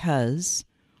also because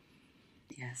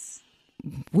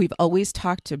we've always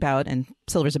talked about, and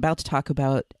Silver's about to talk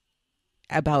about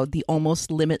the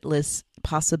almost limitless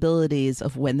possibilities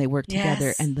of when they work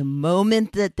together. And the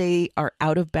moment that they are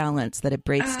out of balance, that it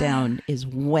breaks down, is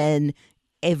when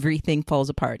everything falls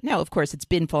apart. Now, of course, it's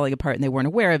been falling apart and they weren't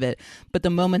aware of it. But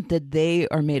the moment that they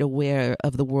are made aware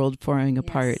of the world falling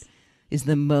apart is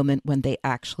the moment when they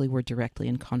actually were directly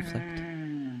in conflict.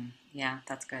 Yeah,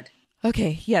 that's good.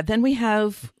 Okay, yeah, then we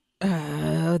have...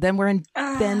 then we're in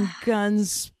Ben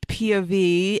Gunn's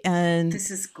POV, and this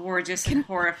is gorgeous and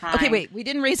horrifying. Okay, wait, we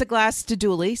didn't raise a glass to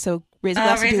Dooley, so raise a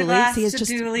glass to Dooley. See, it's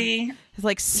just Dooley. He's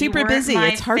like super busy.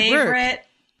 It's hard work.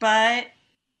 But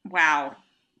wow.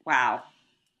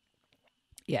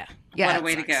 Yeah. What a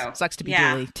way to go. Sucks to be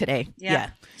Dooley today. Yep. Yeah.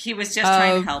 He was just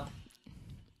trying to help.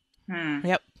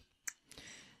 Yep.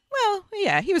 Well,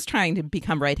 yeah, he was trying to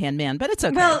become right-hand man, but it's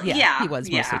okay. Well, he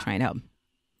was mostly trying to help.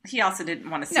 He also didn't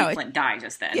want to see Flint die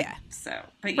just then. Yeah. So,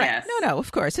 but yes. No,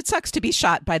 of course. It sucks to be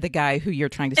shot by the guy who you're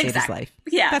trying to save his life.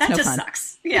 Yeah, That's that no just fun.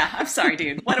 sucks. Yeah, I'm sorry,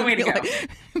 dude. What a way to go.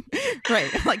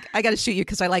 Right. Like, I got to shoot you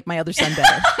because I like my other son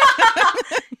better.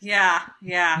 Yeah.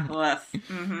 Woof.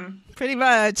 Mm-hmm. Pretty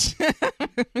much.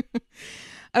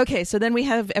 Okay, so then we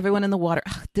have everyone in the water.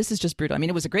 Ugh, this is just brutal. I mean,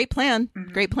 it was a great plan.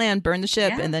 Mm-hmm. Great plan. Burn the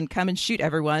ship and then come and shoot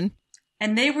everyone.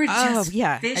 And they were just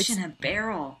fish in a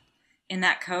barrel in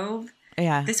that cove.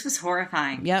 Yeah. This was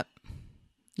horrifying. Yep.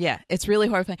 Yeah, it's really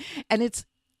horrifying. And it's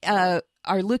our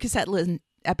Lucas Etlin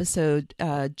episode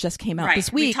just came out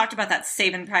this week. We talked about that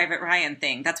Saving Private Ryan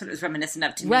thing. That's what it was reminiscent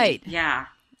of to me. Right. Yeah.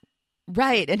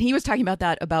 Right. And he was talking about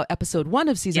that about episode 1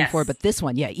 of season 4, but this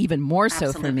one, even more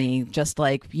so for me. Just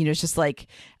like, it's just like,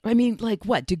 I mean, like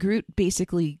what? DeGroot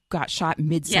basically got shot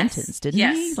mid-sentence, didn't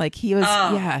he? Like he was,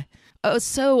 Oh,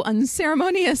 so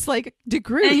unceremonious, like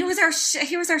DeGroot. And he was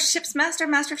our ship's master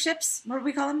of ships. What do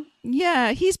we call him?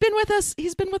 Yeah, he's been with us.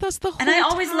 He's been with us the whole time. And I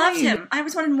always loved him. I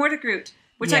always wanted more DeGroot,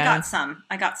 which I got some.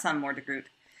 I got some more DeGroot.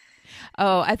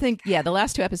 Oh, I think, the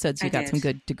last 2 episodes you got some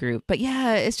good DeGroot. But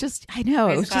yeah, it's just, I know,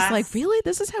 it was just like, really?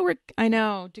 This is how I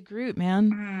know, DeGroot,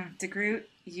 man. DeGroot,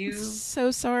 you.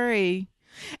 So sorry.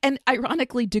 And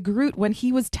ironically, DeGroot, when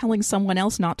he was telling someone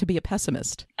else not to be a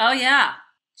pessimist. Oh, yeah.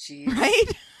 Jeez. Right?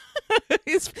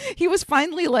 He was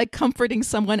finally like comforting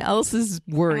someone else's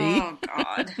worry. Oh,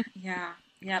 God. Yeah.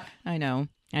 Yep. I know.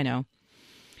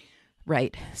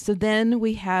 Right. So then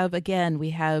we have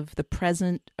the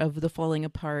present of the falling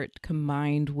apart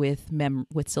combined with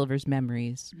Silver's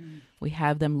memories. We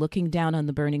have them looking down on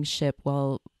the burning ship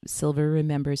while Silver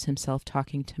remembers himself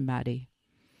talking to Maddie.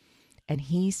 And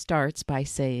he starts by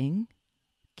saying,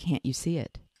 "Can't you see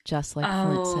it?" Just like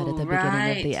Flint said at the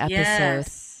beginning of the episode.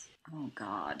 Yes. Oh,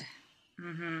 God.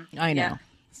 Mm-hmm. I know. Yeah.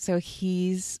 So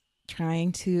he's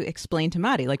trying to explain to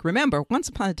Maddie, like, remember, once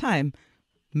upon a time,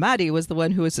 Maddie was the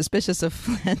one who was suspicious of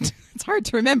Flint. It's hard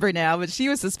to remember now, but she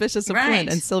was suspicious of Flint,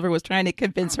 and Silver was trying to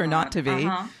convince her not to be.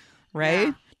 Right?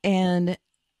 Yeah. And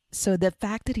so the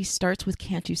fact that he starts with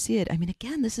 "Can't you see it?" I mean,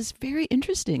 again, this is very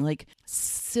interesting. Like,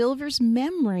 Silver's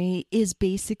memory is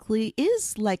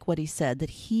like what he said,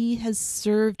 that he has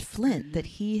served Flint, that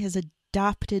he has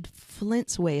adopted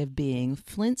Flint's way of being,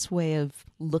 Flint's way of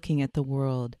looking at the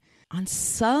world. On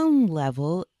some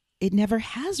level, it never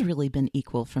has really been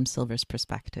equal from Silver's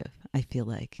perspective, I feel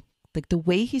like. Like, the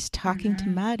way he's talking to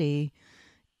Maddie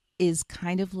is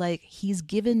kind of like, he's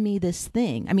given me this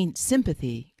thing. I mean,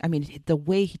 sympathy. I mean, the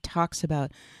way he talks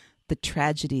about the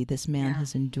tragedy this man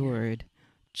has endured,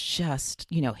 just,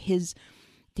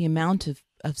 the amount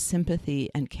of sympathy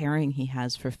and caring he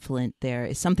has for Flint there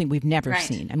is something we've never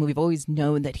seen. I mean, we've always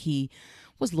known that he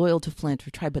was loyal to Flint or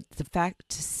tried, but the fact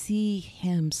to see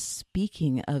him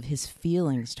speaking of his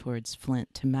feelings towards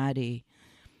Flint to Maddie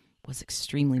was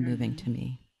extremely moving to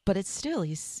me. But it's still,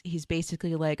 he's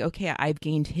basically like, okay, I've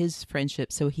gained his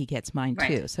friendship, so he gets mine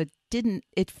too. So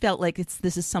it felt like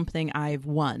this is something I've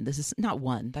won. This is not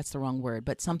won, that's the wrong word,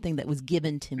 but something that was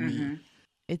given to me.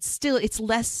 It's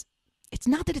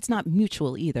not that it's not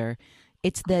mutual either.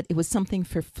 It's that it was something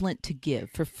for Flint to give,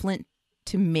 for Flint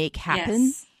to make happen.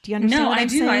 Yes. Do you understand what I'm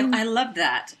saying? I love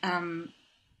that.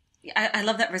 I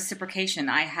love that reciprocation.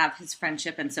 I have his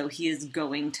friendship, and so he is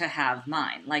going to have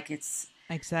mine. Like, it's...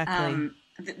 Exactly.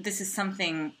 This is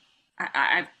something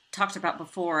I've talked about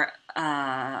before.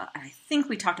 I think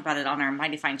we talked about it on our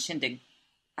Mighty Fine Shindig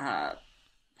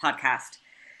podcast,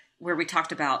 where we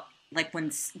talked about, like,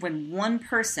 when one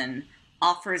person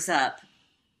offers up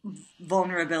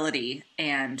vulnerability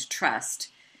and trust,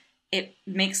 it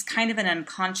makes kind of an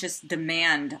unconscious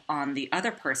demand on the other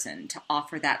person to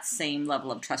offer that same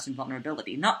level of trust and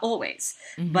vulnerability. Not always,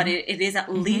 but it is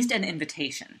at least an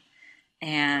invitation.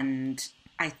 And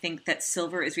I think that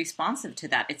Silver is responsive to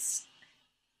that. It's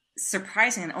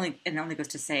surprising, and it only goes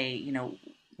to say,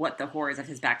 what the horrors of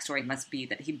his backstory must be,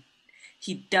 that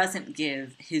he doesn't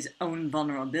give his own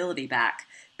vulnerability back,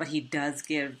 but he does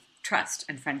give trust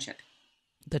and friendship.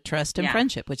 The trust and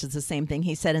friendship, which is the same thing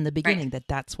he said in the beginning,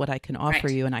 that's what I can offer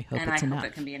you, and I hope it's enough. I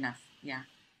hope it can be enough, yeah.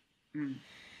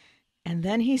 And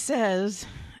then he says,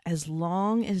 as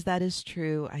long as that is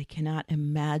true, I cannot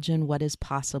imagine what is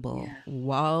possible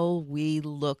while we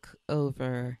look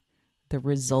over the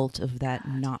result of that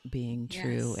not being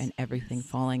true and everything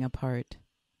falling apart.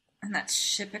 And that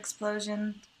ship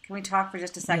explosion. Can we talk for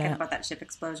just a second about that ship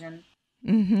explosion?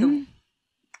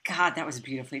 God, that was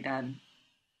beautifully done.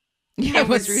 Yeah, it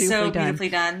was so beautifully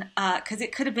done. Because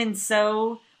it could have been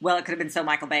so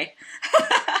Michael Bay.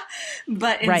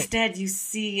 But instead you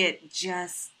see it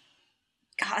just,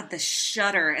 God, the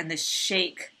shudder and the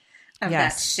shake of that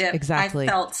ship. Exactly. I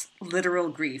felt literal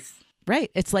grief. Right.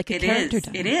 It's like a character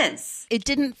done. It is. It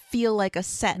didn't feel like a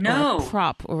set or a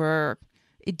prop, or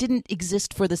it didn't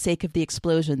exist for the sake of the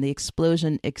explosion. The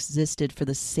explosion existed for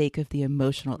the sake of the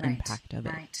emotional impact of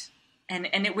it. Right. And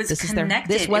it was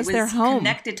connected. This was their home.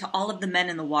 Connected to all of the men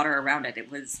in the water around it. It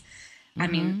was, I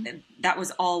mean, that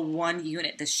was all one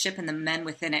unit. The ship and the men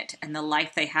within it, and the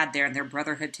life they had there, and their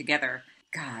brotherhood together.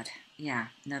 God, yeah,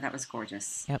 no, that was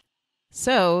gorgeous. Yep.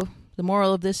 So the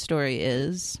moral of this story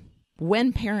is,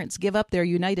 when parents give up their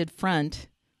united front,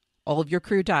 all of your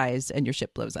crew dies and your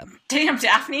ship blows up. Damn,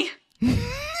 Daphne.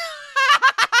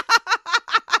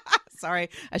 Sorry,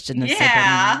 I shouldn't have said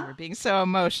that anymore. We're being so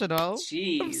emotional.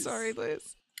 Jeez. I'm sorry,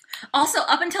 Liz. Also,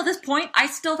 up until this point, I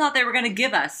still thought they were going to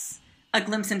give us a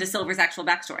glimpse into Silver's actual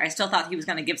backstory. I still thought he was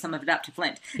going to give some of it up to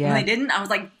Flint. Yeah. When they didn't, I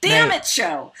was like, damn it,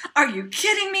 show. Are you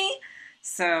kidding me?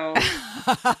 So,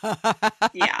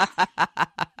 yeah.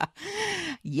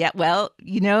 Yeah, well,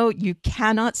 you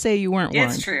cannot say you weren't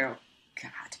warned. It's true.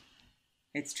 God.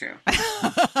 It's true.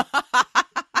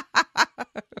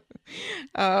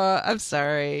 I'm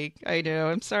sorry. I know.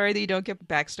 I'm sorry that you don't get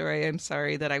backstory. I'm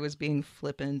sorry that I was being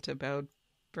flippant about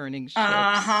burning ships.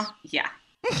 Yeah.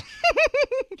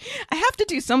 I have to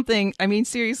do something. I mean,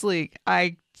 seriously,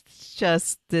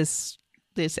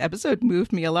 this episode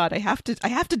moved me a lot. I have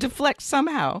to deflect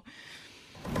somehow.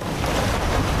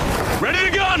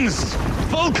 Ready to guns!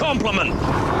 Full complement!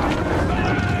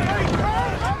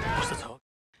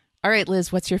 All right,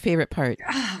 Liz, what's your favorite part?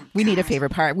 Oh, we need a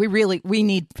favorite part. We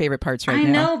need favorite parts right now.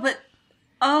 I know, but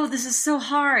this is so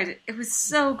hard. It was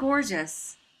so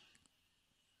gorgeous.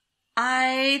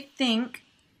 I think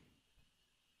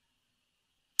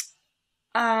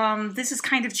this is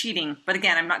kind of cheating, but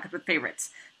again, I'm not good with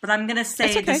favorites. But I'm going to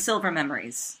say the silver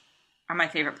memories are my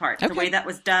favorite part. Okay. The way that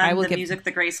was done, the music,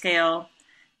 the grayscale,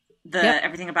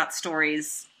 everything about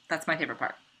stories. That's my favorite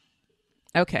part.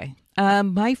 Okay.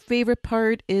 My favorite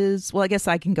part is, well, I guess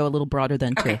I can go a little broader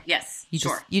than two. Okay, yes,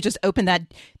 sure. You just opened that.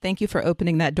 Thank you for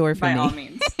opening that door for me. By all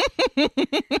means.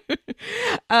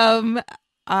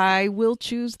 I will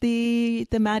choose the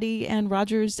Maddie and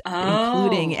Rogers,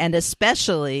 including and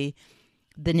especially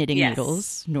the knitting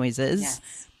needles noises,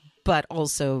 but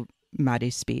also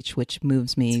Maddie's speech, which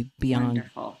moves me beyond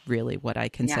really what I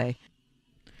can say.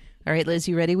 All right, Liz,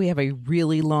 you ready? We have a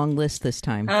really long list this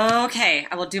time. Okay,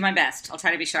 I will do my best. I'll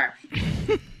try to be sharp.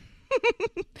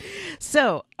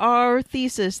 So, our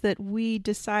thesis that we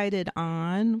decided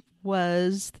on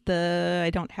was I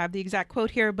don't have the exact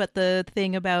quote here, but the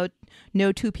thing about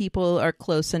no two people are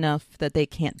close enough that they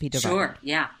can't be divided. Sure,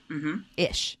 yeah. Mm-hmm.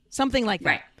 Ish. Something like that.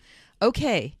 Right.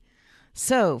 Okay,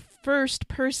 so first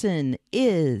person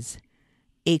is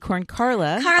Acorn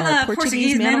Carla. Carla,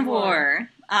 Portuguese man of war.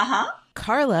 Uh-huh.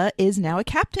 Carla is now a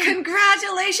captain.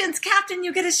 Congratulations, Captain.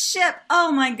 You get a ship. Oh,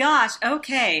 my gosh.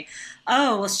 Okay.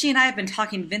 Oh, well, she and I have been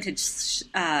talking vintage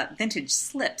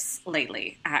slips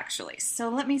lately, actually. So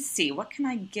let me see. What can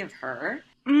I give her?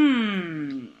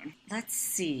 Let's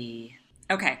see.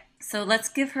 Okay. So let's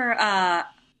give her,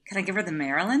 can I give her the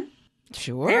Marilyn?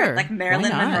 Sure. There, like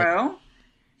Marilyn Monroe.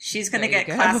 She's going to get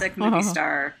classic movie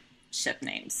star ship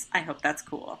names. I hope that's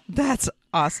cool. That's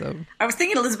awesome. I was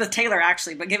thinking Elizabeth Taylor,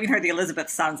 actually, but giving her the Elizabeth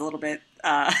sounds a little bit...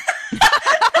 a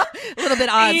little bit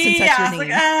odd since that's your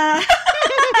name.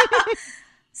 Like,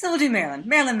 so we'll do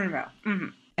Marilyn Monroe. Mm-hmm.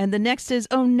 And the next is,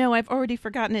 oh no, I've already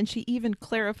forgotten, and she even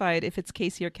clarified if it's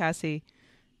Casey or Cassie.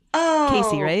 Oh.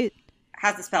 Casey, right?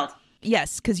 How's it spelled?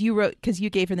 Yes, because you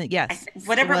gave her the, yes.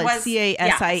 Whatever it was. Casie.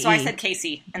 Yeah, so I said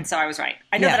Casey, and so I was right.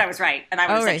 I know that I was right, and I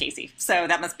would have said Casey, so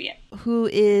that must be it. Who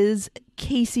is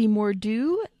Casey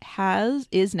Mordew,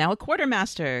 is now a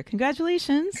quartermaster.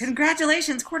 Congratulations.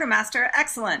 Congratulations, quartermaster.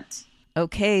 Excellent.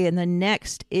 Okay, and the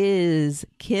next is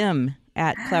Kim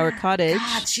at Clower Cottage.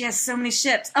 God, she has so many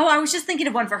ships. Oh, I was just thinking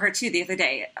of one for her, too, the other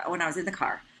day when I was in the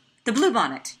car. The Blue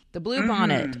Bonnet. The Blue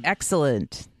Bonnet.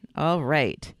 Excellent. All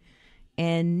right.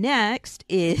 And next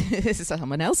is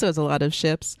someone else who has a lot of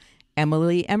ships.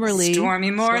 Emily.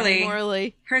 Stormy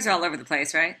Morley. Hers are all over the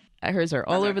place, right? Hers are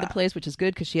all over the place, which is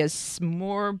good because she has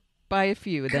more by a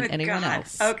few than anyone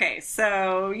else. Okay,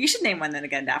 so you should name one then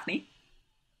again, Daphne.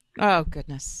 Oh,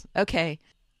 goodness. Okay.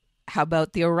 How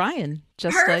about the Orion?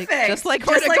 Perfect. Just like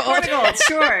Hornigold.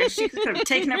 Sure. She could have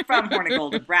taken it from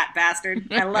Hornigold, rat bastard.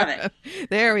 I love it.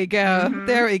 There we go. Mm-hmm.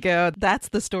 There we go. That's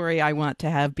the story I want to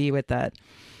have be with that.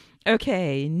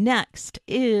 Okay, next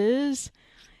is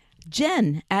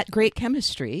Jen at Great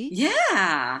Chemistry.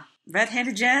 Yeah.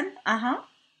 Red-handed Jen. Uh-huh.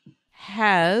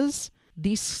 Has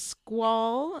the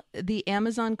Squall, the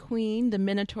Amazon Queen, the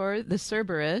Minotaur, the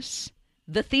Cerberus,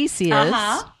 the Theseus.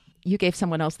 Uh-huh. You gave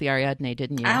someone else the Ariadne,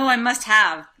 didn't you? Oh, I must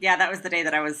have. Yeah, that was the day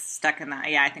that I was stuck in that.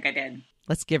 Yeah, I think I did.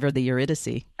 Let's give her the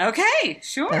Eurydice. Okay,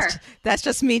 sure. That's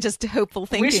just me, just hopeful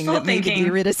thinking wishful that maybe thinking. The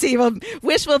Eurydice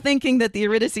wishful thinking that the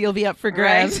Eurydice will be up for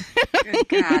grabs. Right?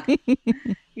 Good God.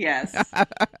 Yes.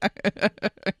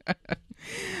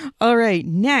 All right.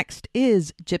 Next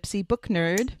is Gypsy Book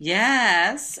Nerd.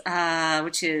 Yes,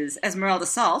 which is Esmeralda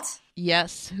Salt.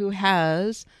 Yes, who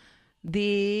has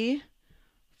the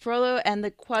Frollo and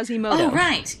the Quasimodo. Oh,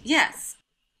 right. Yes.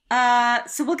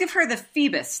 So we'll give her the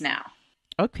Phoebus now.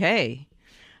 Okay.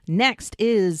 Next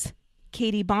is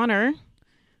Katie Bonner,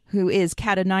 who is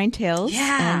Cat of Nine Tails.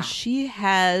 Yeah. And she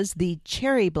has the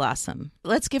cherry blossom.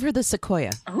 Let's give her the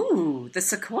sequoia. Ooh, the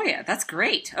sequoia. That's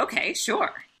great. Okay,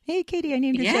 sure. Hey, Katie, I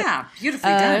named your ship. Yeah,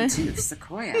 beautifully done, too. The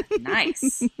sequoia.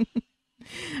 Nice.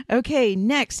 Okay,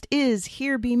 next is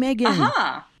Here Be Megan.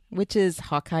 Uh-huh. Which is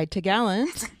Hawkeye to Gallant.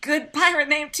 It's a good pirate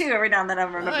name, too. Every now and then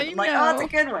I'm remembering. I'm like, oh, that's a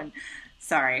good one.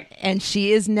 Sorry. And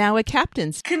she is now a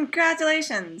captain.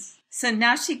 Congratulations. So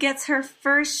now she gets her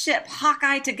first ship,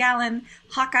 Hawkeye to Gallant.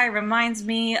 Hawkeye reminds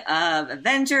me of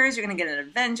Avengers. You're going to get an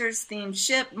Avengers-themed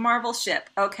ship, Marvel ship.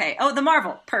 Okay. Oh, the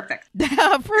Marvel. Perfect.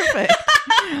 Perfect.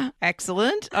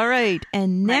 Excellent. All right.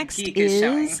 And next My geek is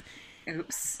showing.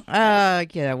 Oops.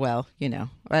 Yeah, well,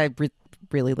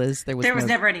 really, Liz, there was no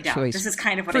never any doubt. choice This is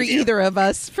kind of what for I do. either of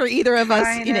us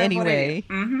Kind in of any what I way.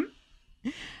 do. Mm-hmm.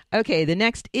 Okay, the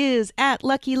next is at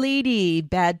Lucky Lady.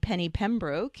 Bad Penny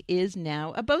Pembroke is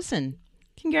now a bosun.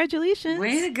 Congratulations.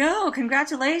 Way to go.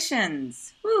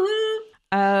 Congratulations. Woo-hoo.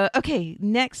 Okay,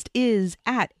 next is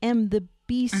at M the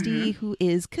Beastie, who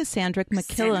is Cassandra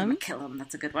McKillum. McKillum.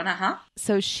 That's a good one. Uh-huh.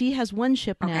 So she has one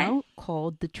ship now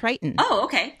called the Triton. Oh,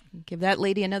 okay. Give that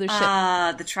lady another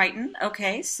ship. The Triton.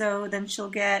 Okay, so then she'll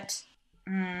get,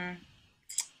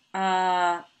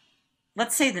 let's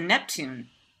say the Neptune.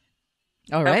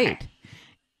 All right. Okay.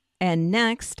 And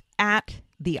next, at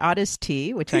the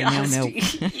Odyssey, which I now know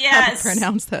how Yes. to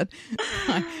pronounce that.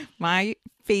 My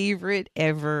favorite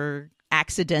ever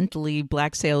accidentally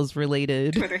Black Sails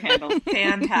related Twitter handle.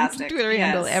 Fantastic. Twitter Yes.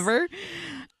 handle ever.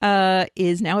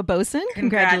 Is now a bosun.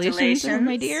 Congratulations,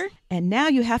 my dear. And now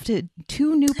you have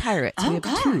two new pirates. Oh, we have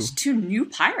gosh. Two new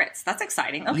pirates. That's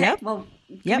exciting. Okay. Yep. Well,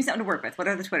 give me something to work with. What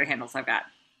are the Twitter handles I've got?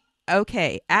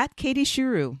 Okay. At Katie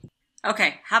Shuru.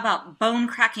 Okay. How about Bone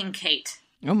Cracking Kate?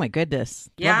 Oh, my goodness.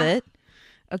 Yeah. Love it.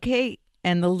 Okay.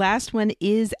 And the last one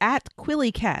is at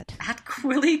Quilly Cat. At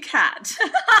Quilly Cat.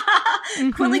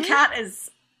 Quilly Cat is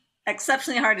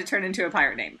exceptionally hard to turn into a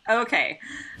pirate name. Okay.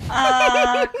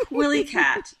 Quilly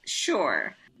Cat.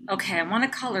 Sure. Okay, I want to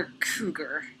call her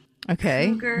Cougar.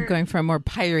 Okay. Cougar. I'm going for a more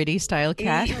piratey style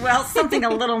cat. Well, something a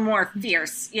little more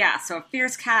fierce. Yeah, so a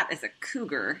fierce cat is a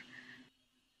cougar.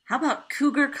 How about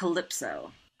Cougar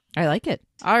Calypso? I like it.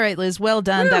 All right, Liz. Well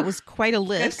done. Whew. That was quite a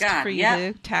list God, for you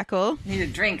yep. to tackle. Need a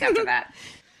drink after that.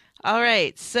 All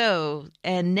right. So,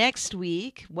 and next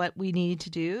week, what we need to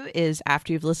do is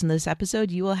after you've listened to this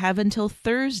episode, you will have until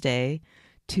Thursday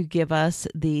to give us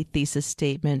the thesis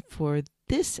statement for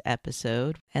this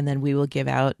episode. And then we will give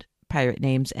out pirate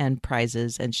names and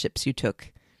prizes and ships you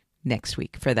took next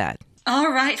week for that.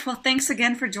 All right. Well, thanks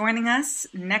again for joining us.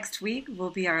 Next week will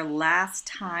be our last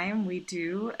time we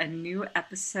do a new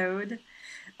episode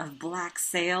of Black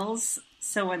Sails.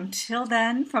 So until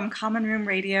then, from Common Room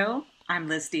Radio, I'm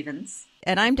Liz Stevens.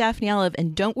 And I'm Daphne Olive.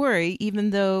 And don't worry, even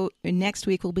though next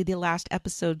week will be the last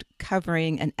episode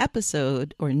covering an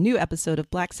episode or new episode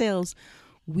of Black Sails,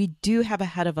 we do have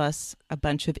ahead of us a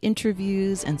bunch of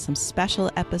interviews and some special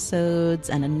episodes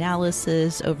and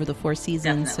analysis over the 4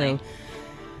 seasons. Definitely. So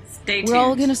Stay tuned. we're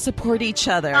all going to support each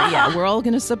other. Yeah, we're all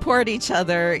going to support each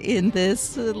other in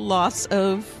this loss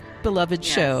of beloved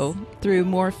show through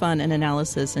more fun and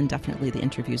analysis. And definitely the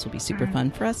interviews will be super fun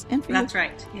for us and for you. That's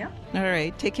right. Yeah. All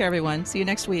right. Take care, everyone. See you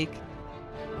next week.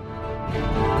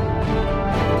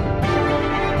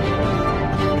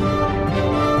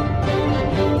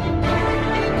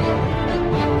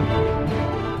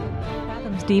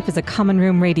 Fathoms Deep is a Common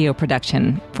Room Radio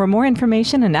production. For more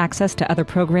information and access to other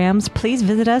programs, please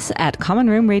visit us at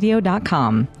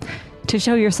commonroomradio.com. To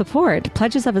show your support,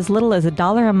 pledges of as little as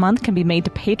 $1 a month can be made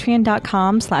to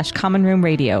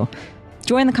patreon.com/commonroomradio.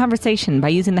 Join the conversation by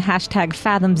using the hashtag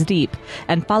Fathoms Deep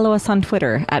and follow us on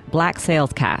Twitter at Black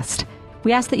Sailscast.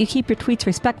 We ask that you keep your tweets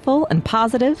respectful and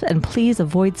positive, and please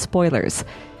avoid spoilers.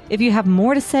 If you have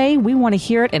more to say, we want to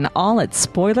hear it in all its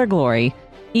spoiler glory.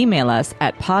 Email us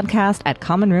at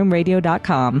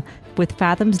podcast@commonroomradio.com with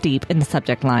Fathoms Deep in the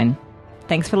subject line.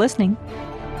 Thanks for listening.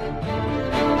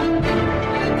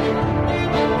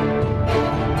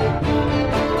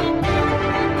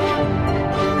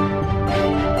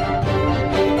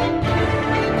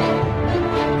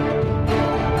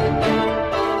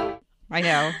 I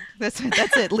know. That's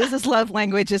it. Liz's love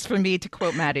language is for me to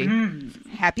quote Maddie.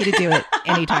 Happy to do it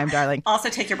anytime, darling. Also,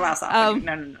 take your blouse off.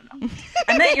 No.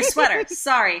 I meant your sweater.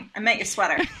 Sorry. I meant your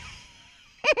sweater.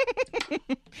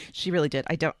 She really did.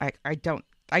 I don't.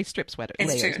 I strip sweater It's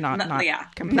layers, true. not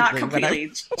completely. Not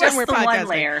completely. Just we're the one podcasting.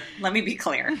 layer. Let me be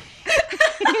clear.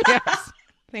 Yes.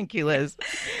 Thank you, Liz.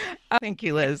 Thank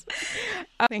you, Liz.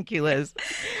 Thank you, Liz.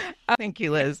 Thank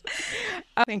you, Liz.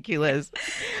 Thank you, Liz.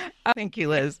 Thank you,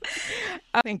 Liz.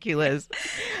 Thank you, Liz.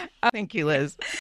 Thank you, Liz.